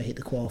also hit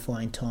the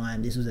qualifying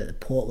time. This was at the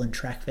Portland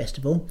Track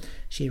Festival.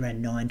 She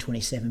ran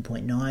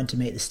 9:27.9 to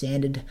meet the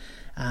standard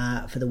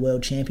for the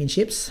World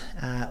Championships.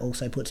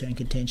 Also puts her in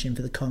contention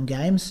for the Com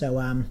Games.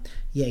 So,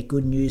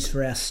 good news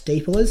for our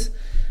steeplers.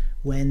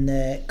 When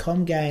the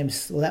Com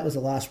Games, that was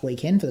the last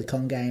weekend for the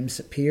Com Games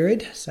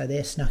period, so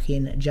they're snuck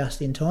in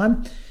just in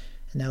time.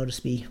 And they'll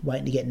just be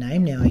waiting to get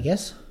named now, I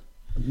guess.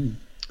 Mm-hmm.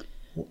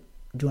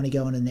 Do you want to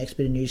go on to the next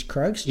bit of news,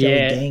 Croaks? Joey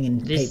Deng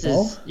and Pete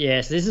Bol? So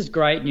this is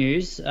great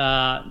news,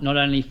 not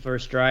only for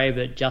Australia,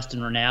 but Justin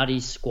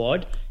Rinaldi's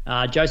squad.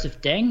 Joseph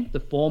Deng, the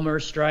former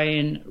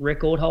Australian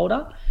record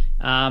holder,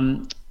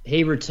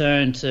 he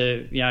returned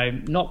to,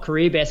 not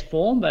career best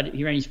form, but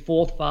he ran his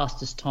 4th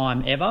fastest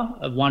time ever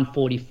of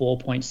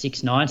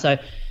 1:44.69. So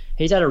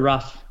he's had a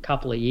rough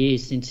couple of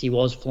years since he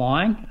was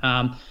flying.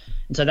 And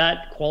so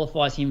that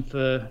qualifies him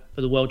for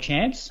the World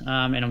Champs,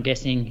 and I'm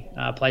guessing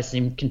places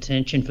him in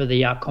contention for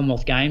the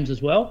Commonwealth Games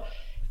as well.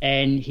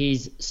 And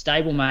his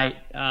stablemate,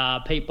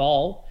 Pete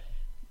Bol,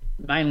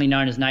 mainly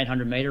known as an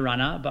 800-metre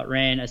runner, but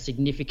ran a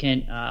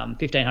significant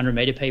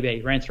 1,500-metre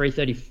PB. Ran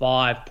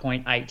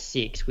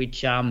 3:35.86,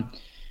 which I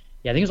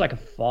think it was like a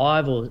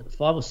 5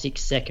 or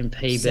 6 second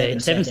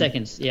PB. 7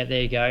 seconds. Yeah,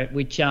 there you go.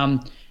 Which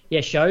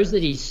shows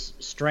that his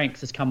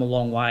strength has come a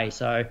long way.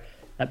 So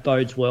that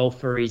bodes well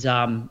for his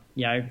upcoming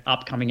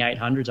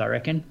 800s, I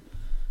reckon.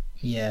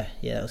 Yeah,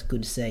 that was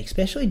good to see.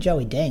 Especially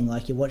Joey Deng.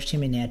 Like, you watched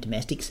him in our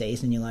domestic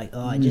season and you're like,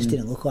 it just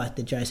didn't look like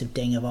the Joseph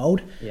Deng of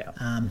old. Yeah.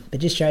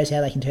 But just shows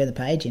how they can turn the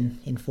page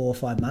in 4 or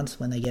 5 months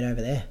when they get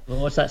over there. Well,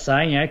 what's that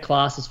saying?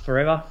 Class is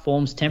forever,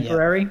 form's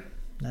temporary. Yep.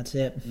 That's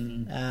it.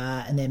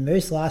 And then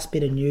Moose, last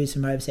bit of news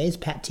from overseas.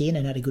 Pat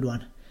Tiernan had a good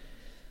one.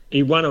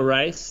 He won a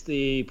race,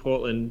 the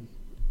Portland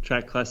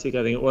Track Classic,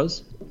 I think it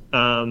was.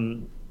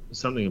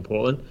 Something in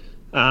Portland.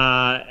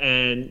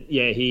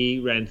 He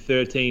ran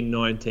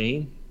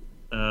 13:19.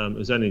 It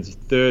was only his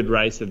 3rd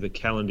race of the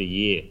calendar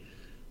year.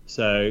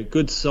 So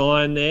good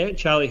sign there.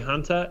 Charlie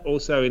Hunter,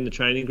 also in the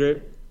training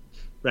group,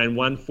 ran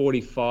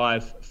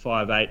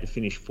 1:45.58 to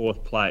finish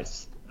 4th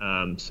place.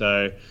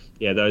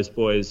 Those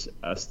boys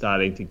are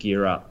starting to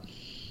gear up.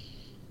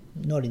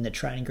 Not in the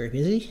training group,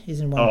 is he?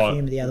 Isn't one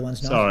Hume, the other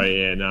one's not?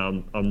 Sorry,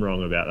 I'm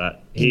wrong about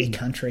that. In the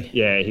country.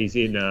 Yeah, he's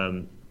in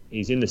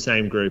the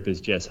same group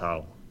as Jess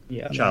Hull.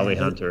 Yeah, Charlie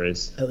Hunter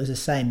is. It was the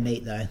same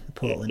meet though, the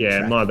Portland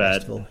Track my bad.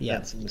 Festival. Yeah,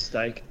 that's a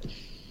mistake.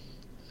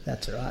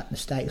 That's all right.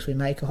 Mistakes we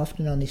make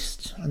often on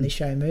this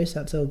show, Moose.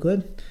 That's all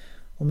good.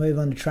 We'll move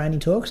on to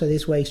Training Talk. So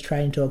this week's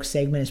Training Talk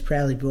segment is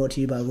proudly brought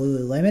to you by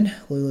Lululemon.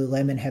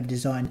 Lululemon have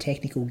designed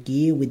technical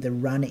gear with the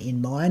runner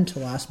in mind to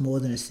last more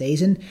than a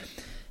season.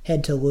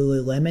 Head to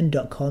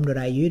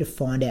lululemon.com.au to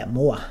find out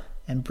more.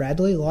 And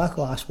Bradley, like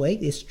last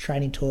week, this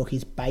Training Talk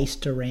is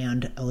based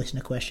around a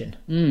listener question.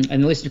 And the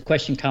listener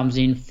question comes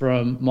in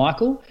from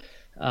Michael.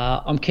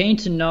 I'm keen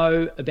to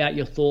know about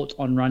your thoughts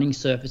on running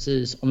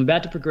surfaces. I'm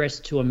about to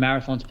progress to a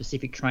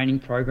marathon-specific training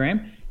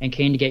program and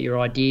keen to get your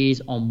ideas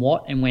on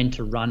what and when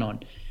to run on.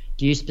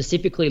 Do you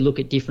specifically look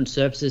at different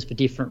surfaces for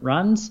different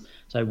runs?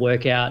 So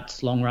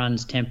workouts, long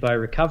runs, tempo,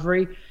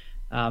 recovery.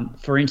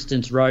 For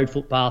instance, road,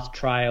 footpath,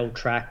 trail,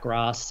 track,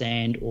 grass,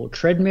 sand, or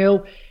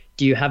treadmill.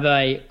 Do you have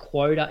a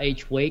quota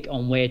each week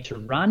on where to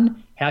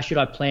run? How should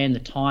I plan the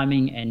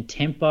timing and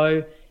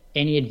tempo?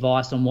 Any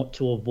advice on what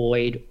to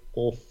avoid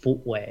or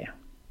footwear?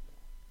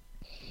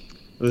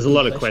 There's a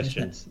lot of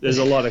questions. There's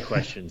a lot of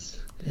questions.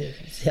 Yeah,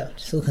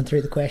 just looking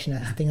through the question,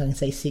 I think I can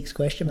see 6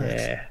 question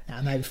marks.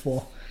 Yeah. Maybe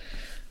 4.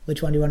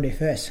 Which one do you want to do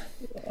first?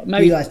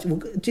 Maybe,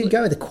 do you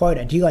go with the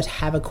quota? Do you guys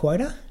have a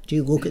quota? Do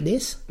you look at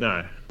this?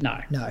 No.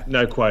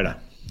 No Quota.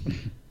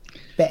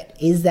 But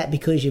is that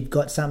because you've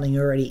got something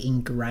already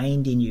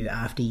ingrained in you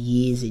after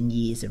years and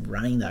years of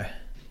running, though?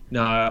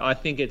 No, I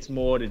think it's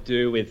more to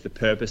do with the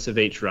purpose of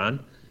each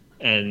run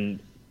and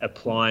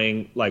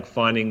finding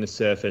the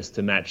surface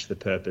to match the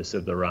purpose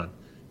of the run.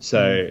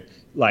 So,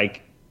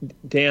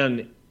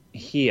 down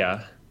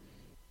here,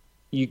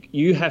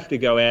 you have to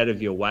go out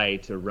of your way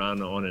to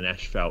run on an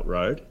asphalt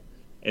road.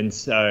 And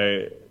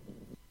so,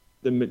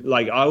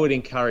 I would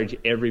encourage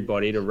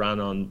everybody to run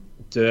on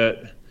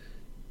dirt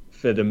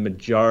for the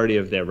majority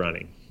of their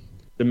running.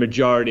 At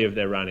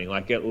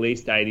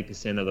least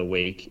 80% of the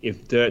week.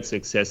 If dirt's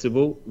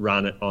accessible,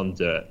 run it on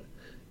dirt.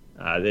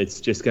 It's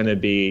just going to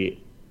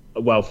be...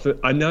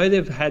 I know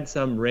they've had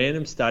some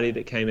random study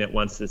that came out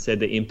once that said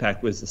the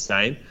impact was the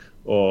same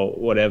or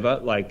whatever,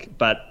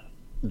 but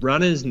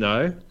runners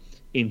know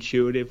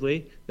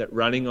intuitively that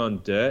running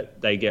on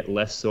dirt, they get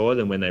less sore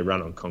than when they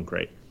run on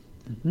concrete.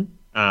 Mm-hmm.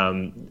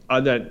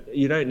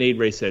 You don't need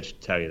research to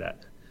tell you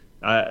that.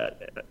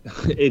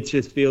 It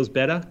just feels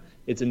better.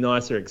 It's a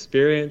nicer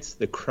experience.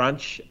 The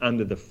crunch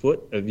under the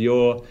foot of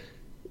your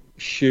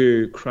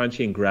shoe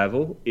crunching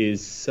gravel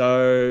is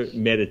so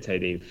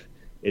meditative.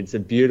 It's a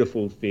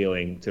beautiful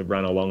feeling to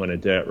run along on a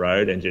dirt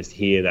road and just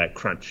hear that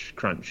crunch,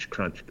 crunch,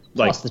 crunch.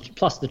 Plus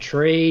the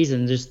trees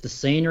and just the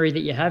scenery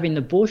that you have in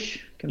the bush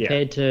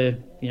compared to,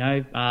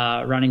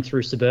 running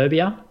through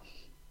suburbia.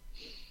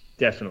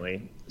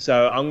 Definitely.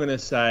 So I'm going to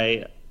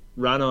say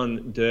run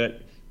on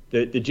dirt.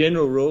 The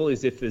general rule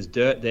is if there's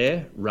dirt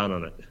there, run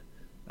on it.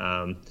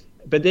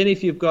 But then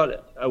if you've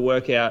got a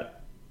workout,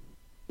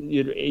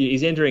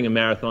 he's entering a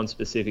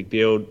marathon-specific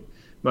build,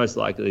 most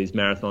likely these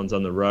marathons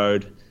on the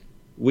road.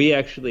 We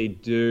actually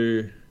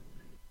do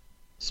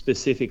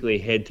specifically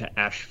head to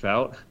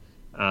asphalt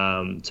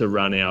to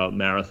run our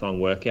marathon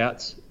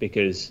workouts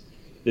because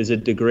there's a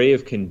degree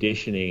of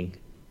conditioning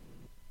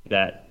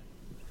that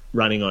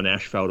running on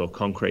asphalt or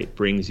concrete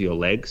brings your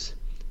legs,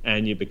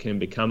 and you can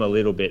become a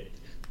little bit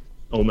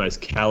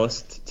almost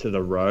calloused to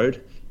the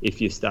road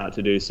if you start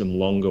to do some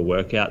longer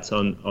workouts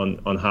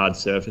on hard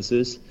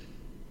surfaces.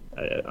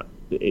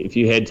 If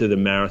you head to the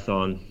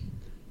marathon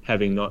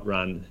having not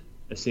run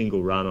a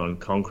single run on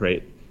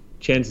concrete,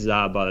 chances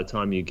are by the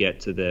time you get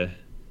to the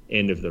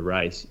end of the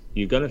race,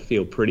 you're going to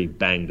feel pretty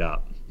banged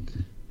up.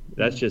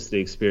 That's just the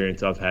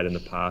experience I've had in the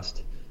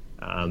past.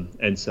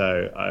 And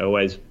so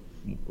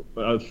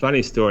a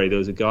funny story, there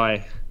was a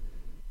guy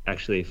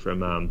actually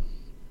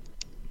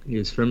he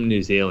was from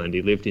New Zealand.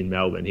 He lived in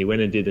Melbourne. He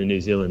went and did the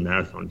New Zealand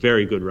Marathon.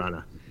 Very good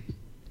runner.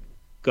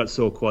 Got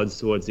sore quads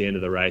towards the end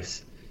of the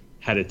race.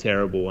 Had a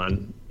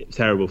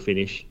terrible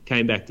finish.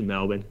 Came back to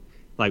Melbourne.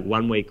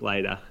 1 week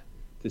later,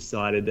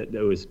 decided that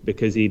it was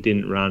because he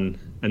didn't run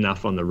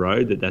enough on the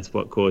road that's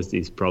what caused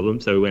his problem.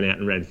 So we went out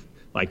and ran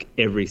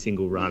every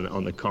single run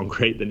on the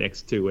concrete the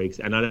next 2 weeks.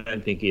 And I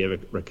don't think he ever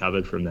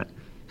recovered from that.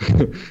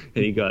 And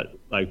he got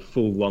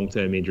full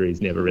long-term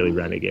injuries, never really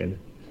ran again.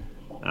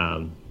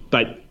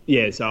 But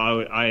yeah, so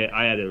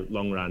I had a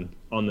long run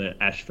on the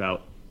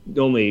asphalt.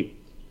 Normally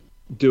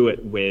do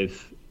it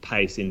with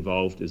pace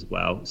involved as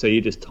well. So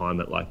you just time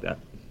it like that.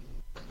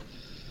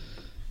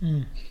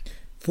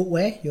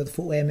 Footwear? You're the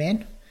footwear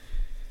man?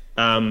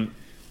 I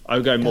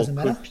would go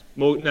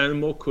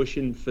more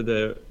cushion for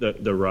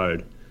the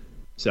road.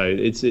 So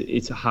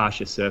it's a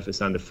harsher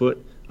surface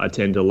underfoot. I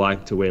tend to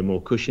like to wear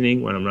more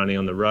cushioning when I'm running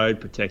on the road,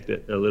 protect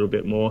it a little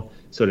bit more,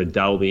 sort of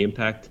dull the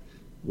impact.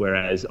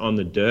 Whereas on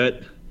the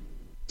dirt,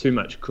 too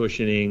much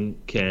cushioning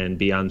can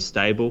be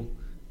unstable,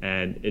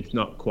 and it's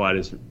not quite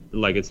as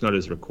it's not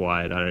as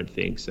required, I don't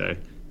think. So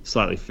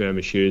slightly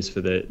firmer shoes for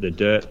the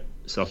dirt,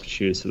 softer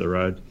shoes for the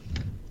road.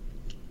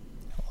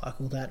 I like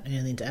all that.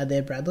 Anything to add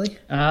there, Bradley?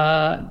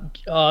 The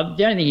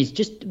only thing is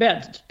just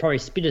about probably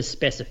a bit of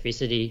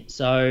specificity.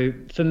 So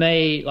for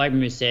me, like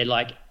Moose said,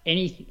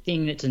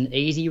 anything that's an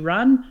easy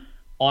run,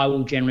 I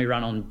will generally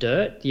run on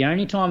dirt. The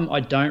only time I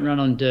don't run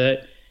on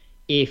dirt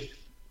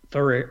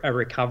for a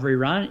recovery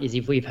run is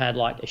if we've had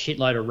a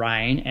shitload of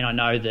rain and I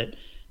know that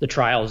the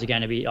trails are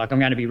going to be I'm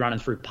going to be running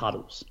through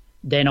puddles.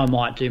 Then I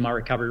might do my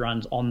recovery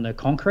runs on the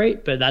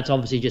concrete, but that's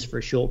obviously just for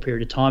a short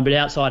period of time. But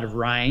outside of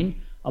rain,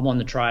 I'm on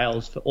the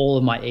trails for all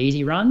of my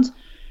easy runs.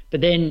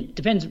 But then it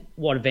depends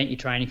what event you're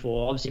training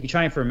for. Obviously, if you're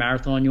training for a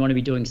marathon, you want to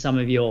be doing some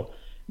of your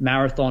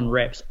marathon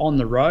reps on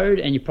the road,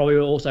 and you probably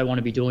also want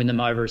to be doing them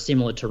over a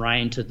similar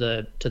terrain to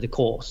the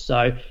course. So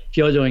if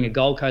you're doing a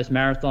Gold Coast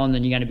marathon,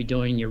 then you're going to be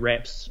doing your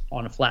reps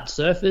on a flat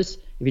surface.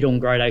 if you're doing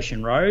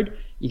Gradation Road,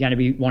 you're going to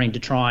be wanting to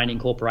try and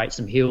incorporate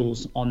some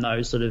hills on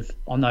those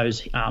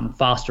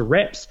faster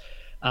reps.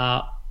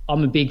 I'm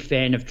a big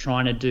fan of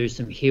trying to do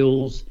some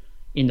hills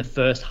in the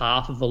first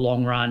half of a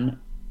long run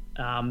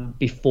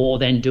before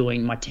then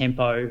doing my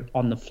tempo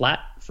on the flat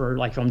for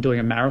like if I'm doing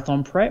a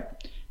marathon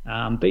prep.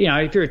 But,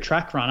 if you're a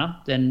track runner,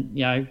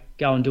 then,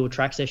 go and do a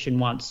track session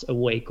once a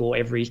week or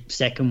every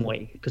second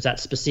week because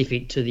that's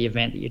specific to the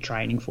event that you're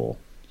training for.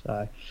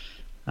 So,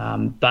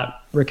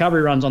 but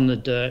recovery runs on the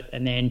dirt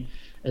and then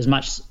as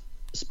much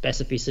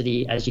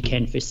specificity as you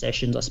can for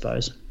sessions, I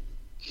suppose.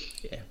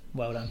 Yeah,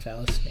 well done,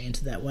 fellas.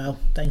 Answered that well.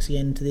 Thanks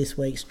again to this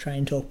week's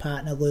Train Talk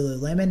partner,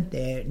 Lululemon.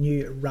 Their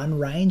new run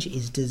range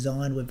is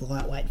designed with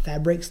lightweight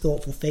fabrics,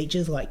 thoughtful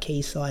features like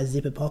key-size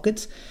zipper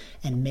pockets,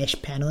 and mesh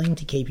paneling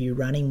to keep you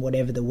running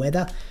whatever the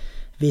weather.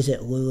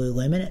 Visit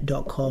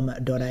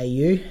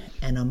lululemon.com.au,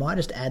 and I might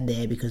just add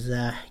there because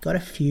I got a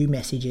few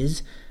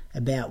messages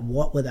about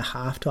what were the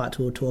half tights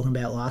we were talking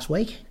about last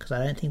week because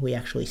I don't think we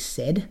actually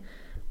said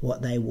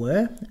what they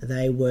were.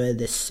 They were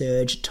the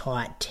Surge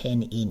Tight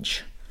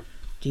 10-inch.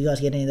 Do you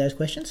guys get any of those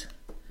questions?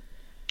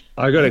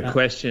 I got a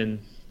question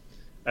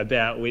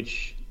about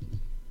which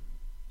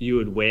you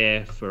would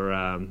wear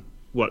for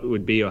what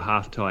would be your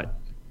half-tight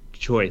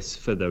choice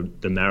for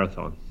the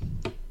marathon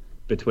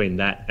between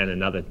that and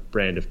another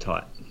brand of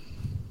tight.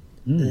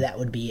 That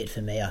would be it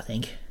for me, I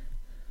think,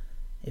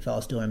 if I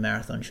was doing a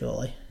marathon,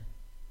 surely.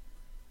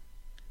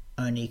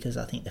 Only because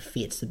I think the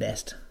fit's the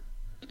best.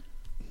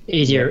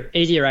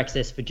 Easier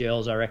access for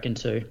girls, I reckon,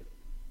 too.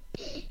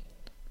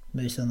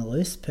 Moose on the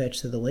Loose,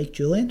 purchase of the week,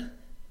 Julian?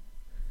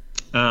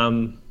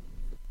 Moose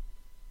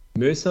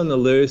on the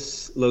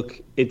Loose, look,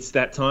 it's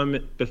that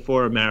time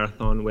before a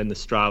marathon when the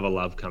Strava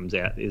love comes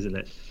out, isn't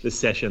it? The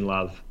session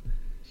love,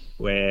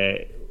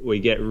 where we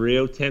get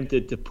real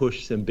tempted to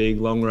push some big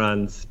long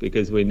runs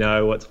because we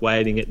know what's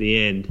waiting at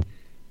the end.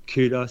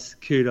 Kudos,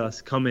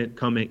 comment,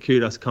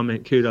 kudos,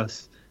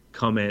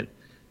 comment.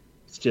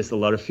 It's just a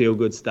lot of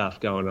feel-good stuff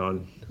going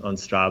on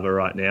Strava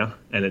right now,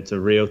 and it's a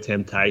real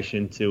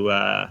temptation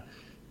to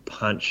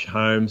punch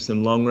home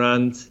some long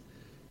runs,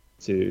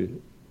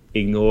 to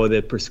ignore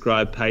the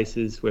prescribed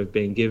paces we've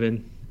been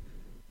given,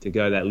 to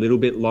go that little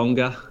bit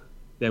longer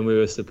than we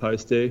were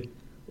supposed to,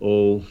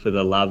 all for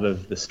the love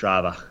of the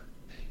Strava,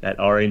 that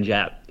orange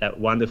app, that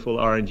wonderful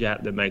orange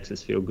app that makes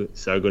us feel good,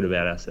 so good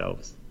about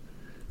ourselves.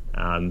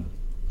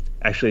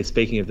 Actually,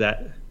 speaking of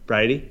that,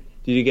 Brady,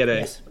 did you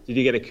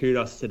get a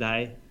kudos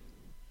today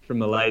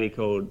from a lady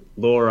called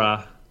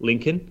Laura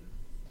Lincoln?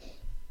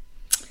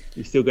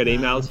 You still got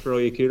emails for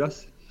all your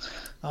kudos?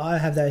 I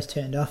have those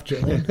turned off,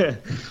 Julian. I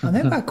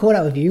remember I caught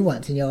up with you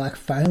once and your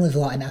phone was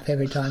lighting up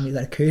every time you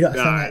got a kudos.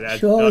 No, I'm like,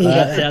 surely you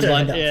got that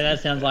turned off. Yeah,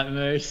 that sounds like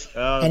Moose.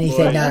 Oh, and he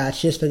said, no, it's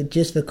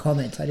just for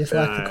comments. I just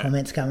like the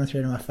comments coming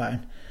through to my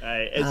phone.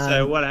 Hey,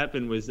 so what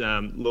happened was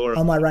Laura...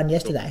 On my run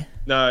yesterday?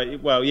 No,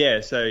 well, yeah,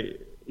 so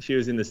she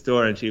was in the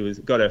store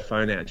and got her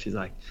phone out and she's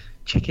like,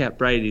 check out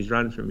Brady's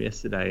run from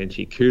yesterday, and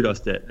she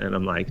kudosed it, and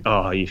I'm like,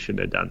 oh, you shouldn't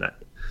have done that.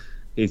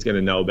 He's going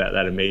to know about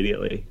that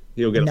immediately.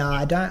 He'll get. No,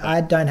 I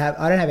don't have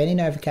any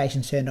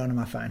notifications turned on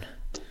my phone.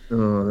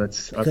 Oh,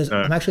 that's because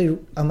I'm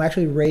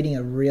actually reading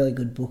a really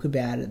good book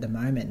about it at the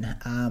moment.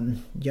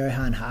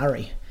 Johan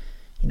Hari,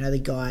 the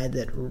guy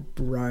that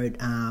wrote.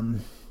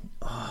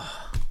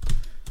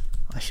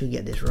 I should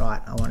get this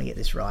right. I want to get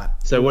this right.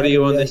 So what are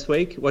you on this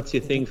week? What's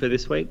your thing for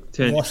this week?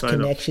 Turn Lost your phone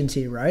Connections, off.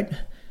 He wrote.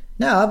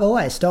 No, I've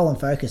always Stolen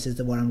Focus is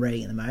the one I'm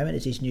reading at the moment.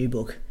 It's his new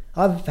book.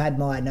 I've had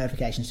my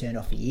notifications turned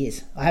off for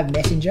years. I have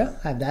Messenger.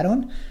 I have that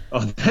on. Oh,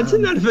 that's a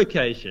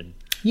notification.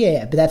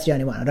 Yeah, but that's the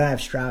only one. I don't have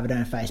Strava, don't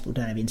have Facebook,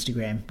 don't have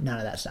Instagram, none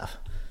of that stuff.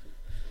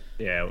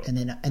 Yeah. And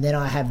then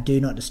I have Do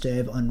Not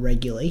Disturb on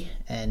regularly,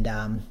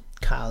 and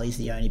Carly's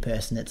the only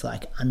person that's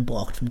like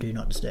unblocked from Do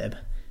Not Disturb.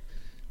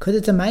 Because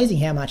it's amazing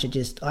how much it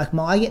just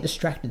I get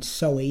distracted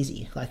so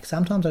easy. Like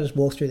sometimes I just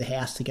walk through the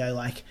house to go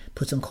like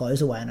put some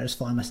clothes away, and I just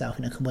find myself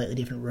in a completely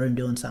different room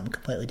doing something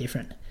completely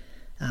different.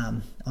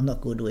 I'm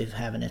not good with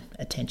having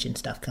attention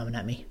stuff coming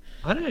at me.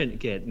 I don't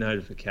get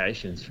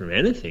notifications from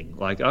anything.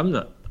 Like I'm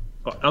not.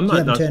 You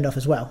haven't turned off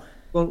as well.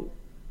 Well,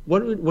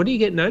 what do you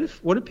get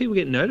What do people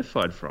get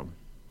notified from?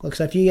 Look,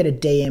 so if you get a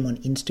DM on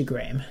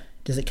Instagram,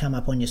 does it come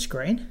up on your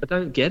screen? I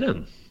don't get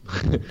them.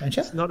 Don't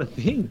you? It's not a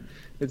thing.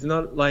 It's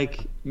not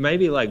like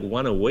maybe like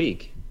one a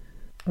week.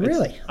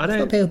 Really? I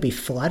thought people would be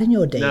flooding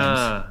your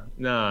DMs.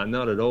 Nah,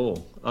 not at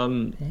all.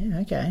 Yeah,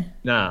 okay.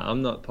 Nah,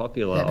 I'm not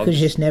popular. That's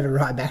because you just never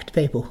write back to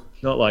people.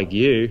 Not like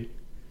you.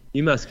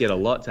 You must get a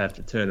lot to have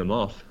to turn them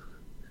off.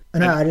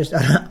 No, I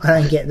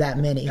don't get that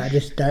many. I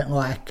just don't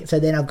like. So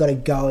then I've got to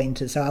go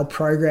into. So I'll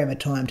program a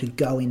time to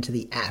go into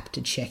the app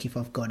to check if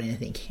I've got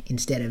anything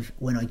instead of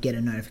when I get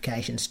a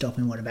notification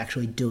stopping what I'm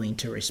actually doing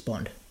to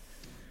respond.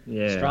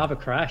 Yeah. Strava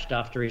crashed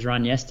after his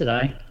run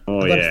yesterday.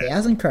 Oh, I got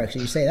 1,000 croaks.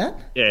 Did you see that?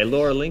 Yeah,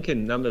 Laura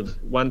Lincoln, number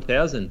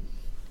 1,000.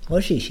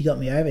 Was she? She got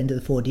me over into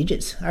the 4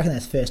 digits. I reckon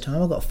that's the first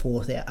time I got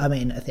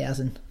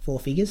 1,000 4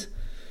 figures.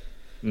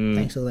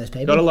 Thanks to all those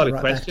people. Got a lot of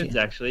questions,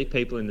 actually.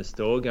 People in the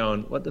store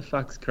going, what the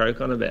fuck's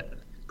Croak on about?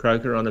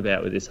 Croker on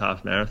about with this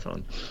half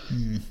marathon?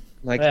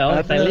 Like, well,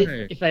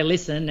 if they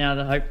listen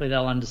now, hopefully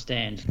they'll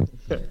understand.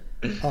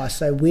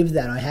 So with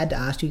that, I had to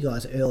ask you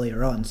guys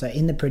earlier on. So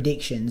in the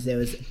predictions, there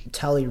was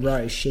Tully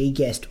Rose. She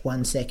guessed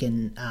 1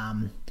 second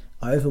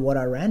over what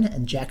I ran,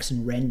 and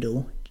Jackson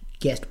Rendell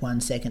guessed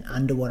 1 second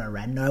under what I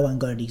ran. No one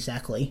got it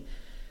exactly.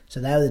 So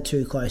they were the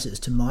two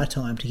closest to my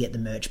time to get the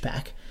merch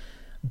pack.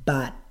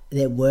 But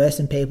there were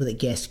some people that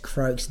guessed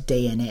Croaks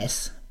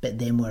DNS, but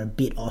then were a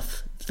bit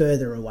off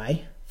further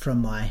away from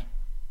my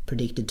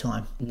predicted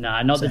time.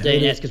 No, not the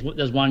DNS, because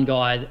there's one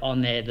guy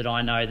on there that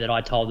I know that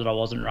I told that I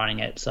wasn't running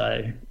it.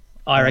 So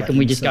I reckon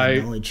we just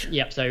go. Knowledge.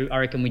 Yep. So I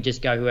reckon we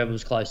just go whoever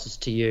was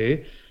closest to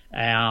you,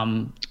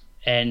 and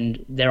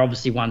they're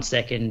obviously 1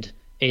 second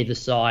either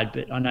side.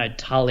 But I know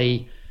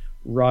Tully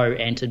Rowe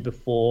entered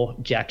before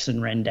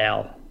Jackson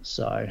Rendell.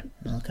 So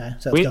okay,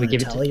 so it's going to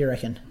Tully, you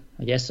reckon?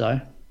 I guess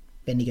so.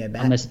 Then you go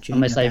back.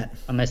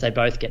 Unless they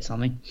both get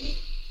something.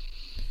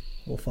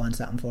 We'll find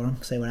something for them.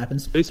 See what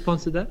happens. Who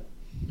sponsored that?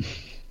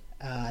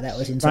 That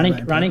was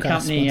Inside running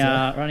company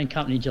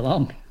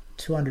Geelong.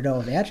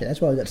 $200 voucher.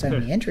 That's why we got so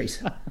many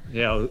entries.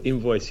 Yeah, I'll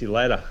invoice you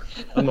later.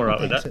 I'm all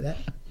right with that.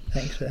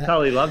 Thanks for that.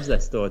 Tully loves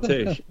that store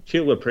too.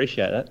 She'll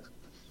appreciate that.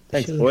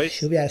 Thanks, boys.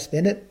 She'll be able to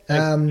spend it.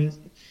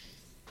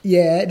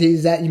 Yeah,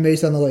 is that your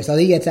moose on the loose? I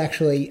think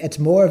it's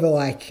more of a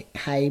like,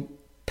 hey,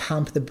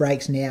 pump the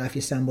brakes now if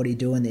you're somebody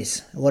doing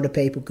this. A lot of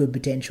people could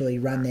potentially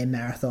run their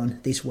marathon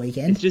this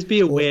weekend. Just be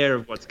aware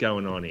of what's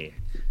going on here.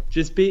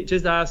 Just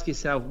ask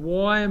yourself,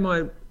 why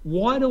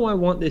do I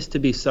want this to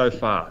be so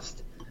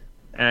fast?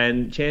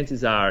 And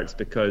chances are it's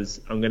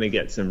because I'm going to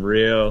get some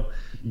real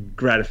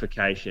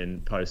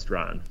gratification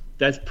post-run.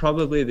 That's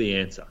probably the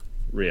answer,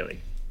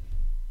 really.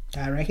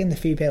 I reckon the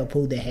few people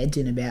pulled their heads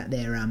in about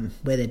their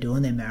where they're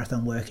doing their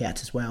marathon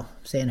workouts as well.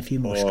 Seeing a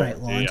few more straight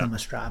lines on my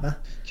Strava.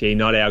 Gee,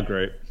 not our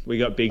group. We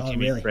got Big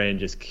Jimmy really? Friend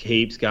just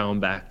keeps going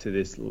back to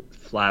this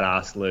flat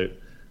ass loop.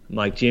 I'm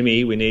like,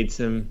 Jimmy, we need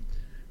some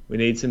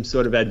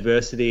sort of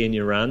adversity in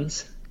your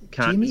runs.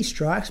 Jimmy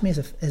strikes me as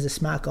a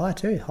smart guy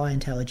too, high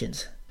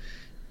intelligence.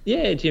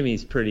 Yeah,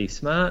 Jimmy's pretty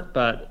smart,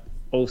 but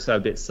also a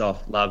bit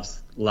soft.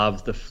 Loves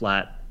the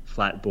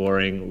flat,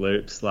 boring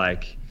loops.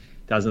 Like,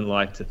 doesn't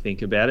like to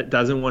think about it.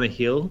 Doesn't want a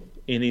hill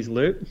in his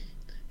loop.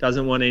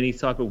 Doesn't want any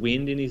type of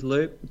wind in his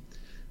loop.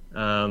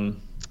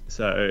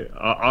 So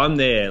I'm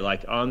there,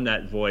 like I'm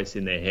that voice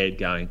in their head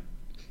going,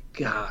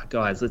 God,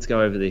 guys, let's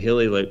go over the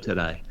hilly loop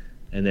today.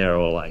 And they're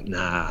all like,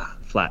 nah,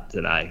 flat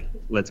today.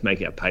 Let's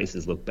make our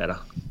paces look better.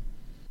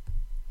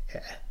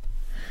 Yeah.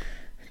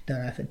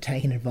 Don't know if it's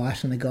taking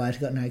advice from the guy who's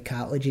got no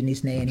cartilage in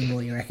his knee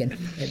anymore, you reckon?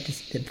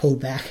 It pulled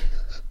back.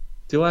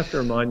 Do I have to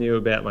remind you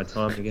about my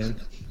time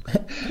again?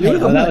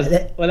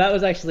 That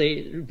was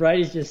actually,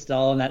 Brady's just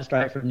stolen that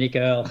straight from Nick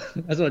Earl.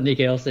 That's what Nick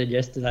Earl said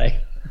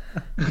yesterday.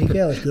 Nick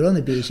Earl was good on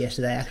the beers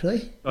yesterday,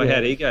 actually. Oh,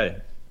 how'd he go?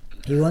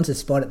 He wants a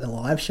spot at the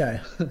live show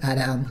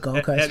at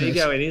Gold Coast. How'd he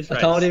go in his race?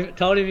 I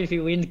told him if he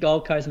wins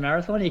Gold Coast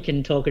Marathon, he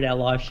can talk at our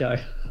live show.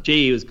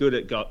 Gee, he was good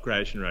at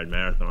Gradation Road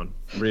Marathon.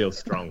 Real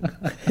strong.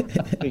 I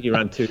think he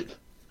ran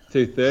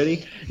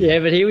 2:30. Yeah,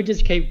 but he would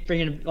just keep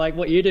bringing, like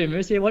what you do,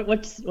 Moose.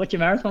 What's your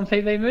marathon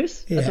PB,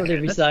 Moose? Yeah. That's what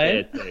he'd be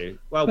saying. Too.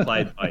 Well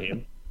played by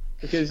him.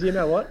 Because you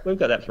know what? We've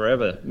got that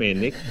forever, me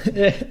and Nick.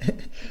 Yeah,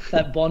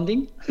 that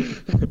bonding.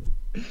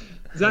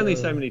 There's only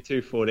so many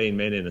 2:14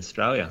 men in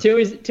Australia. To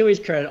his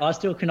credit, I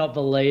still cannot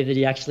believe that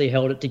he actually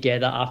held it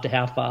together after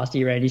how fast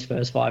he ran his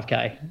first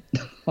 5K.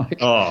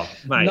 Oh,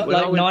 mate. Not, when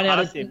like I went 9 out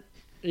past of... him,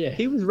 Yeah.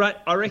 he was right.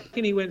 I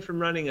reckon he went from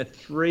running a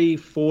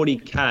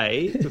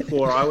 3:40K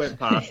before I went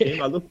past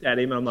him. I looked at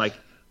him and I'm like,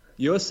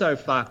 you're so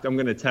fucked, I'm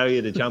going to tell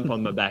you to jump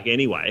on my back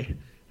anyway.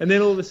 And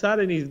then all of a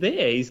sudden he's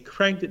there. He's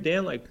cranked it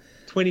down like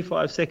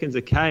 25 seconds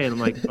a K. And I'm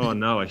like, oh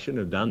no, I shouldn't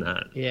have done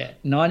that. Yeah.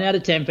 9 out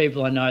of 10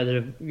 people I know that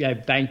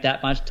have banked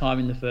that much time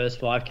in the first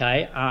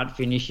 5K aren't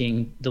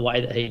finishing the way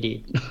that he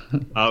did.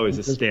 I was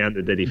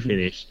astounded that he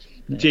finished.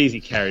 Geez,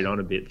 he carried on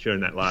a bit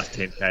during that last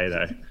 10K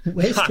though.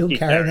 We're still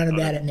carrying on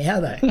about it now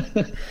though.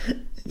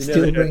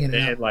 Still bringing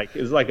it up. Like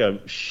it was like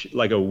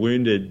a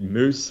wounded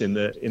moose in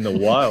the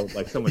wild.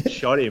 Like someone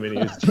shot him and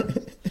he was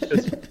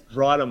just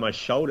right on my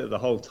shoulder the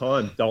whole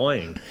time,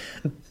 dying.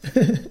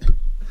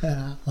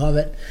 Love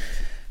it.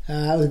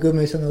 It was a good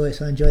moose on the loose.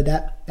 I enjoyed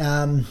that.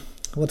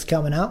 What's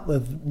coming up? We're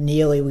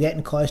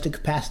getting close to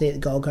capacity at the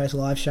Gold Coast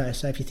live show.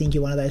 So if you think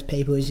you're one of those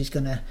people who's just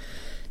going to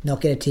not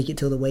get a ticket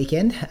till the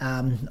weekend,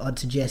 I'd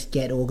suggest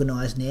get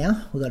organised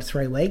now. We've got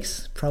 3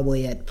 weeks,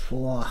 probably at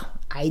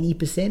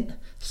 80%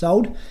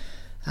 sold.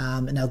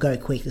 And they'll go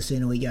quick the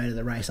sooner we go to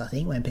the race, I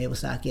think, when people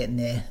start getting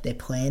their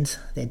plans,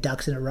 their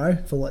ducks in a row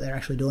for what they're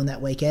actually doing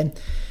that weekend.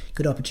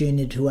 Good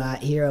opportunity to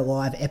hear a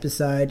live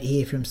episode,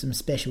 hear from some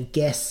special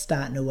guests,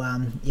 starting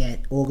to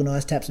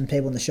organise, tap some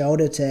people on the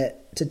shoulder to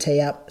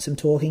tee up some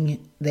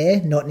talking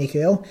there, not Nick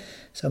Earl.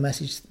 So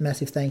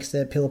massive thanks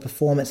to Pillar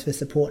Performance for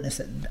supporting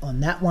us on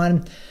that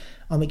one.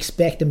 I'm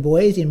expecting,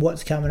 boys, in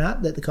what's coming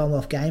up, that the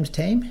Commonwealth Games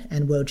team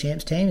and World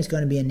Champs team is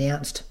going to be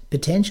announced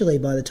potentially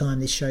by the time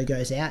this show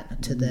goes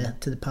out to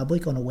the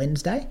public on a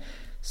Wednesday.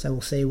 So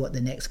we'll see what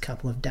the next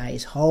couple of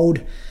days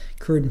hold.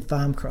 Cruden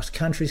Farm Cross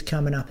Country's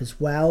coming up as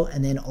well,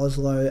 and then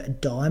Oslo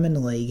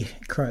Diamond League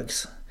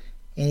Croaks.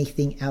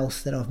 Anything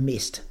else that I've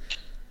missed?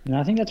 No,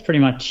 I think that's pretty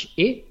much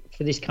it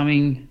for this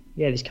coming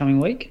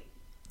week.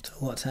 So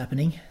what's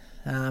happening?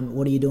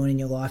 What are you doing in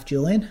your life,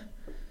 Julian?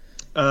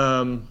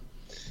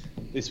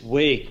 This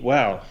week,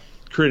 wow,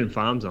 Cruden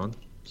Farm's on.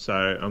 So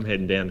I'm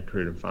heading down to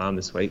Cruden Farm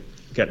this week,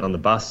 getting on the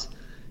bus.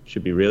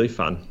 Should be really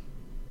fun.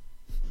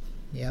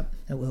 Yep,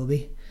 it will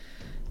be.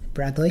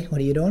 Bradley, what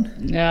are you doing?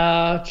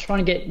 Trying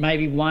to get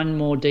maybe one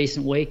more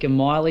decent week of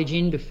mileage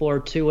in before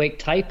a 2-week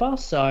taper.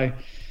 So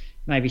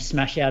maybe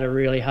smash out a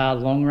really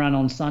hard long run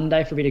on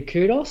Sunday for a bit of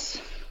kudos.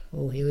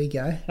 Oh, here we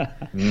go.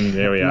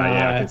 There we are. No.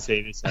 Yeah, I can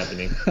see this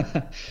happening.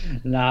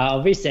 No,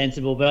 I'll be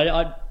sensible. But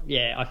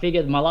I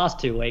figured my last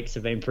 2 weeks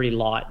have been pretty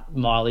light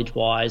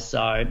mileage-wise.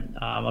 So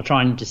I'll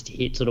try and just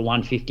hit sort of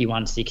 150,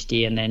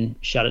 160 and then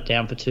shut it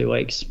down for 2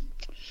 weeks.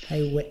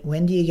 Hey,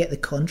 when do you get the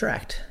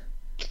contract?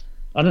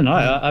 I don't know.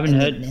 I haven't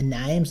heard. The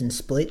names and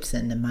splits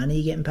and the money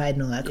you're getting paid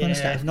and all that kind of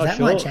stuff. Not that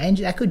sure. might change.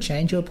 That could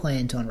change your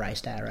plans on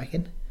race day, I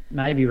reckon.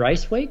 Maybe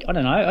race week? I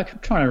don't know. I'm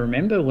trying to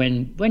remember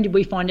when did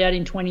we find out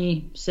in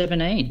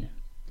 2017? Do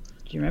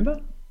you remember?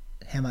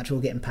 How much we're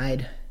getting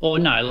paid? Or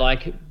no,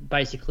 like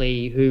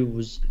basically who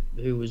was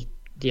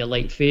the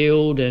elite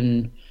field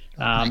and...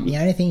 the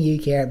only thing you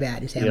care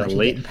about is how much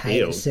you're getting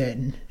paid at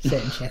certain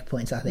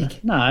checkpoints, I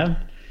think. No.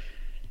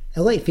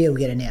 Elite field will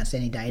get announced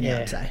any day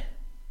now, I'd say.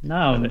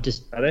 No,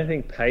 I don't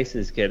think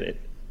Pacers get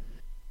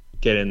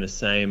in the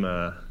same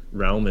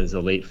realm as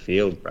elite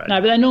field, Brad. No,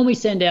 but they normally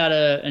send out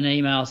an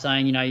email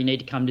saying, you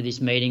need to come to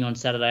this meeting on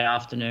Saturday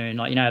afternoon,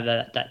 like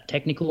that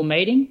technical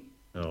meeting.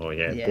 Oh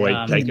yeah,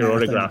 boy, take your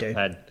autograph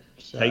pad.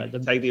 So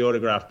take the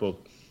autograph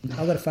book.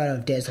 I've got a photo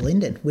of Des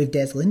Linden with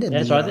Des Linden.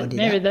 That's right.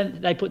 Maybe then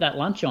they put that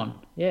lunch on.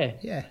 Yeah.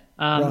 Yeah.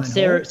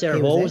 Sarah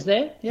Hall was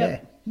there.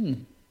 Yep. Yeah.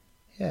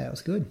 Yeah, it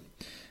was good.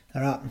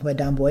 All right, we're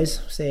done,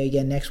 boys. See you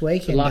again next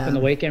week. Good luck on the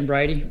weekend,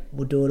 Brady.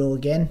 We'll do it all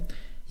again.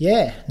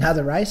 Yeah,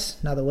 another race,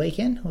 another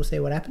weekend. We'll see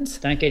what happens.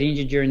 Don't get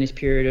injured during this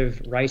period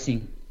of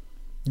racing.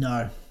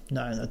 No,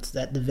 that's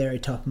at the very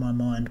top of my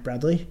mind,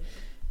 Bradley.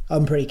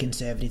 I'm pretty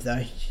conservative,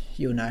 though.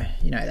 You know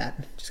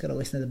that. Just got to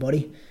listen to the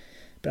body.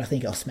 But I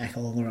think I'll smack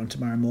a longer on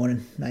tomorrow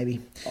morning,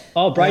 maybe.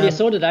 Oh, Brady, I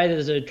saw today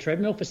there's a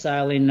treadmill for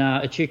sale in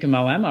Echuca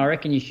Moama. I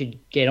reckon you should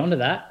get onto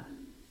that.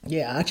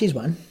 Yeah, Archie's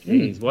one.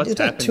 Jeez, what's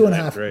happened? Like two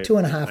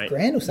and a half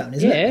grand or something,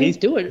 isn't it? Yeah,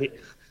 do it.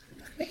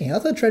 I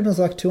thought treadmill's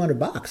like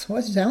 $200. Why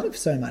is he selling it for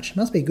so much?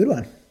 Must be a good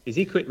one. Is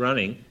he quit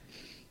running?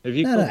 Have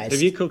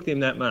you cooked him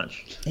that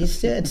much? He's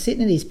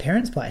sitting at his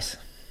parents' place.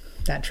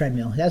 That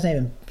treadmill. He hasn't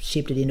even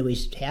shipped it into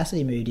his house that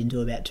he moved into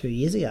about 2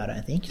 years ago, I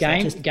don't think.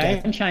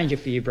 Game changer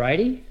for you,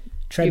 Brady.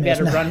 Treadmills,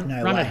 you better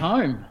run at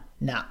home.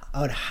 Nah,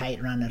 I would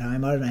hate running at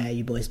home. I don't know how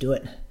you boys do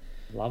it.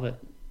 Love it.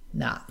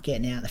 Nah,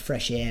 getting out in the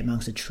fresh air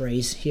amongst the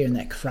trees, hearing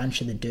that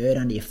crunch of the dirt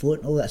under your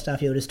foot, all that stuff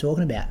you were just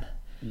talking about.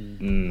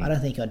 I don't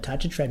think I'd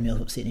touch a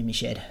treadmill sitting in my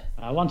shed.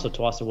 Once or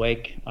twice a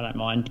week, I don't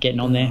mind getting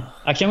on there.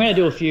 Actually, I'm going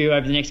to do a few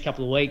over the next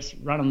couple of weeks,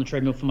 run on the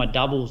treadmill for my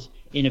doubles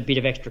in a bit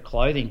of extra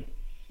clothing.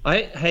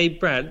 Hey,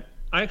 Brad,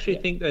 I actually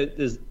think that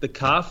the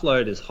calf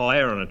load is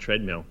higher on a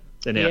treadmill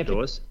than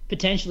outdoors.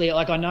 Potentially.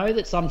 Like I know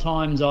that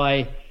sometimes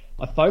I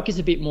focus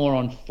a bit more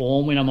on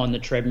form when I'm on the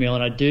treadmill,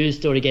 and I do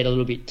sort of get a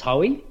little bit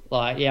toey.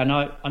 Like, I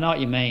know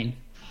what you mean.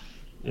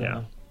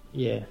 Yeah.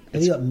 Yeah.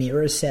 Have you got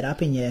mirrors set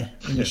up in your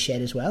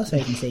shed as well so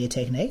you can see your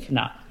technique?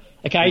 No.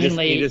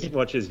 Occasionally, he just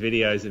watches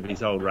videos of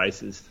his old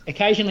races.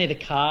 Occasionally, the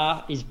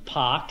car is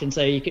parked, and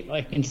so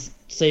I can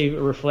see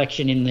a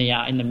reflection in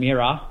the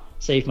mirror.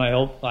 See if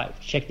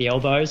check the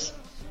elbows.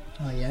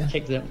 Oh yeah.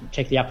 Check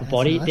the upper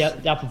body, nice.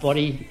 the upper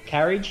body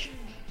carriage.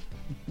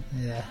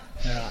 Yeah.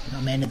 All right.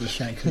 I'm ending this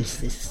show because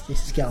this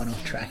is going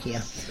off track here.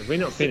 Have we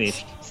not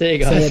finished? See you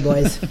guys. See you,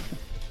 boys.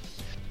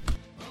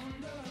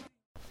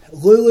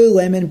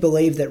 Lululemon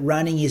believe that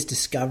running is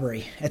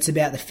discovery. It's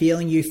about the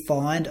feeling you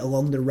find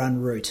along the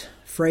run route.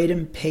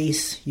 Freedom,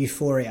 peace,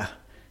 euphoria.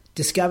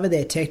 Discover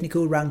their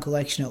technical run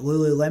collection at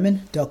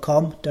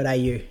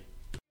lululemon.com.au.